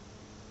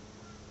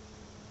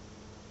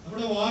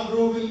 നമ്മുടെ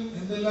വാർഡ്രോബിൽ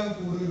എന്തെല്ലാം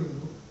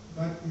കൂടുതലുണ്ടോ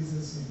ദാറ്റ് ഈസ്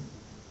എ സിൻ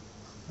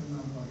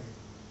എന്നാണ് പറയുന്നത്.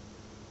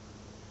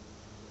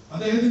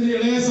 അദ്ദേഹത്തിന്റെ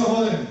ഇളയ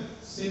സഹോദരൻ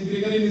സെയിന്റ്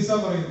ഗ്രിഗറി നിസ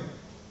പറയുന്നു,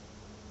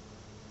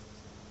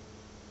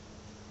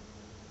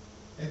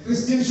 a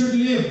Christian should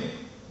live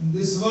in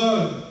this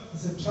world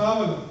as a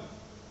traveler.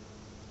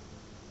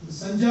 ഒരു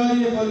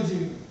സഞ്ചാരിയെ പോലെ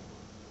ജീവിക്കുക.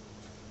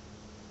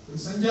 ഒരു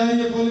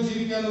സഞ്ചാരിയെ പോലെ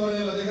ജീവിക്കുക എന്ന്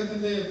പറഞ്ഞാൽ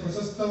അദ്ദേഹത്തിന്റെ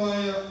പ്രശസ്തമായ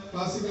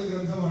ക്ലാസിക്കൽ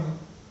ഗ്രന്ഥമാണ്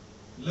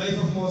ലൈഫ്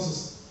ഓഫ്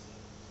മോസസ്.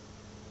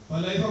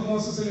 ആ ലൈഫ് ഓഫ്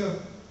മോസസിൽ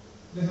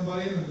അദ്ദേഹം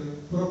പറയുന്നുണ്ട്,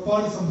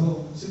 പുറപ്പാട്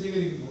സംഭവം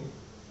വിശദീകരിക്കുമ്പോൾ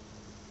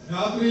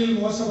രാത്രിയിൽ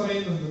മോശ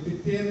പറയുന്നുണ്ട്,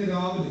 പിറ്റേന്ന്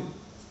രാവിലെ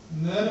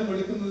നേരം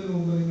വെളുക്കുന്നതിന്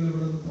മുമ്പ് നിങ്ങൾ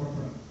ഇവിടെ നിന്ന്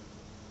പുറപ്പെടണം.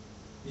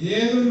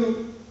 ഏതൊരു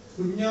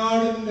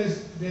കുഞ്ഞാടിന്റെ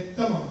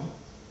രക്തമാണ്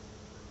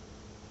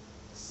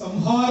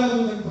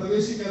സംഹാരദൂതൻ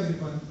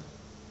പ്രവേശിക്കാതിരിക്കാൻ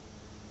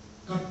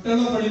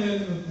കട്ടളപ്പടിമേൽ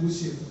നിങ്ങൾ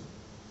പൂശിയത്.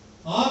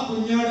 ആ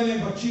കുഞ്ഞാടിനെ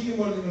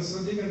ഭക്ഷിക്കുമ്പോൾ നിങ്ങൾ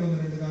ശ്രദ്ധിക്കേണ്ട ഒന്ന്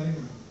രണ്ട്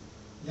കാര്യങ്ങളുണ്ട്.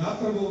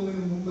 യാത്ര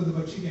പോകുന്നതിന് മുമ്പ് ഇത്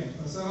ഭക്ഷിക്കാൻ,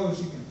 പ്രസവ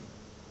ഭക്ഷിക്കാൻ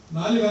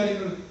 4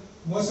 കാര്യങ്ങൾ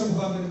മോശ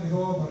മുഖാന്തരം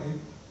യഹോവ പറയും.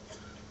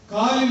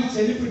 കാലിൽ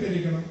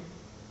ചെരുപ്പിട്ടിരിക്കണം,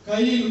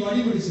 കയ്യിൽ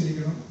വടി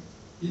പിടിച്ചിരിക്കണം,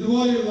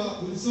 ഇതുപോലെയുള്ള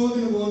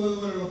ഉത്സവത്തിന് പോകുന്നത്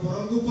പോലെയുള്ള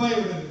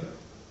പുറംകുപ്പായം ഇടരുത്,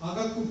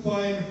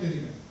 അകക്കുപ്പായം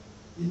ഇട്ടിരിക്കണം,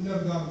 ഇന്നർ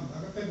ഗാർമെന്റ്,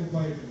 അകത്തെ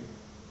കുപ്പായം ഇട്ടിരിക്കണം.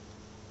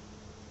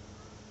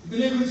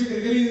 ഇതിനെ കുറിച്ച്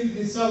ഗ്രിഗറി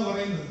നിസ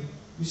പറയുന്നത്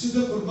വിശുദ്ധ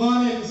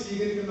കുർബാനയൊക്കെ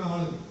സ്വീകരിക്കുന്ന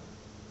ആളുകൾ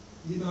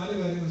ഈ 4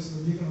 കാര്യങ്ങൾ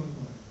ശ്രദ്ധിക്കണമെന്ന്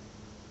പറയും.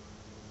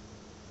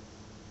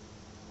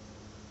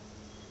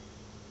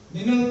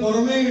 നിങ്ങൾ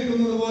പുറമേ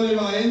കിട്ടുന്നത്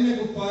പോലെയുള്ള അയഞ്ഞ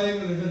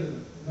കുപ്പായങ്ങൾ ഇടരുത്.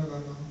 എന്താ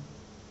കാരണം?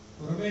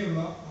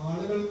 പുറമേയുള്ള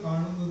ആളുകൾ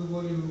കാണുന്നത്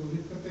പോലെയുള്ള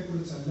ഒരുക്കത്തെ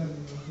കുറിച്ചല്ല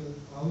നിങ്ങൾക്ക്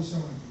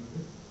ആവശ്യമായിട്ടുള്ളത്.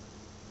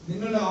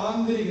 നിങ്ങളുടെ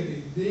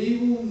ആന്തരികതയിൽ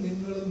ദൈവവും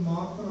നിങ്ങളും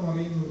മാത്രം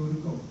അറിയുന്ന ഒരു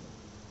ഒരുക്കം,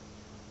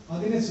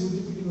 അതിനെ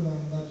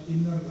സൂചിപ്പിക്കുന്നതാണ്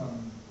ഇന്നർ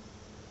ഗാർമെന്റ്.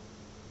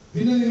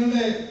 പിന്നെ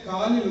നിങ്ങളുടെ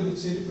കാലിൽ ഒരു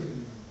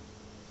ചെരുപ്പിട്ടിരിക്കണം.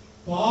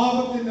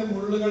 പാപത്തിന്റെ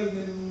മുള്ളുകൾ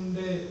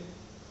നിന്റെ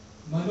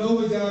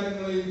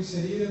മനോവിചാരങ്ങളെയും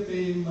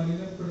ശരീരത്തെയും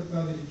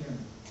മലിനപ്പെടുത്താതിരിക്കാൻ.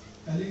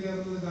 കലി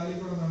കയറുന്നത് കാലിൽ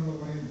കൂടെ എന്നാണല്ലോ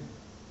പറയുന്നത്.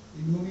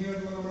 ഈ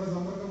ഭൂമിയായിട്ടുള്ള നമ്മുടെ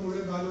സമ്പർക്കം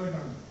മുഴുവൻ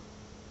കാലുമായിട്ടാണ്.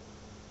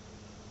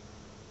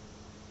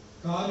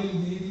 കാലിൽ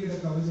നീതിയുടെ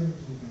കവചം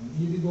ഇട്ടിരിക്കണം,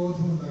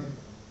 നീതിബോധം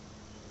ഉണ്ടായിരിക്കണം.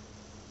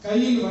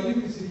 കയ്യിൽ വടി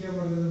പിടിച്ചിരിക്കാൻ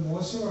പറഞ്ഞത്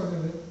മോശ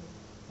പറഞ്ഞത്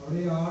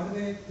അവിടെ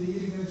ആടിനെ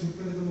തീരിങ്ങനെ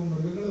ചുട്ടെടുക്കുമ്പോൾ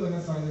മൃഗങ്ങൾ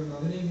വരാൻ സാധ്യതയുണ്ട്,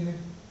 അതിനെ ഇങ്ങനെ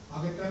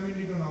അകറ്റാൻ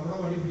വേണ്ടിയിട്ടാണ് അവിടെ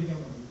വടി പിടിക്കാൻ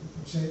പറഞ്ഞത്.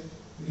 പക്ഷെ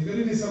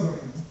ഗ്രിഗറി നിസ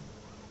പറയുന്നു,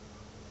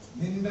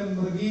 നിന്റെ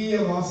മൃഗീയ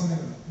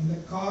വാസനകൾ, നിന്റെ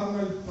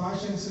കാർണൽ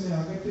പാഷൻസിനെ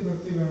അകറ്റി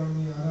നിർത്തി വേണം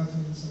നീ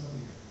ആരാധനയിൽ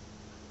സംബന്ധിക്കാൻ.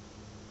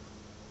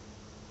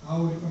 ആ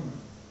ഒരുക്കം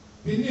വേണം.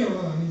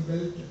 പിന്നെയുള്ളതാണ് ഈ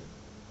ബെൽറ്റ്,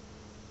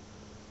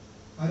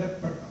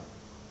 അരപ്പട്ട.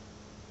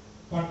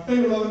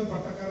 പട്ടയുള്ളവൻ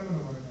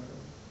പട്ടക്കാരനെന്ന് പറയുന്നത്.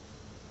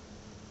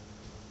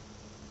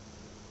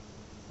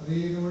 അത്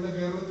ഈ നമ്മുടെ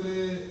കേരളത്തിലെ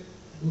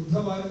ബുദ്ധ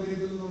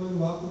പാരമ്പര്യത്തിൽ നിന്നുള്ളൊരു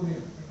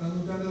വാക്കുകൂടിയാണ്. 8ാം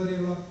നൂറ്റാണ്ട്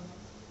വരെയുള്ള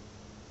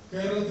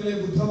കേരളത്തിലെ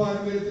ബുദ്ധ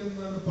പാരമ്പര്യത്തിൽ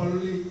നിന്നാണ്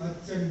പള്ളി,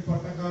 അച്ഛൻ,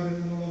 പട്ടക്കാരൻ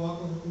എന്നുള്ള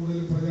വാക്കൊക്കെ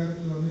കൂടുതൽ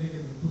പ്രചാരത്തിൽ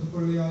വന്നിരിക്കുന്നത്.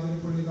 പുതുപ്പള്ളി,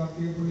 ആതിരപ്പള്ളി,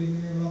 കാർത്തികപ്പള്ളി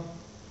ഇങ്ങനെയുള്ള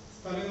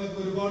സ്ഥലങ്ങളൊക്കെ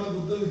ഒരുപാട്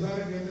ബുദ്ധവിഹാര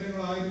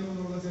കേന്ദ്രങ്ങളായിരുന്നു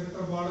എന്നുള്ള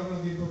ചരിത്ര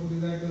പാഠങ്ങളൊക്കെ ഇപ്പൊ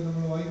പുതിയതായിട്ട്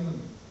നമ്മൾ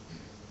വായിക്കുന്നുണ്ട്.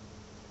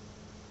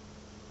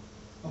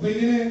 അപ്പൊ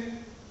ഇങ്ങനെ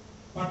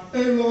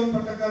പട്ടയുള്ളവൻ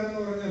പട്ടക്കാരൻ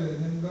എന്ന് പറഞ്ഞാല്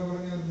ഞാൻ എന്താ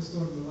പറഞ്ഞ ഒരു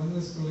പുസ്തകമുണ്ട്,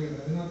 മനുസ്പിള്ളയുടെ,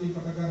 അതിനകത്ത് ഈ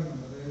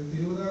പട്ടക്കാരനുണ്ട്. അതായത്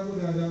തിരുവിതാംകൂർ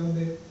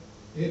രാജാവിന്റെ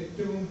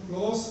ഏറ്റവും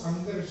ക്ലോസ്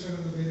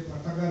അംഗരക്ഷകന്റെ പേര്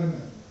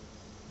പട്ടക്കാരനാണ്.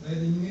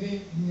 അതായത്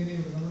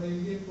ഇങ്ങനെയുണ്ട് നമ്മുടെ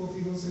ഇന്ത്യൻ കോഫി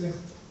ഹൗസിലെ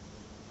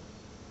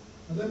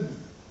അതന്നെ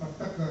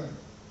പട്ടക്കാരൻ.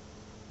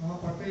 ആ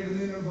പട്ട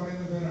ഇടുന്നതിനോട്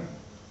പറയുന്ന പേരാണ്.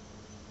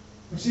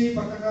 പക്ഷെ ഈ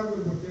പട്ടക്കാർക്ക്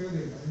ഒരു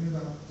പ്രത്യേകതയില്ല, അതിനൊരു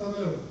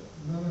അർത്ഥബലം.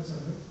 എന്താന്ന്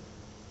വെച്ചാല്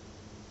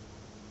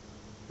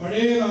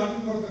പഴയ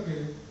നാട്ടിൻപുറത്തൊക്കെ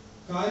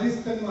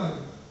കാര്യസ്ഥന്മാർ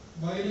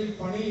വയലിൽ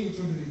പണി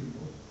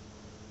ചെയ്യിച്ചുകൊണ്ടിരിക്കുമ്പോൾ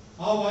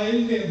ആ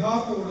വയലിന്റെ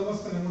യഥാർത്ഥ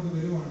ഉടമസ്ഥൻ അങ്ങോട്ട്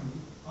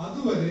വരുവാണെങ്കിൽ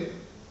അതുവരെ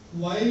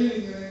വയലിൽ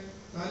ഇങ്ങനെ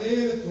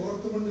തലയിൽ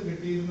തോർത്തുകൊണ്ട്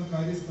കെട്ടിയിരുന്ന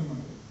കാര്യസ്ഥന്മാർ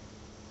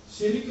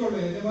ശരിക്കുള്ള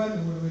യജമാനൻ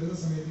അങ്ങോട്ട് വരുന്ന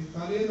സമയത്ത് ഈ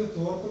തലയിൽ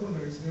തോർത്തുകൊണ്ട്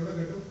കഴിച്ചിട്ട് എവിടെ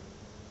കെട്ടും?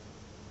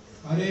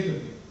 അരയെ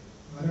കെട്ടും,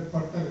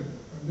 അരപ്പട്ട കെട്ടും.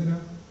 എന്തിനാ?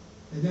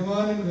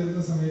 യജമാനൻ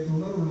വരുന്ന സമയത്ത്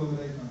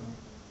ഉണർവുള്ളവരായി കാണാം.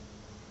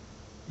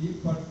 ഈ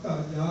പട്ട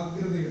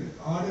ജാഗ്രതയുടെ,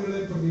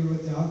 ആടുകളെ പ്രതിയുള്ള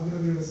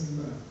ജാഗ്രതയുടെ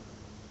സിംബലാണ്.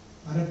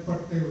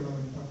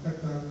 അരപ്പട്ടയുള്ളവൻ,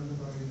 പട്ടക്കാരൻ എന്ന്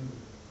പറയുന്നത്.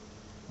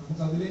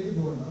 നമുക്ക് അതിലേക്ക്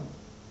പോകണ്ട.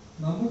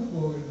 നമുക്ക്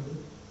പോകേണ്ടത്,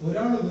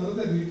 ഒരാൾ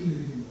വെറുതെ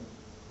വീട്ടിലിരിക്കുമ്പോൾ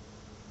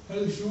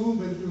അയാൾ ഷൂവും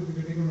ബെൽറ്റും ഒക്കെ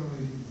കെട്ടിക്കൊണ്ടാണ്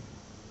ഇരിക്കുന്നത്.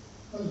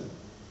 അല്ല,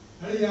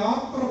 അയാൾ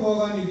യാത്ര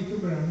പോകാൻ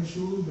ഇരിക്കുമ്പോഴാണ്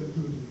ഷൂവും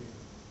ബെൽറ്റും ഇരിക്കുന്നത്.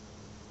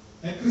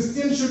 A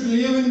Christian should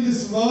live in this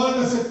world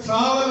as a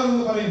traveler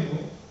എന്ന്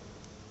പറയുമ്പോൾ,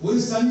 ഒരു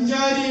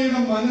സഞ്ചാരിയുടെ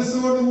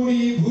മനസ്സോടുകൂടി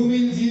ഈ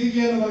ഭൂമിയിൽ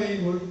ജീവിക്കുക എന്ന്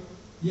പറയുമ്പോൾ,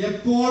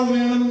 എപ്പോൾ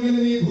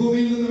വേണമെങ്കിലും ഈ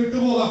ഭൂമിയിൽ നിന്ന്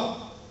വിട്ടുപോകാം.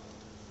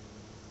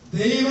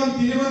 ദൈവം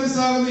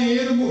തിരുമനസ്സാകുന്ന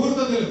ഏത്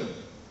മുഹൂർത്തത്തിലും,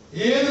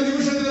 ഏത്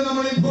നിമിഷത്തിലും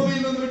നമ്മൾ ഈ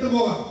ഭൂമിയിൽ നിന്ന്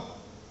വിട്ടുപോകാം.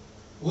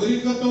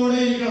 ഒരുക്കത്തോടെ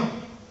ഇരിക്കണം.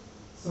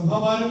 സഭാ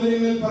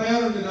പാരമ്പര്യങ്ങളിൽ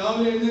പറയാറുണ്ട്,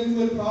 രാവിലെ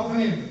എഴുന്നേൽക്കുന്ന ഒരു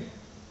പ്രാർത്ഥനയുണ്ട്.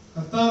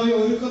 കർത്താവേ,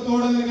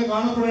 ഒരുക്കത്തോടെ നിനക്ക്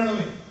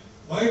കാണപ്പെടണമേ.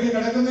 വൈകിട്ട്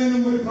കിടക്കുന്നതിന്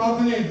മുമ്പ് ഒരു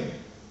പ്രാർത്ഥനയുണ്ട്,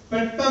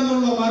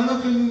 പെട്ടെന്നുള്ള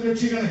മരണത്തിൽ നിന്ന്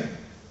രക്ഷിക്കണേ.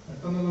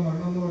 പെട്ടെന്നുള്ള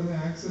മരണം എന്ന് പറഞ്ഞ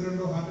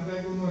ആക്സിഡന്റോ ഹാർട്ട്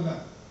അറ്റാക്കോ ഒന്നുമല്ല.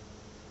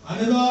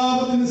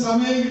 അനുതാപത്തിന്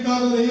സമയം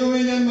കിട്ടാതെ, ദൈവമേ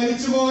ഞാൻ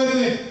മരിച്ചു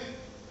പോകരുതേ.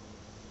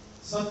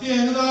 സത്യ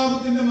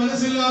അനുതാപത്തിന്റെ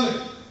മനസ്സില്ലാതെ,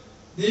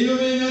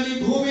 ദൈവമേ ഞാൻ ഈ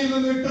ഭൂമിയിൽ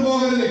നിന്ന്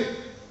വിട്ടുപോകരുതേ.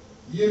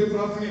 ഈ ഒരു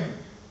പ്രാർത്ഥനയാണ്.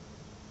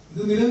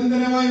 ഇത്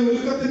നിരന്തരമായ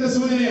ഒരുക്കത്തിന്റെ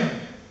സൂചനയാണ്.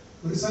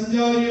 ഒരു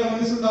സഞ്ചാരിയുടെ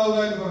മനസ്സുണ്ടാവുക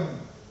എന്ന് പറഞ്ഞു.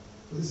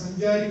 ഒരു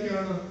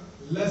സഞ്ചാരിക്കാണ്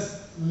ലെസ്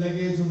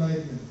ലഗേജ്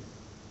ഉണ്ടായിരിക്കുന്നത്.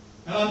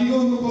 അയാൾ അധികം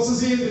ഒന്നും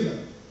പ്രൊസസ് ചെയ്യത്തില്ല.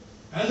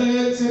 അയാളുടെ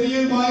കയ്യിൽ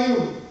ചെറിയൊരു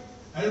ബാഗുള്ളൂ.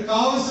 അയാൾക്ക്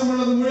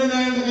ആവശ്യമുള്ളത് മുഴുവൻ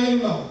അയാളുടെ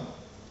കയ്യിലുണ്ടാവും.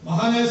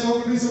 മഹാനായ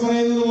സോക്രട്ടീസ്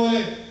പറയുന്നത്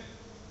പോലെ,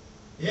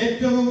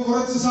 ഏറ്റവും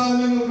കുറച്ച്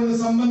സാധനങ്ങൾ കൊണ്ട്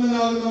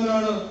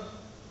സമ്പന്നനാകുന്നവനാണ്,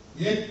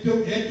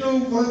 ഏറ്റവും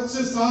കുറച്ച്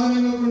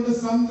സാധനങ്ങൾ കൊണ്ട്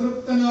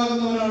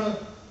സംതൃപ്തനാകുന്നവനാണ്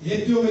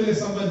ഏറ്റവും വലിയ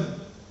സമ്പന്നൻ.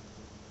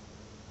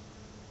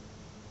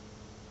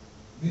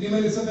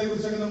 മിനിമലിസത്തെ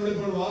കുറിച്ചൊക്കെ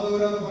നമ്മളിപ്പോൾ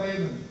വാദവരാതെ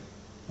പറയുന്നുണ്ട്.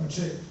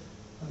 പക്ഷേ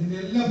അതിന്റെ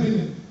എല്ലാം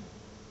പിന്നിൽ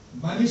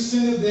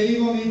മനുഷ്യന്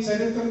ദൈവം ഈ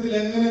ചരിത്രത്തിൽ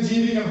എങ്ങനെ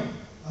ജീവിക്കണം,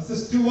 as a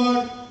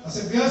steward, as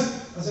a guest,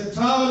 as a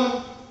traveler,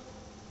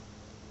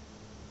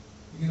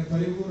 ഇങ്ങനെ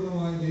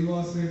പരിപൂർണമായ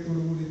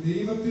ദൈവാശ്രയത്തോടു കൂടി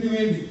ദൈവത്തിന്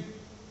വേണ്ടി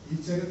ഈ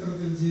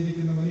ചരിത്രത്തിൽ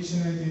ജീവിക്കുന്ന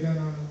മനുഷ്യനായി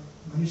തീരാനാണ്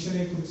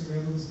മനുഷ്യനെ കുറിച്ച്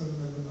വേദപുസ്തകം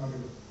നൽകുന്ന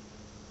അറിവ്.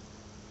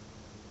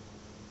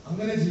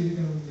 അങ്ങനെ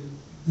ജീവിക്കണമെങ്കിൽ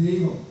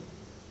ദൈവം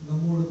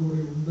നമ്മോട് കൂടെ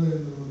ഉണ്ട്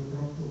എന്നുള്ളത്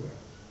ഉറപ്പുക.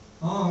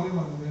 ആ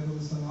അറിവാണ്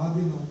വേദപുസ്തകം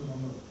ആദ്യം നമുക്ക്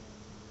തന്നത്.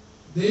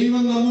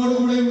 ദൈവം നമ്മോട്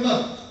കൂടെ ഉണ്ട്.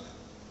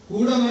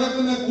 കൂടെ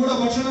നടക്കുന്ന, കൂടെ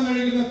ഭക്ഷണം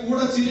കഴിക്കുന്ന,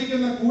 കൂടെ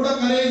ചിരിക്കുന്ന, കൂടെ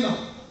കരയുന്ന,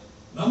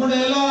 നമ്മുടെ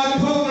എല്ലാ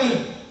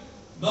അനുഭവങ്ങളിലും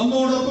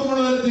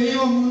നമ്മോടൊപ്പമുള്ള ഒരു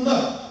ദൈവമുണ്ട്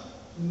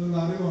എന്നുള്ള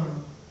അറിവാണ്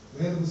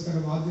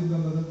വേദപുസ്തകം ആദ്യം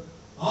തന്നത്.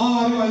 ആ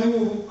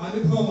അറിവ്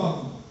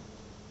അനുഭവമാകുന്നു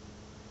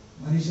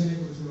മനുഷ്യനെ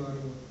കുറിച്ചുള്ള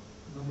അറിവ്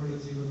നമ്മുടെ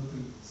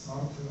ജീവിതത്തിൽ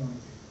സാർത്ഥകമായി.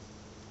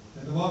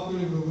 എന്റെ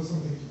വാക്കുകളിൽ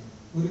ഉപസംഹരിക്കുക.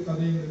 ഒരു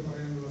കഥയും കൂടി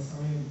പറയാനുള്ള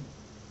സമയം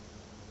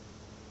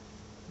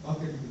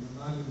ബാക്കിയിരിക്കുന്നു.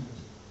 4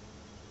 മിനിറ്റ്.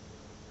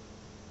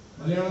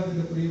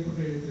 മലയാളത്തിന്റെ പ്രിയപ്പെട്ട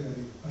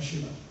എഴുത്തുകാരി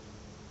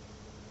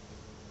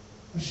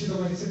അഷിത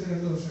മരിച്ചിട്ട്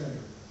 2 വർഷമായി.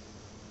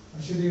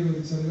 അഷിതയുടെ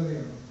ഒരു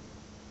ചെറുകഥയാണ്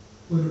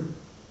പൊരുൾ.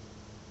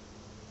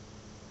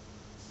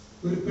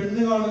 ഒരു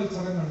പെണ്ണ് കാണൽ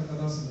ചടങ്ങാണ്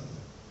കഥാസന്ദർഭം.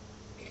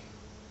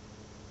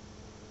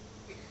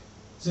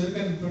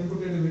 ചെറുക്കൻ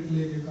പെൺകുട്ടിയുടെ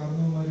വീട്ടിലേക്ക്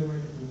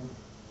കാരണവന്മാരുമായിട്ട് പോവാണ്.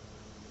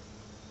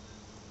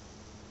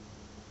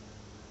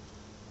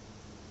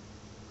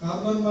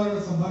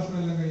 കാരണവന്മാരുടെ സംഭാഷണം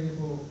എല്ലാം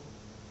കഴിഞ്ഞപ്പോ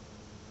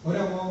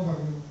ഒരമ്മാവൻ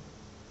പറഞ്ഞു,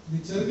 നീ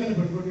ചെറുക്കന്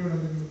പെൺകുട്ടിയോട്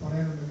എന്തെങ്കിലും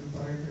പറയാനുണ്ടെങ്കിൽ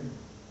പറയട്ടെ.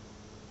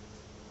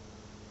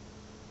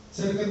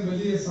 ചെറുക്കൻ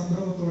വലിയ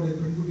സംഭ്രമത്തോടെ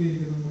പെൺകുട്ടി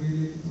ഇരിക്കുന്ന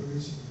മുറിയിലേക്ക്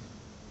പ്രവേശിക്കുന്നു.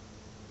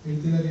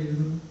 എഴുത്തുകാരി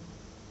എഴുതുന്നു,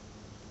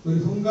 ഒരു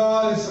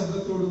ഹുങ്കാര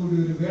ശബ്ദത്തോടു കൂടി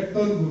ഒരു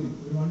വേട്ടോൻ കൂടി,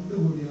 ഒരു വണ്ട്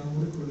കൂടി ആ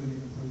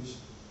മുറിക്കുള്ളിലേക്ക്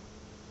പ്രവേശിച്ചു.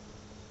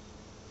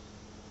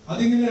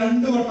 അതിങ്ങനെ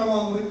 2 വട്ടം ആ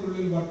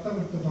മുറിക്കുള്ളിൽ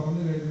വട്ടമിട്ട്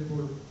പറഞ്ഞു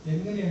കഴിഞ്ഞപ്പോൾ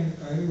എങ്ങനെയാണ്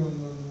കയറി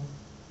വന്നതെന്നോ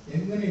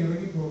എങ്ങനെ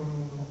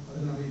ഇറങ്ങിപ്പോകണമെന്നോ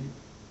അതിനറിയില്ല.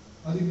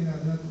 അതിങ്ങനെ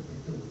അതിനകത്ത്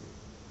പെട്ടുപോയി.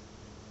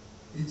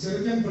 ഈ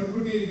ചെറുക്കൻ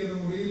പെൺകുട്ടി ഇരിക്കുന്ന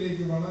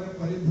മുറിയിലേക്ക് വളരെ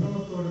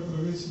പരിഭ്രമത്തോടെ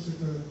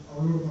പ്രവേശിച്ചിട്ട്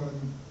അവളോട്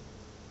പറഞ്ഞു,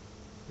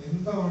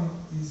 എന്താണ്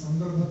ഈ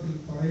സന്ദർഭത്തിൽ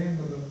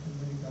പറയേണ്ടത്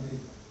എന്ന്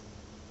എനിക്കറിയില്ല.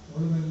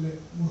 അവൾ മെല്ലെ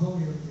മുഖം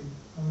ഉയർത്തി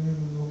അവനെ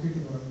ഒന്ന്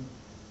നോക്കിയിട്ട് പറഞ്ഞു,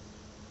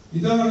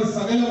 ഇതാണ്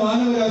സകല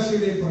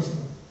മാനവരാശിയുടെയും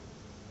പ്രശ്നം.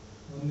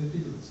 അവൻ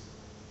നെറ്റിക്കുറിച്ചു.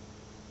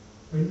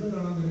 പെണ്ണ്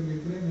കാണാൻ വരുമ്പോൾ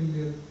ഇത്രയും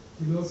വലിയ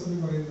ഫിലോസഫി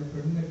പറയുന്ന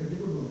പെണ്ണിനെ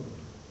കെട്ടിക്കൊണ്ടുപോകുന്നു.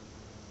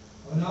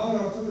 അവൻ ആ ഒരു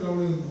അർത്ഥത്തിൽ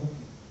അവളെ ഒന്ന്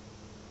നോക്കി.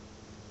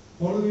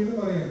 അവൾ വീണ്ടും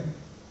പറയാൻ,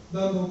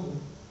 ഇതാ നോക്കൂ,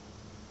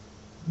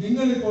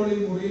 നിങ്ങളിപ്പോൾ ഈ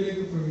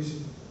മുറിയിലേക്ക്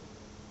പ്രവേശിച്ചപ്പോൾ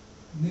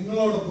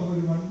നിങ്ങളോടൊപ്പം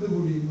ഒരു വണ്ട്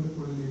കൂടി ഈ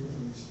മുറിക്കുള്ളിലേക്ക്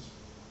പ്രവേശിച്ചു.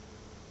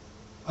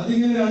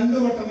 അതിങ്ങനെ 2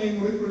 വട്ടം ഈ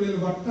മുറിക്കുള്ളിൽ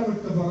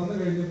വട്ടമിട്ട് പറന്നു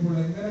കഴിഞ്ഞപ്പോൾ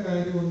എങ്ങനെ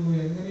കയറി വന്നു,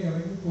 എങ്ങനെ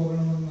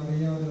ഇറങ്ങിപ്പോകണമെന്ന്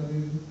അറിയാതെ അത്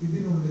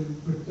ഇതിനുള്ളിൽ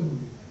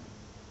പെട്ടുപോയി.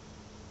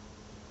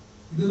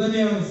 ഇത്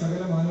തന്നെയാണ്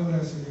സകല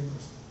മാനവരാശിയുടെയും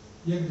പ്രശ്നം.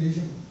 ഈ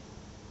ദേഷ്യം,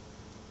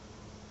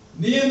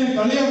 നീ എന്നെ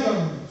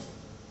കളിയാക്കാമെന്ന് ദേഷ്യം,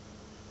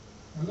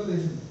 നല്ല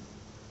ദേഷ്യം.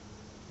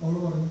 അവള്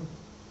പറഞ്ഞു,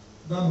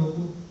 ഇതാ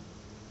നോക്കൂ,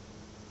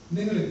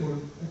 നിങ്ങളിപ്പോൾ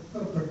എത്ര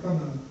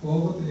പെട്ടെന്നാണ്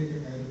കോപത്തിലേക്ക്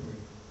കയറിപ്പോയി.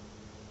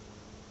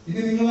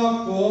 ഇനി നിങ്ങൾ ആ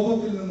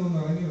കോപത്തിൽ നിന്നൊന്ന്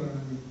ഇറങ്ങി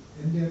വരണമെങ്കിൽ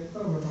എന്റെ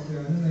എത്ര വട്ടത്തെ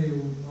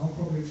അനുനയവും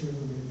നാപ്പപേക്ഷയും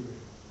വേണ്ടി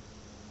വരും.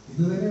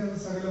 ഇത് തന്നെയാണ്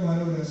സകല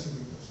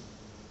മാനവരാശിയുടെ പ്രശ്നം.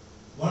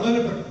 വളരെ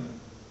പെട്ടെന്ന്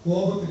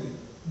കോപത്തിലേക്ക്,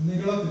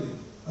 നികളത്തിലേക്ക്,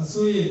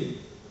 അസൂയയിലേക്ക്,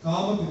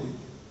 കാമത്തിലേക്ക്,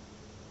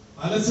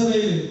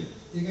 അലസതയിലേക്ക്,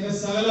 ഇങ്ങനെ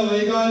സകല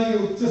വൈകാരിക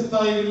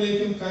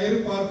ഉച്ചസ്ഥായികളിലേക്കും കയറി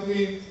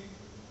പാർക്കുകയും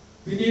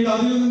പിന്നീട്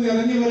അതിൽ നിന്ന്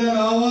ഇറങ്ങി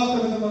വരാനാവാത്ത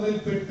വിധം അതിൽ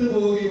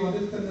പെട്ടുപോവുകയും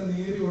അതിൽ തന്നെ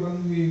നീറി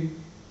ഉടങ്ങുകയും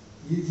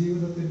ഈ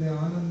ജീവിതത്തിന്റെ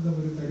ആനന്ദം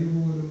ഒരു തരി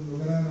പോലും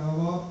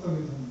നുകരാനാവാത്ത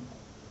വിധം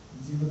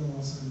ജീവിതം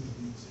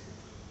അവസാനിപ്പിക്കുകയും ചെയ്യും.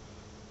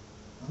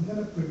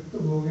 അങ്ങനെ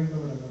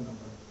പെട്ടുപോകേണ്ടവരല്ല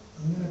നമ്മൾ.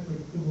 അങ്ങനെ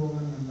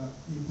പെട്ടുപോകാനല്ല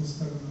ഈ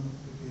പുസ്തകം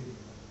നമുക്ക്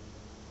കിട്ടിയിരിക്കുന്നത്.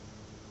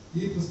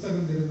 ഈ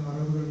പുസ്തകം തരുന്ന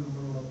അറിവുകൾ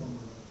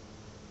നമ്മളോടൊപ്പമുണ്ട്.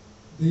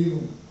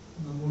 ദൈവം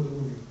നമ്മോട്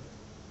കൂടിയുണ്ട്.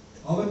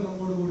 അവൻ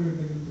നമ്മോട് കൂടി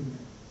ഉണ്ടെങ്കിൽ പിന്നെ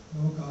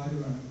നമുക്ക് ആര്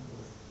വേണമെങ്കിൽ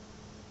കൂടെ.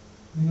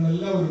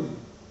 നിങ്ങളെല്ലാവരും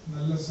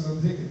നല്ല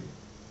ശ്രദ്ധയ്ക്ക്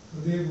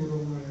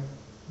ഹൃദയപൂർവമായ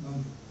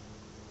നന്ദി.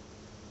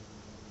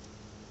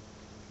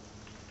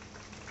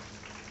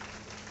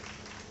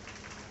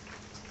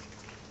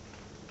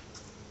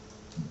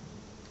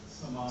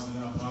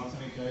 സമാപന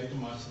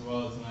പ്രാർത്ഥനയ്ക്കായിട്ടും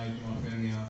ആശീർവാദത്തിനായിട്ടും ഒക്കെ